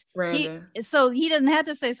bond. So he doesn't have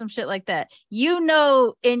to say some shit like that. You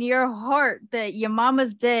know in your heart that your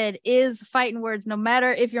mama's dead is fighting words, no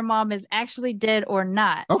matter if your mom is actually dead or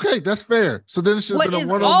not. Okay, that's fair. So then it should have been a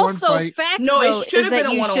one-on-one also fight. Facts, No, though, it should have is been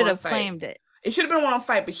that a you one-on-one should have fight. claimed it. It should have been a one-on-one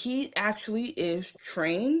fight, but he actually is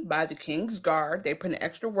trained by the King's Guard. They put an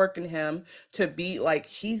extra work in him to be like,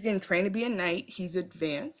 he's getting trained to be a knight. He's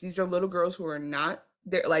advanced. These are little girls who are not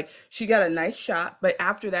there. Like, she got a nice shot, but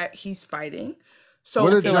after that, he's fighting. So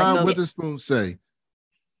what did John Witherspoon say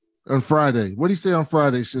on Friday? What did he say on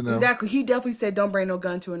Friday, Chanel? Exactly. He definitely said, don't bring no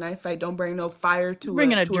gun to a knife fight. Don't bring no fire to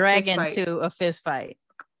bringing a to dragon a fist fight. to a fist fight.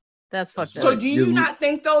 That's fucked up. So do you not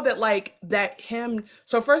think though that him?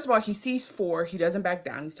 So first of all, he sees 4. He doesn't back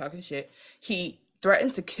down. He's talking shit. He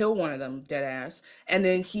threatens to kill one of them, dead ass. And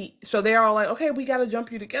then so they're all like, okay, we got to jump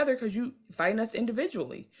you together because you fighting us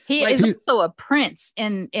individually. He is also a prince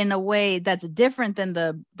in a way that's different than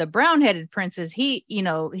the brown-headed princes.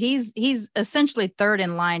 He's essentially third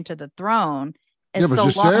in line to the throne. Yeah, but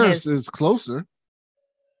Jacaerys is closer.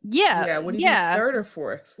 Yeah, would he be third or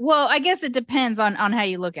fourth? Well, I guess it depends on how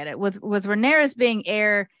you look at it. With Rhaenyra being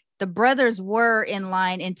heir, the brothers were in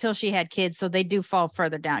line until she had kids, so they do fall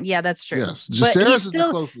further down. Yeah, that's true. Yes, but Jacaerys he's is still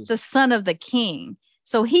the closest. the son of the king,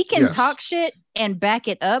 so he can talk shit and back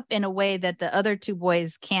it up in a way that the other 2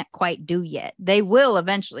 boys can't quite do yet. They will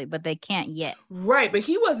eventually, but they can't yet. Right, but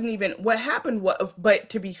he wasn't even. What happened? But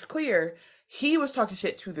to be clear, he was talking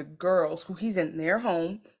shit to the girls who he's in their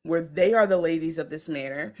home where they are the ladies of this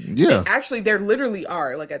manor. Yeah. Actually, they literally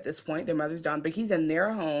are, like, at this point, their mother's done, but he's in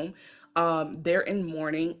their home. They're in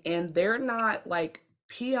mourning and they're not like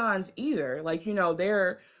peons either. Like,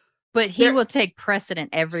 but he will take precedent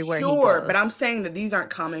everywhere he goes. But I'm saying that these aren't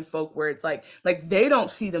common folk where it's like they don't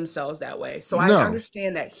see themselves that way. So I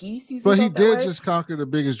understand that he sees himself that way. But he did just conquer the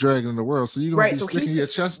biggest dragon in the world, so you're going to be sticking your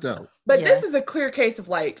chest out. But this is a clear case of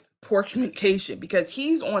poor communication because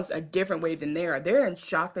he's on a different wave than they are. They're in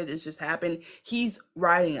shock that this just happened. He's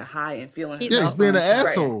riding a high and feeling he's being an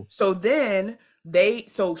asshole. So then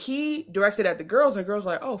he directs it at the girls and the girls are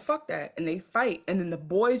like, oh, fuck that. And they fight. And then the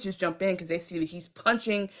boys just jump in because they see that he's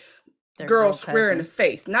punching girl square in the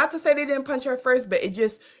face. Not to say they didn't punch her first, but it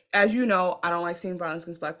just, as you know, I don't like seeing violence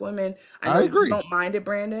against Black women. I agree. You don't mind it,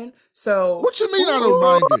 Brandon. So what you mean I don't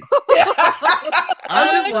mind it? I'm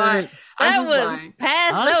just lying.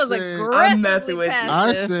 That was aggressive. I'm messing with you.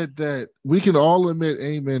 I said that we can all admit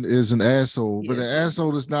Aemon is an asshole, but an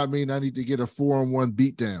asshole does not mean I need to get a 4-on-1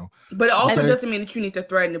 beatdown. But it also doesn't mean that you need to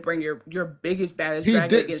threaten to bring your biggest, baddest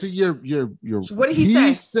dragon against. See, your what did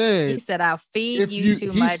he say? He said, "I'll feed you to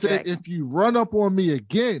my dragon." He said, "If you run up on me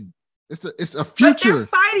again, it's a future." But they're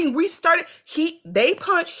fighting. We started. They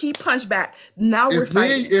punch. He punched back. Now we're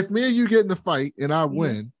fighting. If me and you get in a fight and I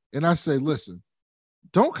win, and I say, "Listen,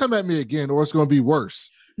 don't come at me again, or it's going to be worse."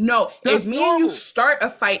 No, if me and you start a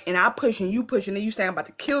fight and I push and you push, and then you say I'm about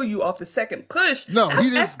to kill you off the second push, no, he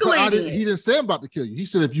escalating. He didn't say I'm about to kill you. He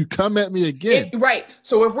said if you come at me again, right.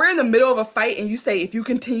 So if we're in the middle of a fight and you say if you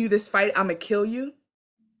continue this fight, I'm gonna kill you.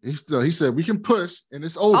 He said we can push and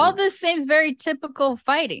it's over. All this seems very typical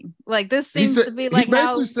fighting. Like this seems to be like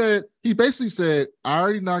he basically said I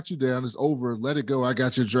already knocked you down. It's over. Let it go. I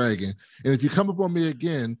got your dragon. And if you come up on me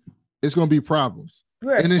again, it's gonna be problems.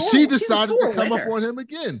 And then she decided to come up on him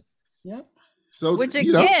again. Yep. So, which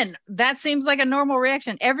again, that seems like a normal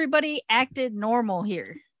reaction. Everybody acted normal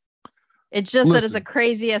here. It's just that it's a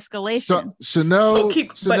crazy escalation.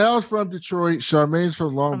 Chanel's from Detroit. Charmaine's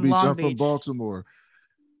from Long Beach. I'm from Baltimore.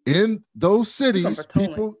 In those cities,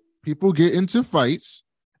 people get into fights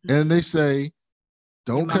and they say,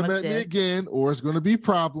 "Don't come at me again, or it's going to be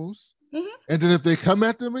problems." Mm-hmm. And then if they come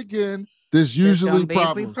at them again, there's usually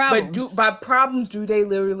problems. But by problems, do they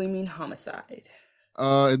literally mean homicide?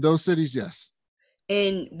 In those cities, yes.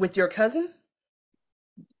 And with your cousin?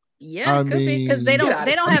 Yeah, it could be because they don't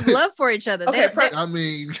have love for each other. Okay, okay,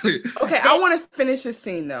 I want to finish this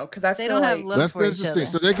scene though because I feel like let's finish the scene.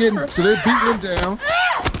 So they're beating him down.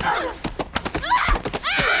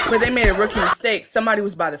 But they made a rookie mistake. Somebody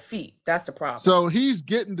was by the feet. That's the problem. So he's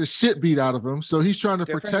getting the shit beat out of him. So he's trying to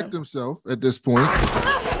protect himself at this point.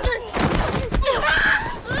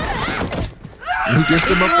 He gets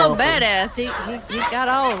them up. He's a little badass. He got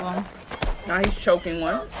all of them. Now he's choking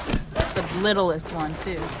one. The littlest one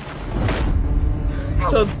too.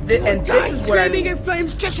 So this is what I mean. In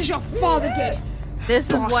flames just as your father did. This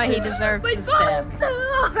is why he deserves to stab.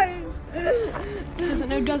 Doesn't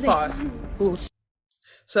know, does he? Pause.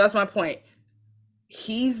 So that's my point.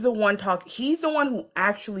 He's the one he's the one who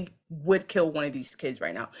actually would kill one of these kids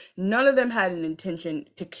right now. None of them had an intention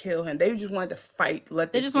to kill him. They just wanted to fight.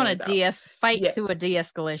 They just want to fight to a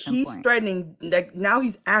de-escalation He's point. threatening, like now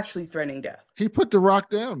he's actually threatening death. He put the rock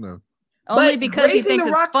down though. Only because he thinks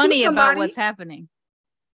it's funny about what's happening.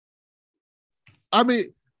 I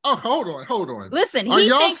mean, hold on. Listen, he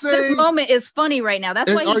thinks this moment is funny right now. That's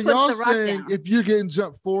why he puts the rock down. If you're getting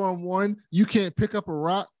jumped 4-on-1, you can't pick up a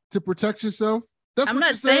rock to protect yourself? I'm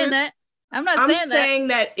not saying that. I'm saying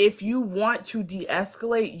that if you want to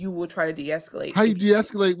de-escalate, you will try to de-escalate. How you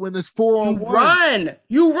de-escalate when it's 4-on-1?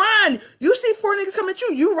 You run. You see 4 niggas come at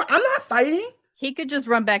you. You run. I'm not fighting. He could just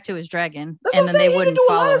run back to his dragon, That's and then they wouldn't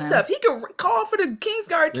follow him. He could do a lot of stuff. He could call for the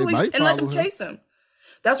Kingsguard police and let them chase him.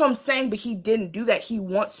 That's what I'm saying, but he didn't do that. He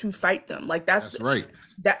wants to fight them. Like that's right.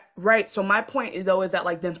 Right. So my point is that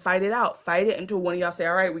like then fight it out. Fight it until one of y'all say,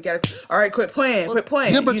 all right, quit playing.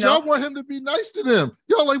 Yeah, but y'all want him to be nice to them.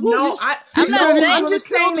 Y'all like, well, I'm just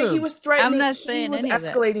saying that he was threatening. I'm not saying he was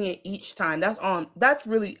escalating it each time. That's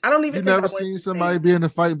really I don't even You never seen somebody be in a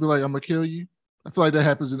fight and be like, I'm gonna kill you? I feel like that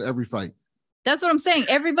happens in every fight. That's what I'm saying.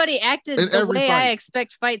 Everybody acted the way I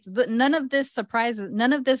expect fights. None of this surprises.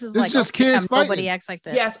 None of this is it's like just kids fighting. Nobody acts like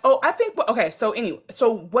that. Yes. Oh, I think. Okay. So anyway,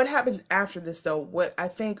 so what happens after this though? What I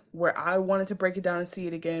think where I wanted to break it down and see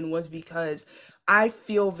it again was because I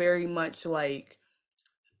feel very much like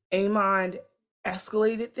Amon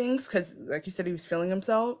escalated things because, like you said, he was feeling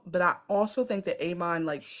himself. But I also think that Amon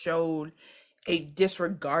like showed a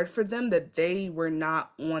disregard for them, that they were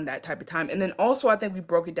not on that type of time. And then also I think we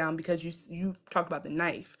broke it down because you talked about the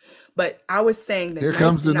knife, but I was saying that here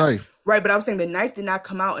comes the knife, right? But I was saying the knife did not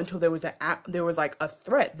come out until there was like a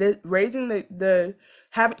threat.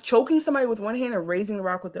 Choking somebody with one hand and raising the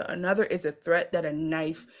rock with another is a threat that a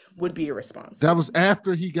knife would be a response. That was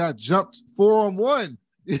after he got jumped 4-on-1.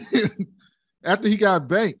 After he got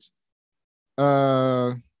banked.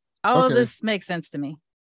 All of this makes sense to me.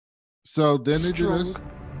 So then they do this.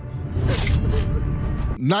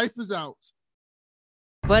 Knife is out.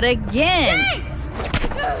 But again.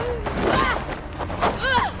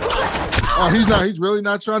 Oh, he's really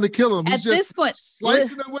not trying to kill him. He's at this point,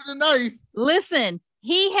 slicing him with a knife. Listen,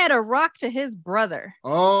 he had a rock to his brother.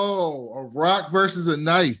 Oh, a rock versus a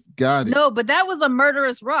knife. Got it. No, but that was a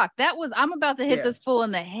murderous rock. I'm about to hit this fool in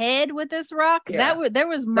the head with this rock. Yeah. There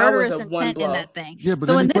was murderous intent in that thing. Yeah, but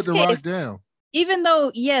so then he put the rock down. Even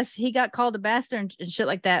though, yes, he got called a bastard and shit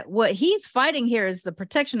like that, what he's fighting here is the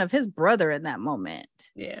protection of his brother in that moment.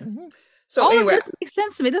 Yeah. Mm-hmm. So all anyway, of this makes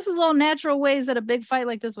sense to me. This is all natural ways that a big fight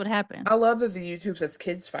like this would happen. I love that the YouTube says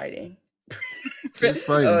kids fighting. Kids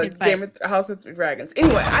fighting. House of Dragons.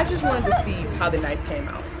 Anyway, I just wanted to see how the knife came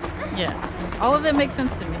out. Yeah. All of it makes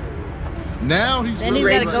sense to me. Now he's got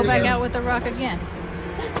to go back out with the rock again.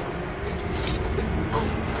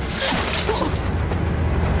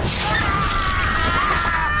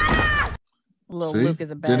 Little Luke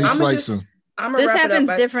is a bad. This happens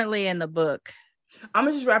differently in the book. I'm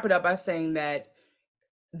gonna just wrap it up by saying that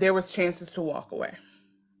there was chances to walk away.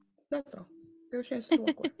 That's all. There were chances to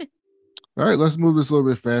walk away. All right, let's move this a little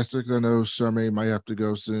bit faster because I know Charmaine might have to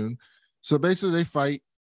go soon. So basically, they fight.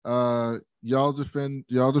 Y'all defend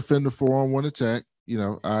the 4-on-1 attack. You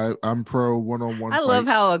know, I'm pro 1-on-1. I love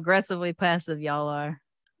how aggressively passive y'all are.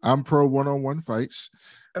 I'm pro 1-on-1 fights.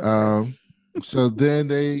 Okay. So then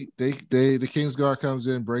the Kingsguard comes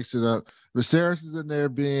in, breaks it up. Viserys is in there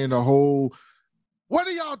being a whole, what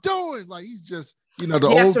are y'all doing? Like he's just, the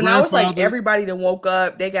old so now it's like everybody that woke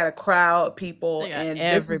up, they got a crowd of people, and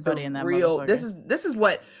everybody in that real. This is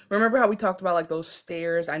what. Remember how we talked about like those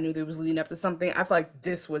stairs? I knew they was leading up to something. I feel like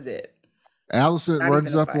this was it. Allison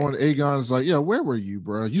runs up on Aegon. Is like, yeah, where were you,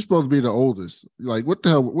 bro? You supposed to be the oldest. Like, what the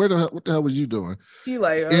hell? What the hell was you doing? He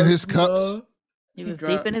like in his cups. He was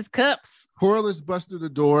deep in his cups. Corlys busted the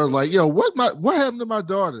door. Like, yo, what happened to my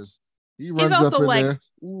daughters? He runs also up in like, there.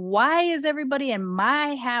 Why is everybody in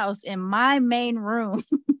my house in my main room?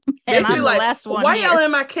 And I'm the like, last one. Why here? y'all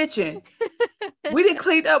in my kitchen? We didn't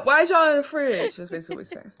clean up. Why y'all in the fridge? That's basically what he's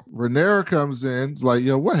saying. Rhaenyra comes in, like,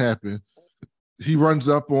 yo, what happened? He runs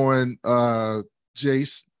up on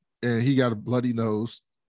Jace, and he got a bloody nose.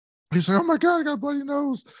 He's like, oh my God, I got a bloody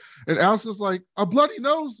nose. And Allison's like, a bloody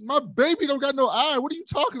nose? My baby don't got no eye. What are you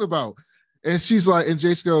talking about? And she's like, and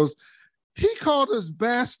Jace goes, he called us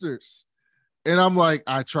bastards. And I'm like,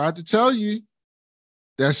 I tried to tell you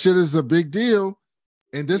that shit is a big deal.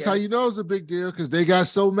 And this how you know it's a big deal, because they got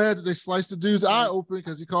so mad that they sliced the dude's eye open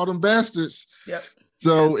because he called them bastards. Yep.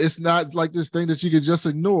 So it's not like this thing that you could just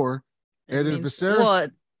ignore. And then Viserys. Well,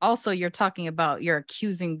 also you're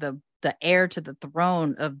accusing the the heir to the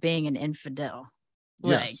throne of being an infidel.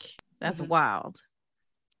 Like, Yes. that's wild.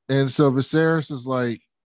 And so Viserys is like,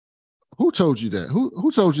 who told you that?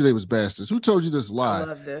 Who told you they was bastards? Who told you this lie? I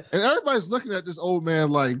love this. And everybo's looking at this old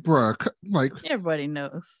man like, bruh, like, everybody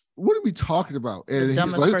knows. What are we talking about? And The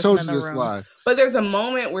he's like, who dumbest told person you in the this room. lie? But there's a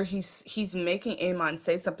moment where he's making Aemon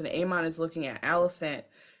say something. Aemon is looking at Alicent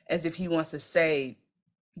as if he wants to say,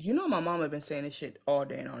 you know, my mama been saying this shit all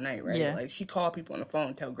day and all night, right? Yeah. Like, she called people on the phone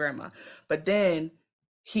and tell grandma. But then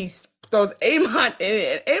he throws Aemon in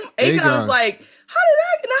it. And Aegon was like, how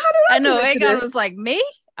did I know, get into Aegon this? was like, me?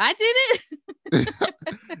 I did it?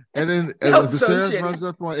 And then That was so Viserys shitty. runs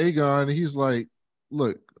up on Aegon and he's like,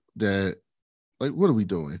 look, Dad, like, what are we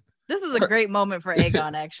doing? This is a great moment for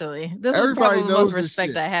Aegon, actually. This is Everybody probably the knows most this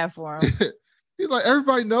respect shit. I have for him. He's like,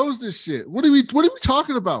 everybody knows this shit. What are we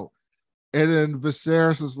talking about? And then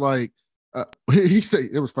Viserys is like, he said,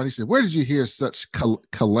 it was funny. He said, where did you hear such what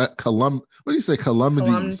do you say?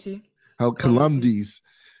 Calumnies. Calumnies.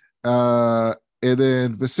 And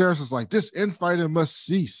then Viserys is like, this infighting must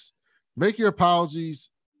cease. Make your apologies.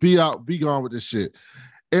 Be gone with this shit.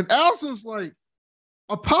 And Alicent's like,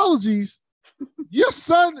 apologies? Your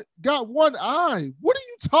son got one eye. What are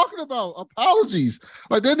you talking about? Apologies.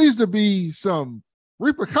 Like, there needs to be some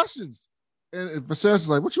repercussions. And Viserys is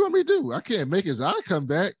like, what you want me to do? I can't make his eye come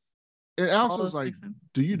back. And Alicent's like,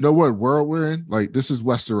 do you know what world we're in? Like, this is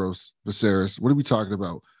Westeros, Viserys. What are we talking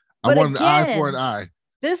about? But I want an eye for again, an eye.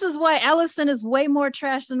 This is why Alicent is way more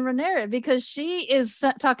trash than Rhaenyra, because she is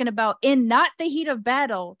talking about, in not the heat of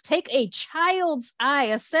battle, take a child's eye,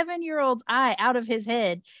 a 7-year-old's eye out of his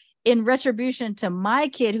head in retribution to my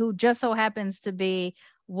kid, who just so happens to be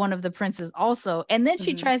one of the princes also. And then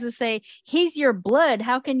she tries to say, he's your blood.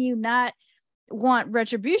 How can you not want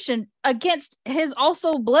retribution against his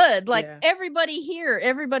also blood? Like, everybody here,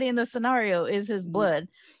 everybody in the scenario is his blood.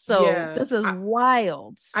 So this is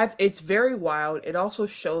wild. It's very wild. It also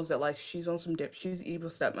shows that, like, she's on some dip. She's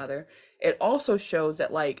evil stepmother. It also shows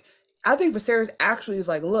that, like, I think Viserys actually is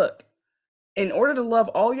like, look, in order to love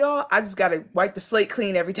all y'all, I just gotta wipe the slate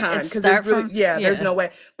clean every time, because there's really there's no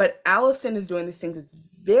way. But Alicent is doing these things. It's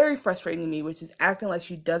very frustrating to me, which is acting like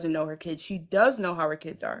she doesn't know her kids. She does know how her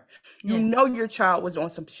kids are. You know your child was on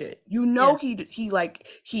some shit. You know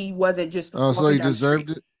he wasn't just so he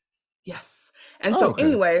deserved it. Yes. And so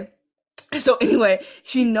anyway,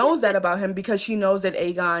 she knows that about him, because she knows that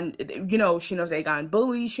Aegon, you know, she knows Aegon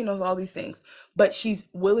bullies, she knows all these things, but she's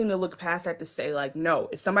willing to look past that to say, like, no,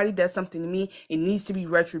 if somebody does something to me, it needs to be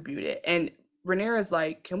retributed. And Rhaenyra's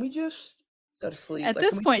like, can we just go to sleep? At like,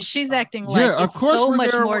 this point, she's acting like it's so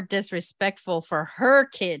much more disrespectful for her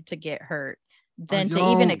kid to get hurt than to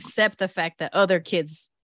even accept the fact that other kids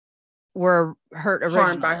were hurt originally.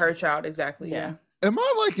 Harmed by her child. Exactly. Yeah. Am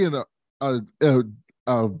I like in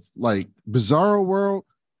a like bizarro world?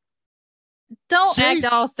 Don't act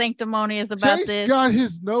all sanctimonious about Chase this. Got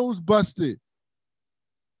his nose busted.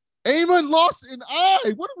 Aemon lost an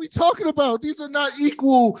eye. What are we talking about? These are not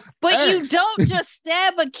equal. But acts. You don't just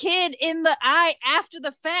stab a kid in the eye after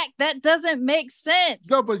the fact. That doesn't make sense.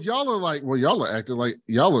 No, but y'all are like, well, y'all are acting like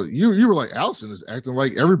you were like, Alicent is acting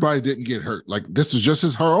like everybody didn't get hurt. Like, this is just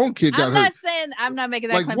her own kid got hurt. I'm not making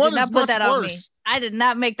that like, claim. one Did not is put that much on me. worse. I did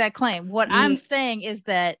not make that claim. What I'm saying is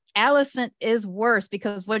that Alicent is worse,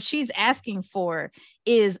 because what she's asking for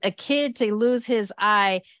is a kid to lose his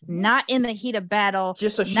eye, not in the heat of battle,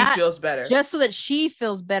 just so she feels better. Just so that she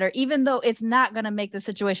feels better, even though it's not going to make the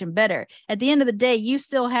situation better. At the end of the day, you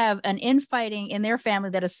still have an infighting in their family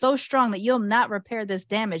that is so strong that you'll not repair this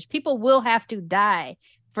damage. People will have to die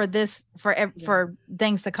for this, for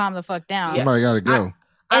things to calm the fuck down. Somebody got to go.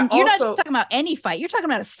 And you're not just talking about any fight. You're talking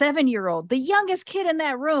about a 7-year-old, the youngest kid in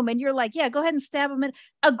that room. And you're like, yeah, go ahead and stab him.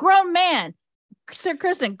 A grown man. Sir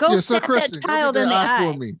Kristen, go stab that child in the eye.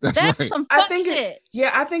 For me. That's right. Some fuck shit.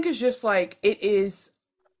 I think it's just like, it is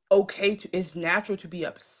okay it's natural to be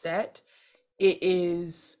upset. It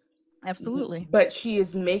is. Absolutely. But she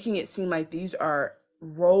is making it seem like these are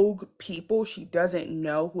rogue people she doesn't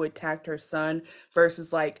know who attacked her son,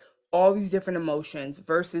 versus like all these different emotions,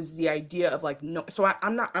 versus the idea of like, no. So I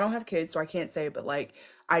don't have kids, so I can't say, but like,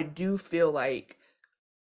 I do feel like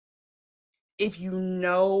if you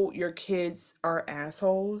know your kids are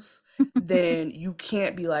assholes, then you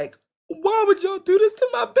can't be like, why would y'all do this to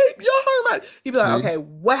my baby? Y'all hurt my. You'd be like, okay,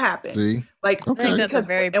 what happened? See? Like, I think that's a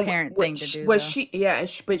very parent thing to do. But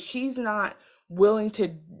she's not willing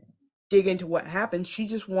to dig into what happened. She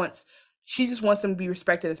just wants them to be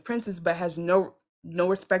respected as princes, but has no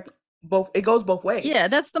respect. It goes both ways. Yeah,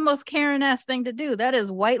 that's the most Karen-ass thing to do. That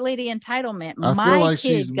is white lady entitlement. I feel like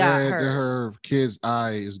she's mad that her kid's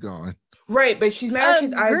eye is gone. Right, but she's mad at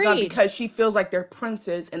his eyes gone Agreed. because she feels like they're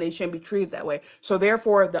princes and they shouldn't be treated that way. So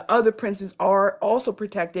therefore, the other princes are also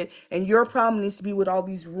protected, and your problem needs to be with all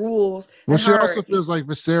these rules Well, and she also hierarchies. feels like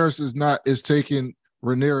Viserys is taking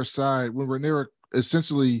Rhaenyra's side when Rhaenyra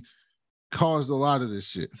essentially caused a lot of this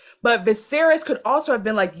shit. But Viserys could also have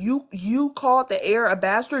been like, you called the heir a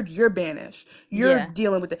bastard, you're banished. You're Yeah.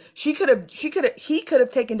 dealing with it. He could have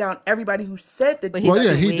taken down everybody who said that. But Well, he's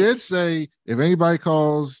yeah, too he weak. did say if anybody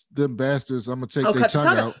calls them bastards, I'm gonna take their cut the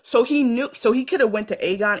tongue out. So he knew. So he could have went to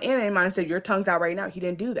Aegon and Aemon and said, "Your tongue's out right now." He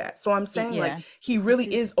didn't do that. So I'm saying, Yeah. like, he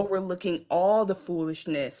really is overlooking all the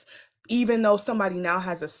foolishness. Even though somebody now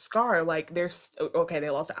has a scar, like there's okay, they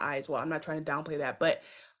lost the eyes. Well, I'm not trying to downplay that, but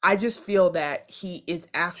I just feel that he is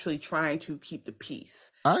actually trying to keep the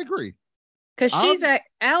peace. I agree. Because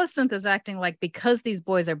Alicent is acting like because these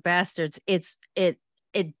boys are bastards, it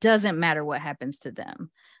doesn't matter what happens to them.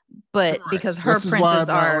 But Correct. because her This is why princes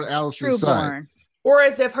I'm not are on Alicent's side. trueborn. Or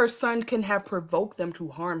as if her son can have provoked them to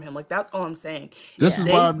harm him. Like, that's all I'm saying. This Yeah.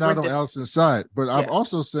 is why I'm not on Alicent's side. But I'm Yeah.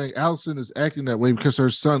 also saying Alicent is acting that way because her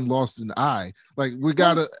son lost an eye. Like, we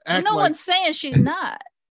gotta act No like one's saying she's not.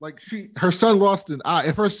 like her son lost an eye.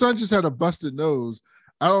 If her son just had a busted nose,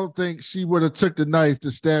 I don't think she would have took the knife to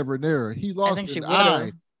stab Rhaenyra. He I lost think she an would eye.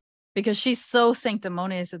 have. Because she's so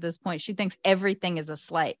sanctimonious at this point. She thinks everything is a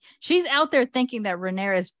slight. She's out there thinking that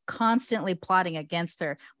Rhaenyra is constantly plotting against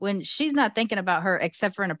her when she's not thinking about her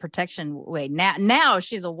except for in a protection way. Now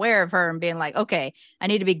she's aware of her and being like, okay, I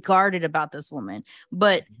need to be guarded about this woman.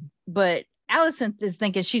 But Alicent is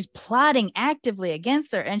thinking she's plotting actively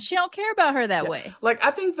against her and she don't care about her that way. Like,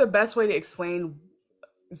 I think the best way to explain,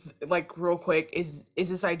 like, real quick is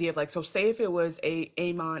this idea of, like, so say if it was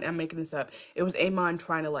Aemon, I'm making this up, it was Aemon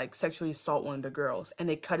trying to, like, sexually assault one of the girls and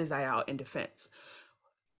they cut his eye out in defense.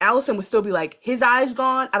 Alicent would still be like, his eye's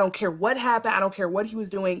gone, I don't care what happened, I don't care what he was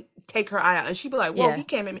doing, take her eye out. And she'd be like, well, Yeah. he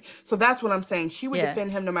came at me. So that's what I'm saying. She would Yeah. defend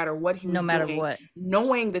him no matter what he was No matter doing, what.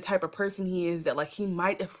 knowing the type of person he is, that, like, he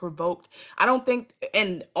might have provoked. I don't think,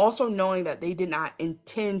 and also knowing that they did not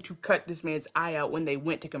intend to cut this man's eye out when they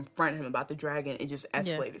went to confront him about the dragon. It just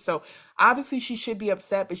escalated. So obviously she should be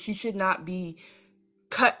upset, but she should not be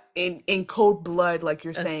cut in cold blood, like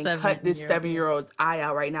you're saying, cut this 7-year-old's eye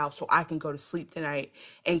out right now so I can go to sleep tonight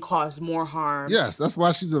and cause more harm. Yes, that's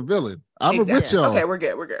why she's a villain. I'm Exactly. with y'all. Okay, we're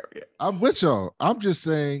good. I'm with y'all. I'm just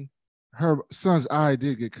saying her son's eye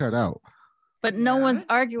did get cut out. But no one's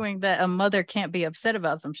arguing that a mother can't be upset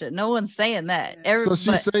about some shit. No one's saying that.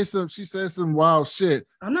 So she says some wild shit.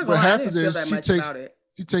 I'm not What gonna lie, I happens didn't feel is that she much takes about it.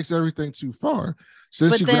 she takes everything too far. So then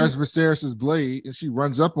But she then- grabs Viserys's blade and she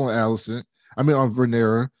runs up on on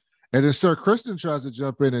Rhaenyra. And then Sir Kristen tries to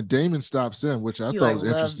jump in and Damon stops him, which I thought was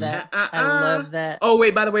interesting. I love that. Oh,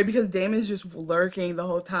 wait, by the way, because Damon's just lurking the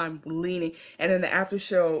whole time, leaning. And in the after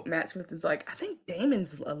show, Matt Smith is like, I think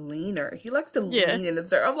Damon's a leaner. He likes to lean and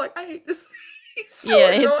observe. I'm like, I hate this. He's so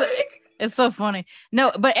annoying. It's so funny.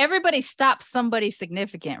 No, but everybody stops somebody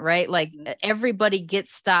significant, right? Like everybody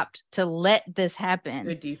gets stopped to let this happen.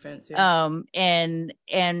 Good defense. Yeah. And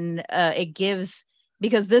it gives,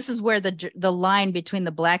 because this is where the line between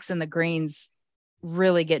the blacks and the greens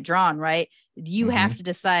really get drawn, right? You have to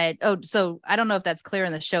decide. Oh, so I don't know if that's clear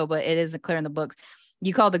in the show, but it isn't clear in the books.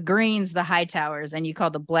 You call the greens the High Towers, and you call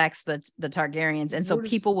the blacks the Targaryens. And so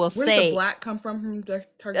people will where say, does the black come from the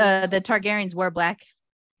Targaryens? The Targaryens wear black,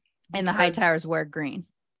 and the High Towers wear green.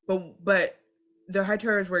 But the High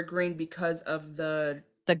Towers wear green because of the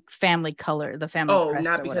family color, the family crest. Oh,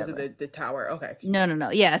 not because whatever. of the tower. Okay.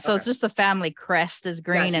 No. Yeah. So it's just the family crest is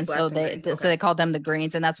green. Gotcha, And so blacks they call them the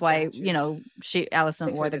greens. And that's why,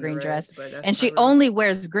 Alicent wore the green dress. But And she only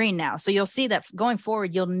wears green now. So you'll see that going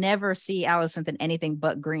forward, you'll never see Alicent in anything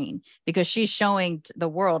but green because she's showing the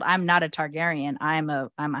world, I'm not a Targaryen. I'm a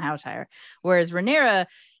Hightower. Whereas Rhaenyra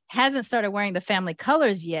hasn't started wearing the family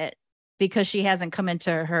colors yet, because she hasn't come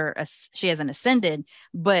into she hasn't ascended.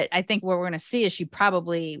 But I think what we're going to see is she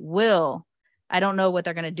probably will. I don't know what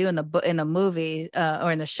they're going to do in the movie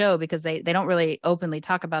or in the show, because they don't really openly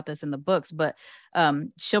talk about this in the books, but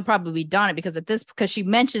she'll probably don it because she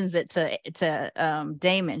mentions it to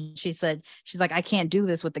Damon. She's like, I can't do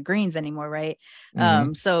this with the greens anymore. Right.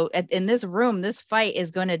 So in this room, this fight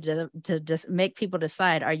is going to just make people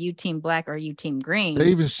decide, are you team black or are you team green? They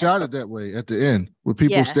even shot it that way at the end with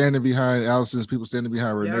people standing behind Alicent's, people standing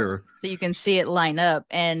behind Rhaenyra. So you can see it line up.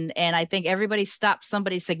 And I think everybody stopped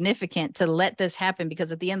somebody significant to let this happen,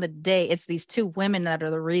 because at the end of the day, it's these two women that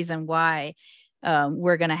are the reason why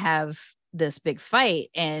we're going to have this big fight.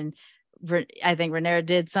 And I think Rhaenyra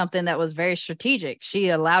did something that was very strategic. She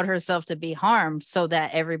allowed herself to be harmed so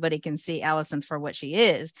that everybody can see Alicent for what she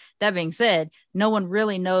is. That being said, no one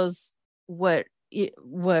really knows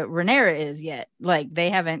Rhaenyra is yet. Like they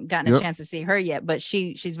haven't gotten a Yep. chance to see her yet, but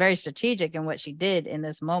she's very strategic in what she did in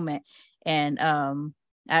this moment. And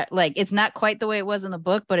like it's not quite the way it was in the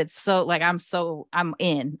book, but it's so like I'm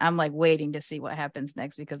in. I'm like waiting to see what happens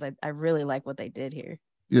next because I really like what they did here.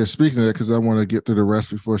 Yeah, speaking of that, because I want to get through the rest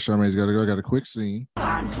before Charmaine's got to go. I got a quick scene.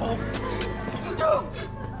 No!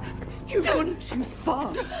 You've gone too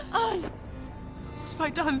far. What have I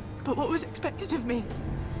done but what was expected of me?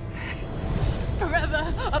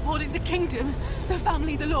 Forever upholding the kingdom, the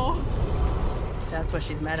family, the law. That's what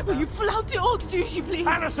she's mad Will about. you flout it all to do as you please?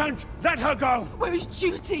 Alicent, let her go! Where is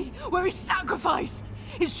duty? Where is sacrifice?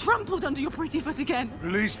 It's trampled under your pretty foot again.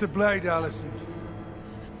 Release the blade, Alicent.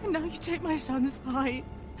 And now you take my son's pie.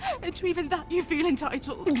 And to even that you feel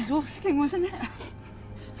entitled. Exhausting, wasn't it?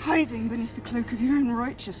 Hiding beneath the cloak of your own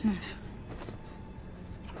righteousness.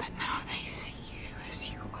 But now they see you as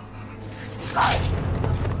you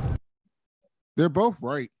are. They're both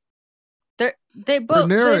right. They both.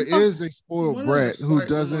 Rhaenyra they both- is a spoiled brat who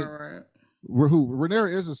doesn't.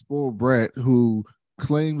 Rhaenyra is a spoiled brat who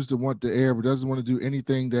claims to want the heir, but doesn't want to do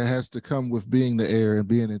anything that has to come with being the heir and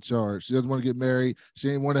being in charge. She doesn't want to get married. She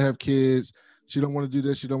ain't want to have kids. She don't want to do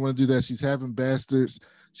this. She don't want to do that. She's having bastards.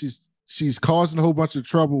 She's causing a whole bunch of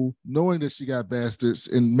trouble, knowing that she got bastards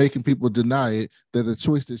and making people deny it. That a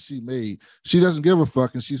choice that she made. She doesn't give a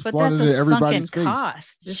fuck, and she's But flaunting that's it a in everybody's sunken face.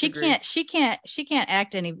 cost. Disagree. She can't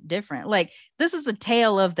act any different. Like this is the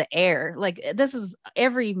tale of the heir. Like this is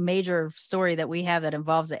every major story that we have that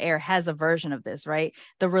involves the heir has a version of this, right?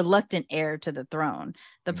 The reluctant heir to the throne,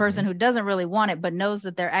 the person who doesn't really want it, but knows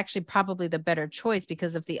that they're actually probably the better choice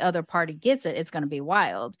because if the other party gets it, it's going to be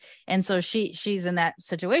wild. And so she's in that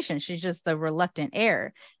situation. She's just the reluctant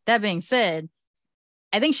heir. That being said,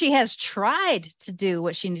 I think she has tried to do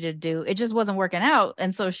what she needed to do. It just wasn't working out.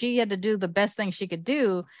 And so she had to do the best thing she could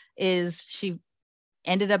do is she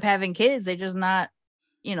ended up having kids. They're just not,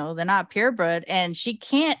 they're not purebred and she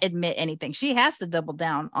can't admit anything. She has to double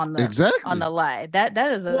down on the lie. That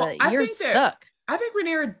is you're stuck. I think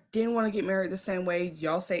Rhaenyra didn't want to get married the same way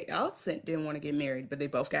y'all say Alicent didn't want to get married, but they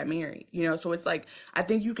both got married, so it's like, I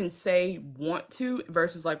think you can say want to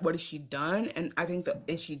versus like, what has she done? And I think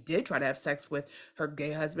and she did try to have sex with her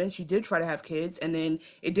gay husband. She did try to have kids and then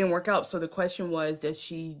it didn't work out. So the question was, does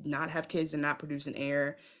she not have kids and not produce an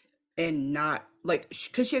heir and not like,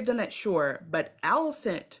 could she have done that? Sure. But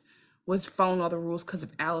Alicent was following all the rules because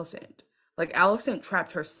of Alicent. Like Alicent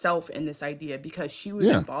trapped herself in this idea because she was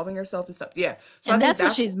involving herself in stuff. Yeah. So and that's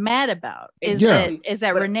what she's mad about is exactly.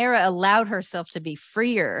 that Rhaenyra allowed herself to be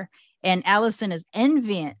freer and Alicent is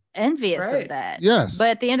envious of that. Yes. But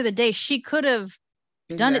at the end of the day, she could have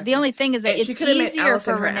done it. The only thing is that it's easier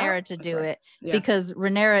for Rhaenyra to do it because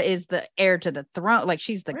Rhaenyra is the heir to the throne. Like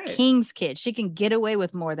she's the king's kid. She can get away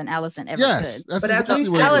with more than Alicent ever could. But as we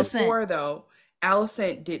said before, though,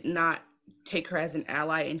 Alicent did not take her as an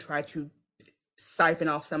ally and try to siphon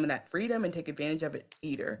off some of that freedom and take advantage of it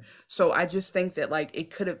either. So I just think that like it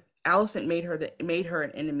could have Alicent made her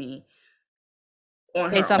an enemy on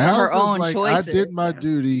based off of her own choices. I did my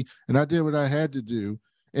duty and I did what I had to do,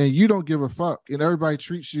 and you don't give a fuck, and everybody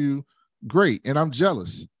treats you great, and I'm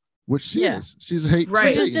jealous. Which she is. She's a hate.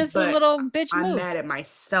 Right. She's just a little bitch I'm mad mad at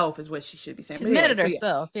myself is what she should be saying. She's mad at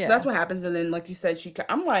herself. Yeah. That's what happens. And then, like you said,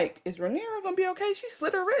 I'm like, is Rhaenyra gonna be okay? She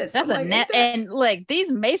slit her wrist. That's and like these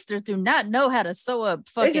maesters do not know how to sew up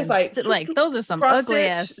fucking just like those are some ugly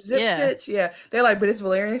ass zip stitch. Yeah. They're like, but it's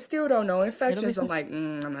Valerian still don't know infections. I'm like,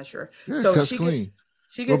 I'm not sure. Yeah, so she clean.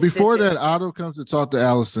 Gets well, before stitches. that, Otto comes to talk to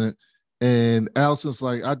Alicent. And Alicent's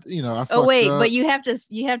like, I fucked up. But you have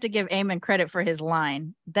to give Aemon credit for his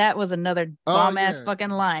line. That was another bomb ass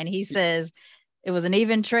fucking line. He says it was an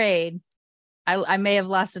even trade. I may have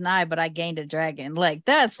lost an eye, but I gained a dragon. Like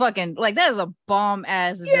that's fucking like that is a bomb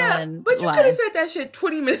ass villain. But you could have said that shit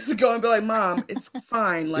 20 minutes ago and be like, Mom, it's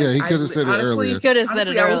fine. Like he could have said it earlier. He could have said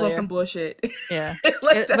it earlier. I was on some bullshit. Yeah, but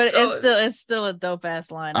it's still a dope ass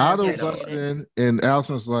line. Otto busts in, and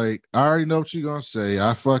Alicent's like, I already know what you're gonna say.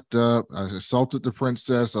 I fucked up. I assaulted the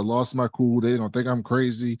princess. I lost my cool. They don't think I'm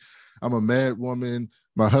crazy. I'm a mad woman.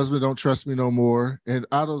 My husband don't trust me no more. And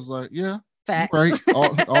Otto's like, yeah, facts. Right.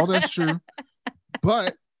 All that's true.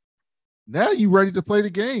 But now you ready to play the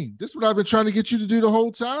game. This is what I've been trying to get you to do the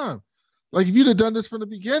whole time. Like if you'd have done this from the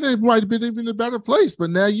beginning, it might have been even a better place.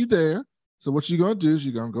 But now you're there. So what you're gonna do is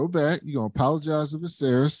you're gonna go back. You're gonna apologize to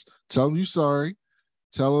Viserys. Tell him you're sorry.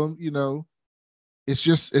 Tell him,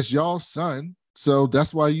 it's y'all's son. So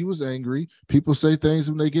that's why you was angry. People say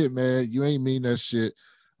things when they get mad. You ain't mean that shit.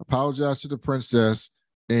 Apologize to the princess.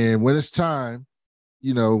 And when it's time,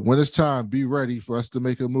 be ready for us to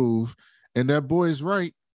make a move. And that boy is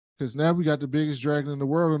right, because now we got the biggest dragon in the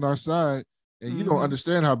world on our side, and you don't Mhm.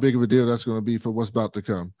 understand how big of a deal that's going to be for what's about to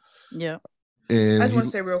come. Yeah. And I just want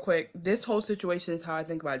to say real quick, this whole situation is how I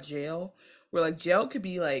think about jail, where like jail could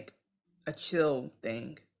be like a chill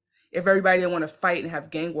thing. If everybody didn't want to fight and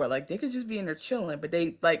have gang war, like they could just be in there chilling, but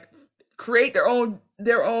they like create their own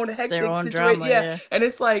hectic own situation. drama, yeah. And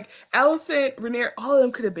it's like Allison, Rhaenyra, all of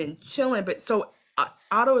them could have been chilling, but so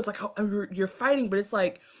Otto is like, oh, you're fighting, but it's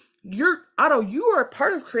like Otto, you are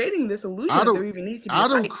part of creating this illusion that there even needs to be a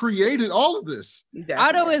Otto fight. created all of this.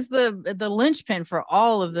 Exactly. Otto is the linchpin for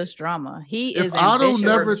all of this drama. He If is Otto ambitious.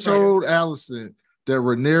 never told Allison that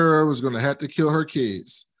Rhaenyra was going to have to kill her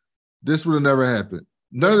kids, this would have never happened.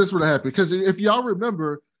 None of this would have happened. Because if y'all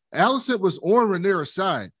remember, Allison was on Rhaenyra's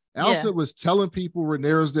side. Allison was telling people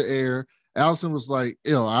Rhaenyra's the heir. Allison was like,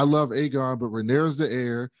 I love Aegon, but Rhaenyra's the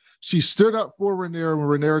heir. She stood up for Rhaenyra when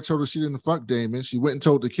Rhaenyra told her she didn't fuck Daemon. She went and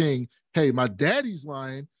told the king, hey, my daddy's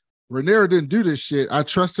lying. Rhaenyra didn't do this shit. I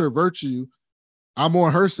trust her virtue. I'm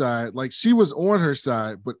on her side. Like, she was on her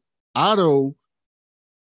side, but Otto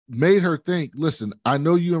made her think, listen, I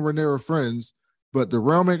know you and Rhaenyra are friends, but the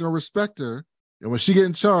realm ain't gonna respect her. And when she get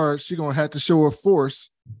in charge, she gonna have to show a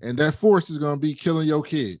force, and that force is gonna be killing your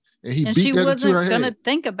kid. And he beat that into her head. She wasn't gonna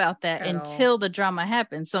think about that until the drama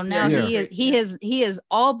happened. So now he has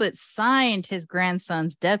all but signed his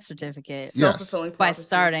grandson's death certificate by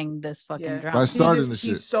starting this fucking drama. By starting the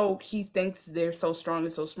shit. He thinks they're so strong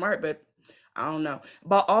and so smart, but I don't know.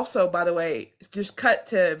 But also, by the way, just cut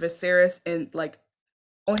to Viserys and like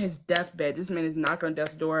on his deathbed. This man is knocking on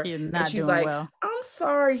death's door. He's not she's doing like, well. I'm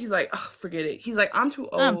sorry. He's like, oh, forget it. He's like, I'm too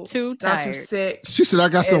old. I'm too tired. I'm too sick. She said, I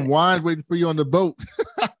got some wine waiting for you on the boat.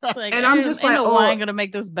 Like, and I'm just like, the wine gonna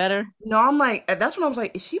make this better? No, I'm like, that's when I was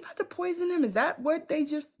like, is she about to poison him? Is that what they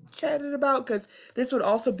just chatted about? Because this would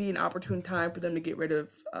also be an opportune time for them to get rid of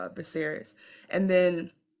Viserys. And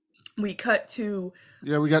then we cut to...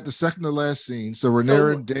 Yeah, we got the second to last scene. So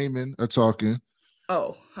Rhaenyra and Daemon are talking.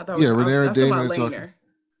 Oh, I thought Rhaenyra and Daemon are talking.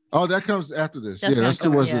 Oh, that comes after this. That's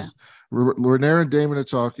still was this. Rhaenyra and Daemon are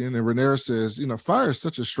talking, and Rhaenyra says, fire is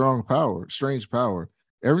such a strange power.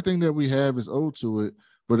 Everything that we have is owed to it,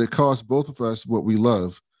 but it costs both of us what we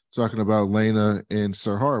love. Talking about Laena and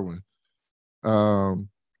Sir Harwin.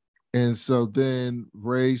 And so then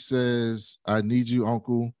Ray says, I need you,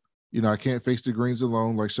 uncle. I can't face the Greens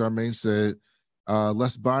alone, like Charmaine said.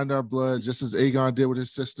 Let's bind our blood, just as Aegon did with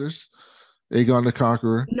his sisters. Aegon the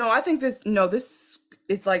Conqueror. No, I think this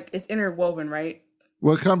it's like it's interwoven, right?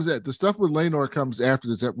 Well, it comes at the stuff with Laenor comes after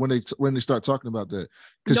this. When they start talking about that,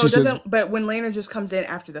 no, it doesn't. But when Laenor just comes in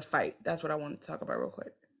after the fight, that's what I want to talk about real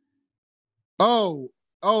quick. Oh,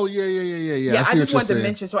 yeah. Yeah, I just wanted to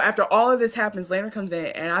mention. So after all of this happens, Laenor comes in,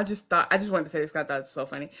 and I just wanted to say this. I thought it's so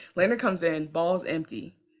funny. Laenor comes in, balls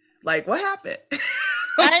empty. Like, what happened?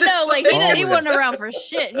 I know, like he wasn't around for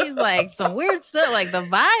shit. He's like some weird stuff. Like the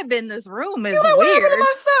vibe in this room is like, weird. What happened to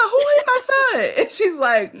my son? Who hit my son? And she's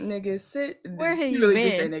like, "Nigga, sit." Where have you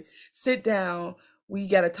been? Say, sit down. We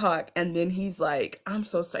gotta talk. And then he's like, "I'm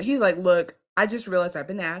so sorry." He's like, "Look, I just realized I've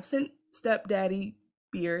been absent, stepdaddy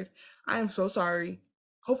Beard. I am so sorry."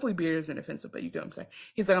 Hopefully, Beard isn't offensive, but you get what I'm saying.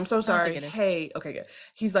 He's like, "I'm so sorry." Hey, okay, good.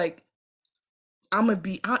 He's like,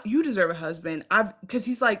 you deserve a husband. Because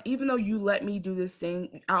he's like, even though you let me do this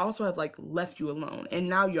thing, I also have like left you alone. And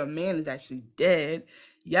now your man is actually dead.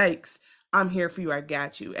 Yikes. I'm here for you. I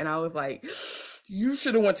got you. And I was like, you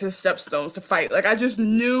should have went to the Stepstones to fight. Like, I just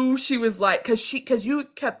knew she was like, because you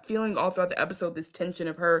kept feeling all throughout the episode, this tension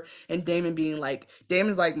of her and Daemon being like,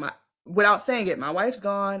 Daemon's like, without saying it, my wife's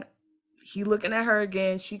gone. He looking at her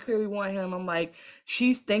again. She clearly want him. I'm like,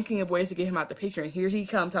 she's thinking of ways to get him out the picture. And here he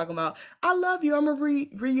come talking about, I love you. I'm gonna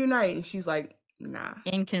reunite. And she's like, nah.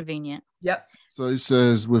 Inconvenient. Yep. So he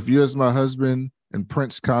says, with you as my husband and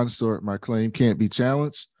prince consort, my claim can't be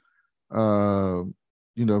challenged. Valerians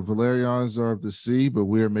are of the sea, but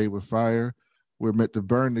we are made with fire. We're meant to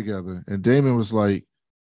burn together. And Daemon was like,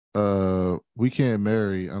 we can't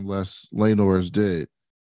marry unless Laenor is dead.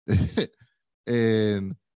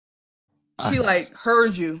 And she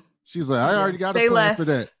heard you. She's like, I already got a plan for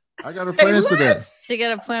that. I got a plan for that. She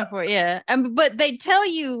got a plan for it, yeah. But they tell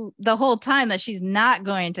you the whole time that she's not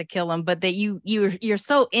going to kill him, but that you're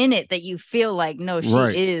so in it that you feel like no, she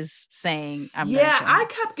is saying I'm gonna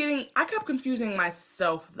kill him. I kept confusing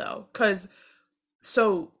myself though, because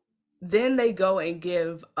so then they go and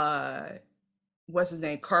give what's his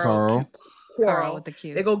name? Carl with the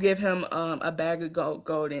Q. They go give him a bag of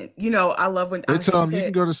gold, and I love when they tell him you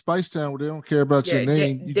can go to Spice Town where they don't care about your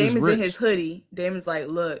name. Damon's in his hoodie. Damon's like,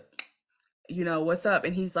 look, what's up?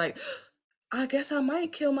 And he's like, I guess I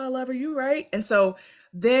might kill my lover. You right? And so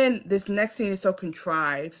then this next scene is so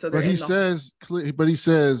contrived. So but he says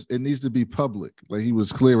it needs to be public. Like he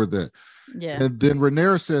was clear with that. Yeah. And then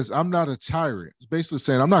Rhaenyra says, I'm not a tyrant. It's basically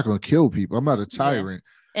saying I'm not going to kill people. I'm not a tyrant.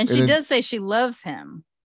 And she does say she loves him.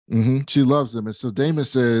 She loves him. And so Daemon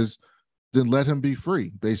says, then let him be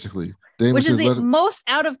free, basically. Daemon Which says, is the most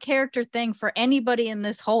out of character thing for anybody in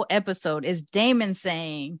this whole episode is Daemon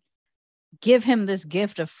saying, give him this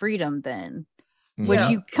gift of freedom then. Which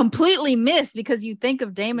you completely missed because you think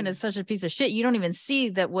of Daemon as such a piece of shit. You don't even see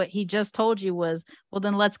that what he just told you was, well,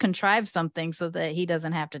 then let's contrive something so that he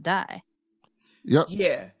doesn't have to die. Yep.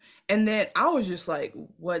 Yeah. And then I was just like,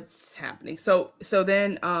 what's happening? So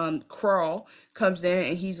then Crawl comes in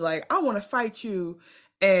and he's like, I want to fight you.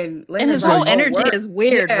 And his whole energy is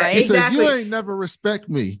weird, right? He said, you ain't never respect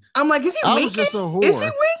me. I'm like, is he winking? Was just a whore. Is he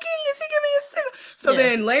winking? Is he giving a signal? So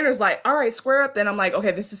then Laener's like, all right, square up. Then I'm like,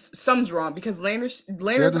 okay, something's wrong because Laener's this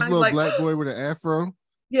little like, black boy with an afro.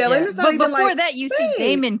 Yeah, Laener's not but even before like, that, you see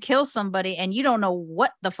Daemon kill somebody, and you don't know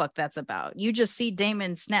what the fuck that's about. You just see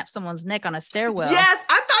Daemon snap someone's neck on a stairwell. Yes,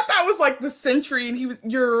 I thought that was like the sentry, and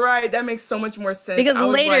you're right. That makes so much more sense. Because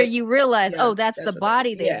later like, you realize, that's the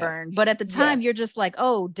body they burned. But at the time, you're just like,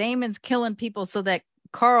 oh, Daemon's killing people so that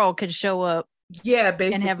Carl could show up. Yeah,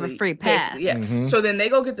 basically. And have a free pass. Yeah. So then they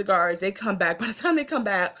go get the guards. They come back. By the time they come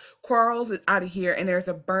back, Quarles is out of here, and there's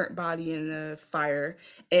a burnt body in the fire.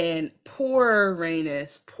 And poor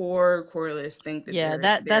Rhaenys, poor Corlys think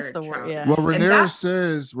that that's the word. Yeah. Well, Rhaenyra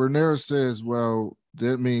says, well,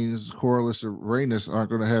 that means Corlys and Rhaenys aren't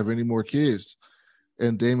going to have any more kids.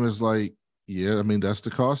 And Daemon's like, yeah, I mean, that's the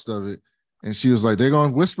cost of it. And she was like, they're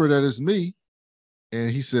going to whisper that it's me. And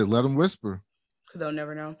he said, let them whisper. They'll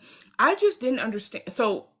never know. I just didn't understand.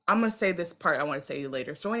 So I'm gonna say this part I want to say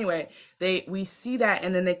later. So anyway, we see that,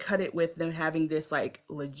 and then they cut it with them having this like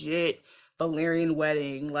legit Valyrian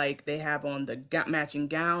wedding. Like they have on the matching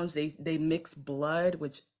gowns. They mix blood,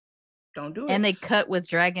 which don't do it. And they cut with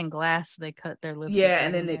dragon glass. They cut their lips. Yeah,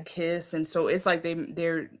 and then they kiss, and so it's like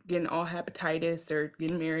they're getting all hepatitis. They're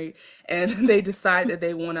getting married, and they decide that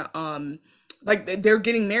they want to like they're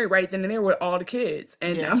getting married right then and there with all the kids,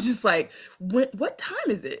 and I'm just like, what time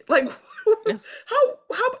is it? Like,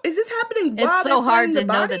 how is this happening? It's so hard to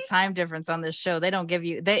know the time difference on this show. They don't give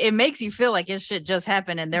you. It makes you feel like it should just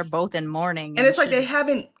happen, and they're both in mourning. And it's like they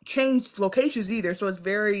haven't changed locations either, so it's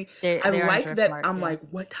very. I like that. I'm like,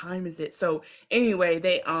 what time is it? So anyway,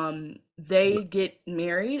 they get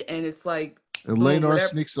married, and it's like. And Laenor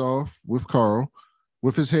sneaks off with Carl,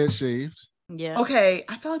 with his head shaved. Yeah. Okay,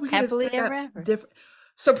 I feel like we could happily have ever after. Different.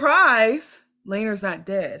 Surprise! Laenor's not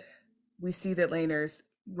dead. We see that Laenor's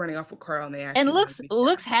running off with Carl, and they actually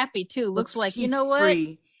looks happy too. Looks like, you know what?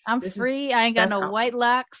 Free. I'm free. I ain't got no white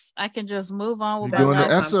locks. I can just move on with doing the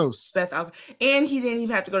Essos. Best outcome. And he didn't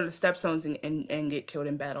even have to go to the stepstones and get killed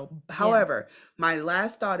in battle. However, my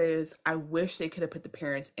last thought is I wish they could have put the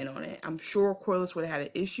parents in on it. I'm sure Corlys would have had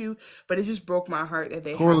an issue, but it just broke my heart that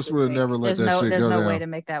Corlys would have never let that shit go down. There's no way to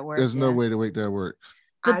make that work. There's no way to make that work.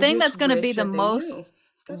 The thing that's going to be the most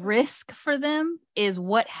risk for them is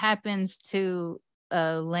what happens to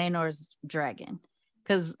Laenor's dragon.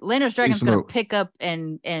 Because Laenor's dragon's going to pick up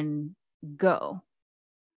and go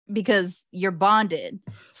because you're bonded.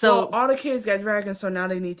 So all the kids got dragons, so now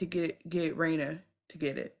they need to get Rhaena to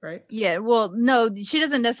get it, right? Yeah. Well, no, she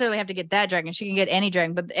doesn't necessarily have to get that dragon. She can get any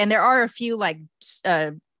dragon, and there are a few like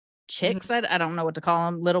chicks. I don't know what to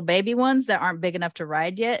call them, little baby ones that aren't big enough to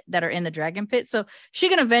ride yet that are in the dragon pit. So she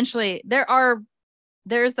can eventually.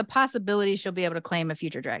 There's the possibility she'll be able to claim a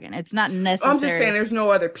future dragon. It's not necessary. I'm just saying there's no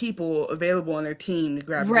other people available on their team to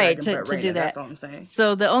grab a dragon, to Rhaena, do that. That's all I'm saying.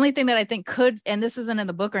 So the only thing that I think could, and this isn't in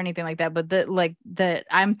the book or anything like that, but that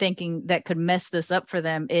I'm thinking that could mess this up for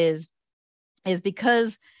them is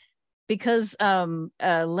because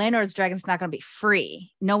Laenor's dragon's not going to be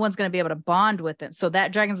free. No one's going to be able to bond with him. So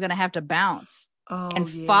that dragon's going to have to bounce and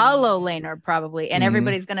follow Laenor probably. And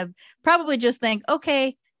everybody's going to probably just think,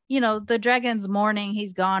 okay, the dragon's mourning,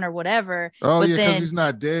 he's gone or whatever. Oh, but because he's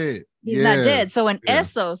not dead. He's not dead. So in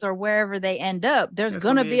Essos or wherever they end up, there's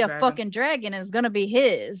going to be a fucking dragon, and it's going to be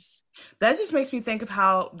his. That just makes me think of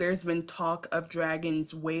how there's been talk of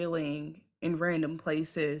dragons wailing in random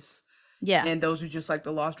places. Yeah. And those are just like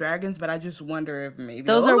the lost dragons, but I just wonder if maybe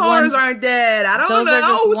those ones aren't dead. I don't know. Those are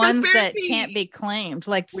just ones conspiracy. That can't be claimed.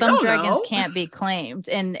 Like some dragons can't be claimed.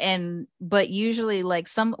 But usually like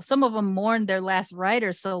some of them mourn their last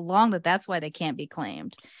rider so long that's why they can't be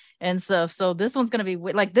claimed. And so this one's going to be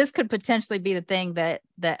like, this could potentially be the thing that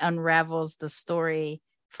unravels the story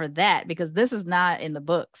for that, because this is not in the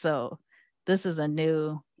book. So this is a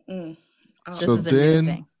new, this is a new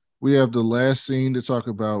thing. we have the last scene to talk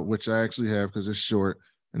about, which I actually have because it's short,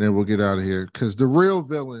 and then we'll get out of here. Because the real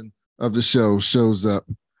villain of the show shows up.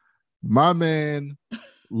 My man,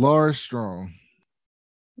 Lars Strong.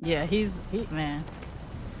 Yeah, man.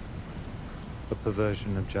 A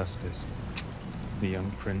perversion of justice. The young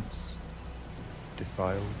prince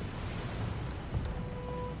defiled.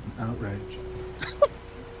 An outrage.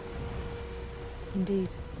 Indeed.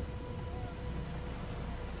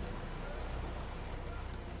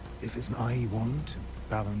 If it's I want to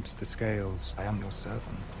balance the scales, I am your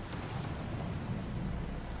servant.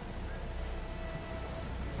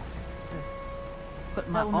 Just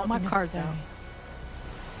put all my cards out.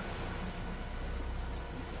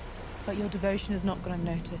 But your devotion has not gone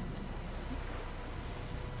unnoticed.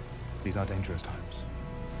 These are dangerous times.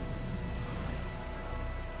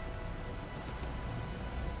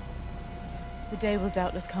 The day will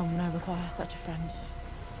doubtless come when I require such a friend.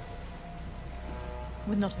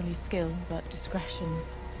 With not only skill, but discretion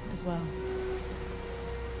as well.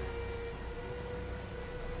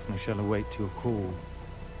 I shall await your call,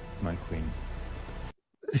 my queen.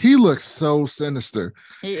 He looks so sinister.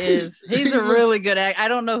 He is. He's a really good actor. I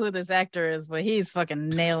don't know who this actor is, but he's fucking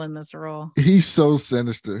nailing this role. He's so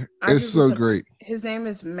sinister. It's so great. His name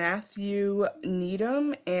is Matthew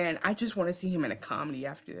Needham, and I just want to see him in a comedy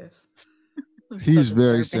after this. He's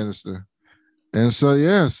very sinister. And so,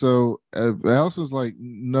 yeah, Allison's like,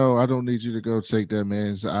 no, I don't need you to go take that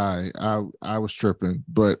man's eye. I was tripping,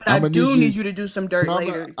 but I do need you to do some dirt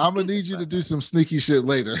later. I'm going to need you to do some sneaky shit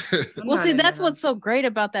later. Well, see, that's what's so great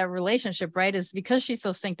about that relationship, right? Is because she's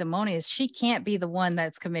so sanctimonious, she can't be the one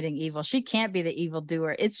that's committing evil. She can't be the evil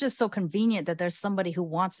doer. It's just so convenient that there's somebody who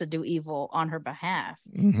wants to do evil on her behalf.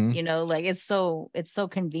 Mm-hmm. You know, like it's so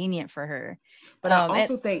convenient for her. But I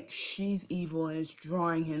also think she's evil and is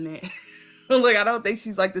drawing him in. Like, I don't think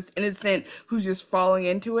she's like this innocent who's just falling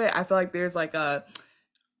into it. I feel like there's like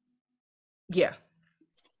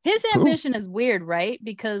his ambition is weird, right?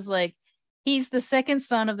 Because like he's the second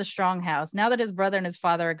son of the Strong House. Now that his brother and his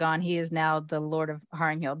father are gone, he is now the Lord of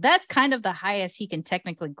Harrenhal. That's kind of the highest he can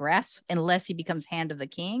technically grasp, unless he becomes Hand of the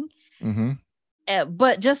King. Mm-hmm.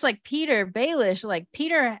 But just like Peter Baelish, like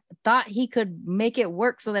Peter thought he could make it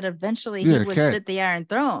work so that eventually he would sit the Iron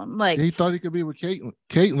Throne. Like he thought he could be with Catelyn.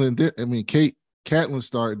 Catelyn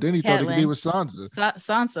started. Then he thought he could be with Sansa.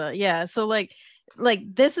 Sansa, yeah. So like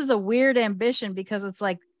this is a weird ambition, because it's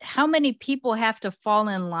like, how many people have to fall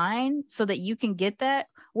in line so that you can get that?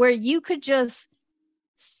 Where you could just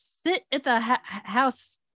sit at the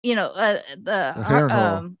house, you know,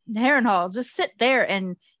 the Harrenhal, just sit there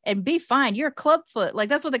and be fine. You're Clubfoot. Like,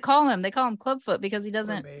 that's what they call him. They call him Clubfoot because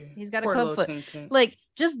he's got a clubfoot. Like,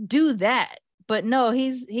 just do that. But no,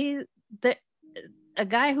 he's a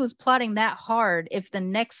guy who's plotting that hard. If the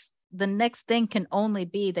next thing can only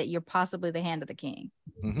be that you're possibly the Hand of the King.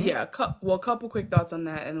 Mm-hmm. Yeah. Well, a couple quick thoughts on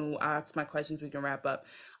that, and then I'll ask my questions. We can wrap up.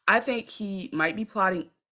 I think he might be plotting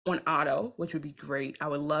on Otto, which would be great. I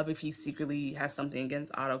would love if he secretly has something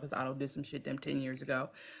against Otto, because Otto did some shit to him 10 years ago.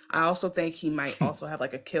 I also think he might also have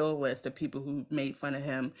like a kill list of people who made fun of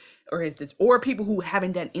him or people who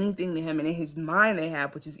haven't done anything to him, and in his mind they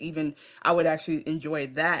have, which is even, I would actually enjoy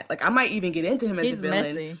that. Like, I might even get into him as a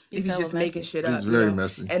villain if he's just making shit up. He's very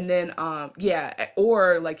messy. And then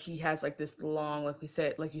or like he has like this long, like you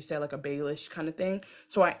said, like a Baelish kind of thing.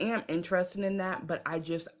 So I am interested in that, but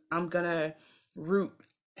I'm gonna root.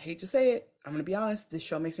 I hate to say it, I'm gonna be honest, this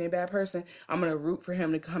show makes me a bad person. I'm gonna root for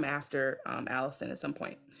him to come after Alicent at some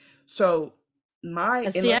point. So I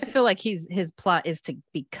feel like his plot is to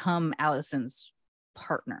become Alicent's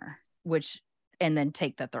partner, and then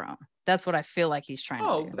take the throne. That's what I feel like he's trying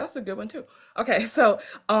to do. That's a good one too. Okay, so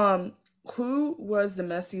who was the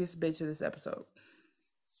messiest bitch of this episode?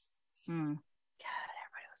 God,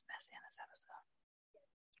 everybody was messy in this episode.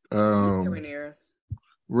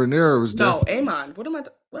 Rhaenyra was Aemon.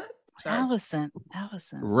 What? Sorry. Alicent.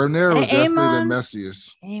 Rhaenyra was definitely the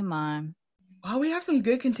messiest. Aemon. Oh, we have some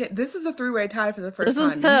good content. This is a three-way tie for the first time.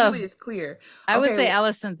 This was tough. Usually it's clear. I would say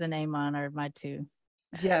Alicent and Aemon are my two.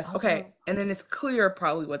 Yes. Okay. And then it's clear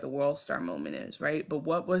probably what the World Star moment is, right? But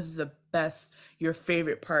what was your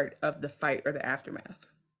favorite part of the fight or the aftermath?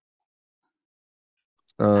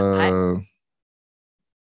 When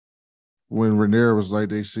Rhaenyra was like,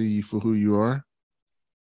 "They see you for who you are."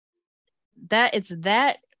 That it's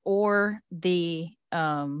that, or the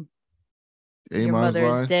Aemon's your mother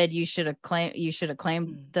line. is dead. You should have claimed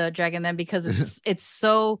the dragon then, because it's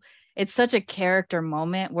so it's such a character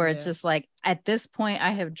moment where it's Yeah. just like, at this point,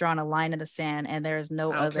 I have drawn a line in the sand, and there's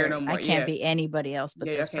no I don't care other. no more. I can't Yeah. be anybody else but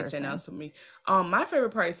Yeah, this I can't say person. nothing else with me. My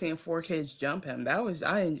favorite part is seeing 4 kids jump him. That was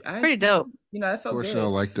I Pretty dope. You know, that Of felt course, good.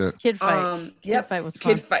 y'all like that. Kid fight. Yep. Kid fight was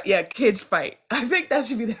fun. Kid fight. Yeah, kids fight. I think that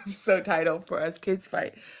should be the episode title for us. Kids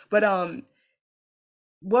fight. But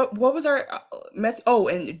what was our mess? Oh,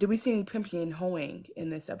 and did we see any pimping and hoeing in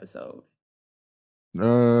this episode?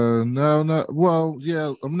 No, not well.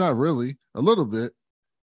 Yeah, I'm not really. A little bit.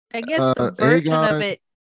 I guess the version of it.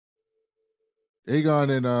 Aegon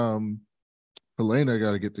and Helena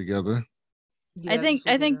got to get together. Yeah, I think just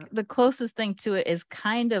a little bit. the closest thing to it is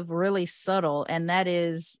kind of really subtle, and that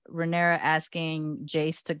is Rhaenyra asking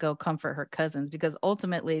Jace to go comfort her cousins, because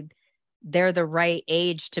ultimately they're the right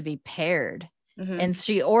age to be paired. Mhm. And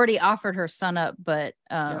she already offered her son up, but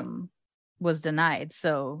Yeah. was denied.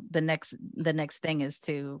 So the next thing is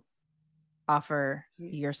to offer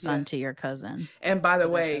your son Yeah. to your cousin. And by the to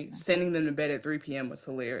their way, cousin. sending them to bed at 3 p.m. was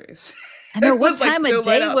hilarious. I know, It what was, like, time still of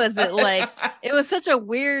light day up. was it? Like, it was such a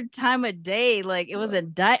weird time of day. Like, it was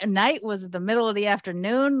night, was it the middle of the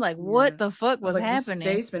afternoon? Like, Yeah. what the fuck I was was like, happening?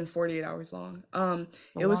 This day's been 48 hours long. A long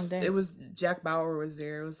day. It was Jack Bauer was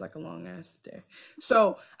there. It was like a long ass day.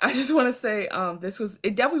 So I just want to say,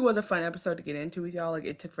 it definitely was a fun episode to get into with y'all. Like,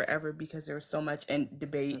 it took forever because there was so much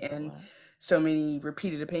debate That's a and lot. so many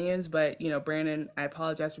repeated opinions. But Brandon, I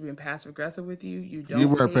apologize for being passive aggressive with you. You You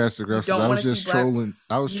weren't want passive aggressive. I was just trolling.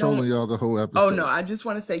 I was you don't- trolling y'all the whole episode. Oh no, I just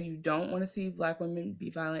want to say you don't want to see black women be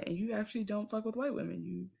violent, and you actually don't fuck with white women.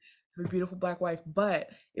 You have a beautiful black wife, but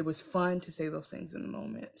it was fun to say those things in the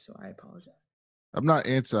moment. So I apologize. I'm not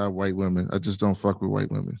anti-white women. I just don't fuck with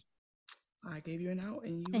white women. I gave you an out,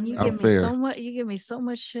 and You I'm give me fair. so much. You give me so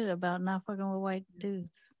much shit about not fucking with white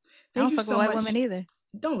dudes. I Thank don't you fuck so with white much. women either.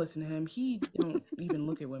 Don't listen to him. He don't even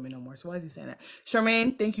look at women no more. So why is he saying that?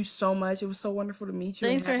 Charmaine, thank you so much. It was so wonderful to meet you.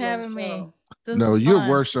 Thanks and for have you on having the me. show. This No, was you're fun.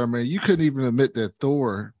 worse, Charmaine. You couldn't even admit that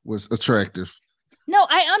Thor was attractive. No,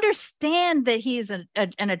 I understand that he's an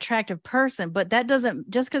attractive person, but that doesn't,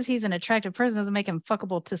 just because he's an attractive person doesn't make him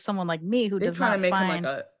fuckable to someone like me who They're does trying not to make find.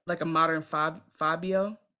 him like a modern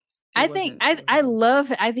Fabio. I think I love.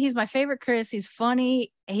 He's my favorite Chris. He's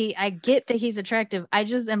funny. I get that he's attractive. I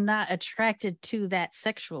just am not attracted to that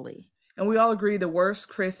sexually. And we all agree the worst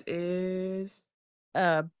Chris is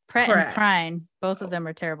Pratt and Prine. Both of them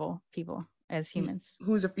are terrible people as humans.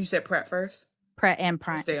 You said Pratt first? Pratt and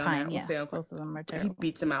Prine. We'll stay on that. Yeah, We'll stay on both of them are He terrible.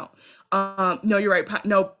 beats him out. No, you're right.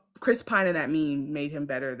 No, Chris Pine in that meme made him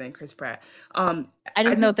better than Chris Pratt. I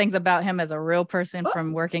just know things about him as a real person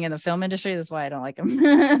from working in the film industry. That's why I don't like him.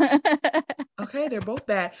 Okay, they're both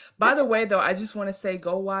bad. By the way, though, I just want to say,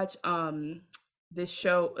 go watch this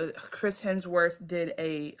show. Chris Hemsworth did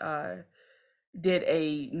a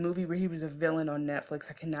movie where he was a villain on Netflix.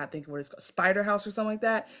 I cannot think of what it's called, Spider House or something like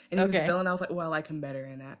that. And he was a villain. I was like, well, I like him better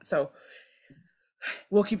in that. So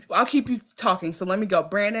I'll keep you talking. So let me go.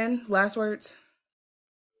 Brandon, last words.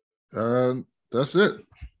 That's it.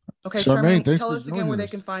 Okay, Charmaine, Charmaine, tell us again where they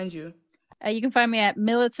can find you. You can find me at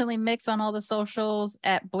Militantly Mix on all the socials,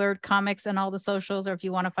 at Blurred Comics on all the socials, or if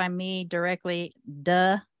you want to find me directly,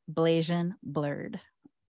 Blasian Blurred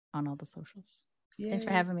on all the socials. Yay. Thanks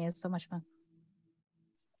for having me. It's so much fun.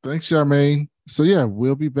 Thanks, Charmaine. So yeah,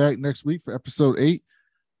 we'll be back next week for episode 8.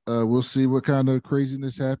 We'll see what kind of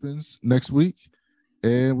craziness happens next week,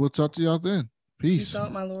 and we'll talk to y'all then. Peace. Peace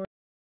out, my lord.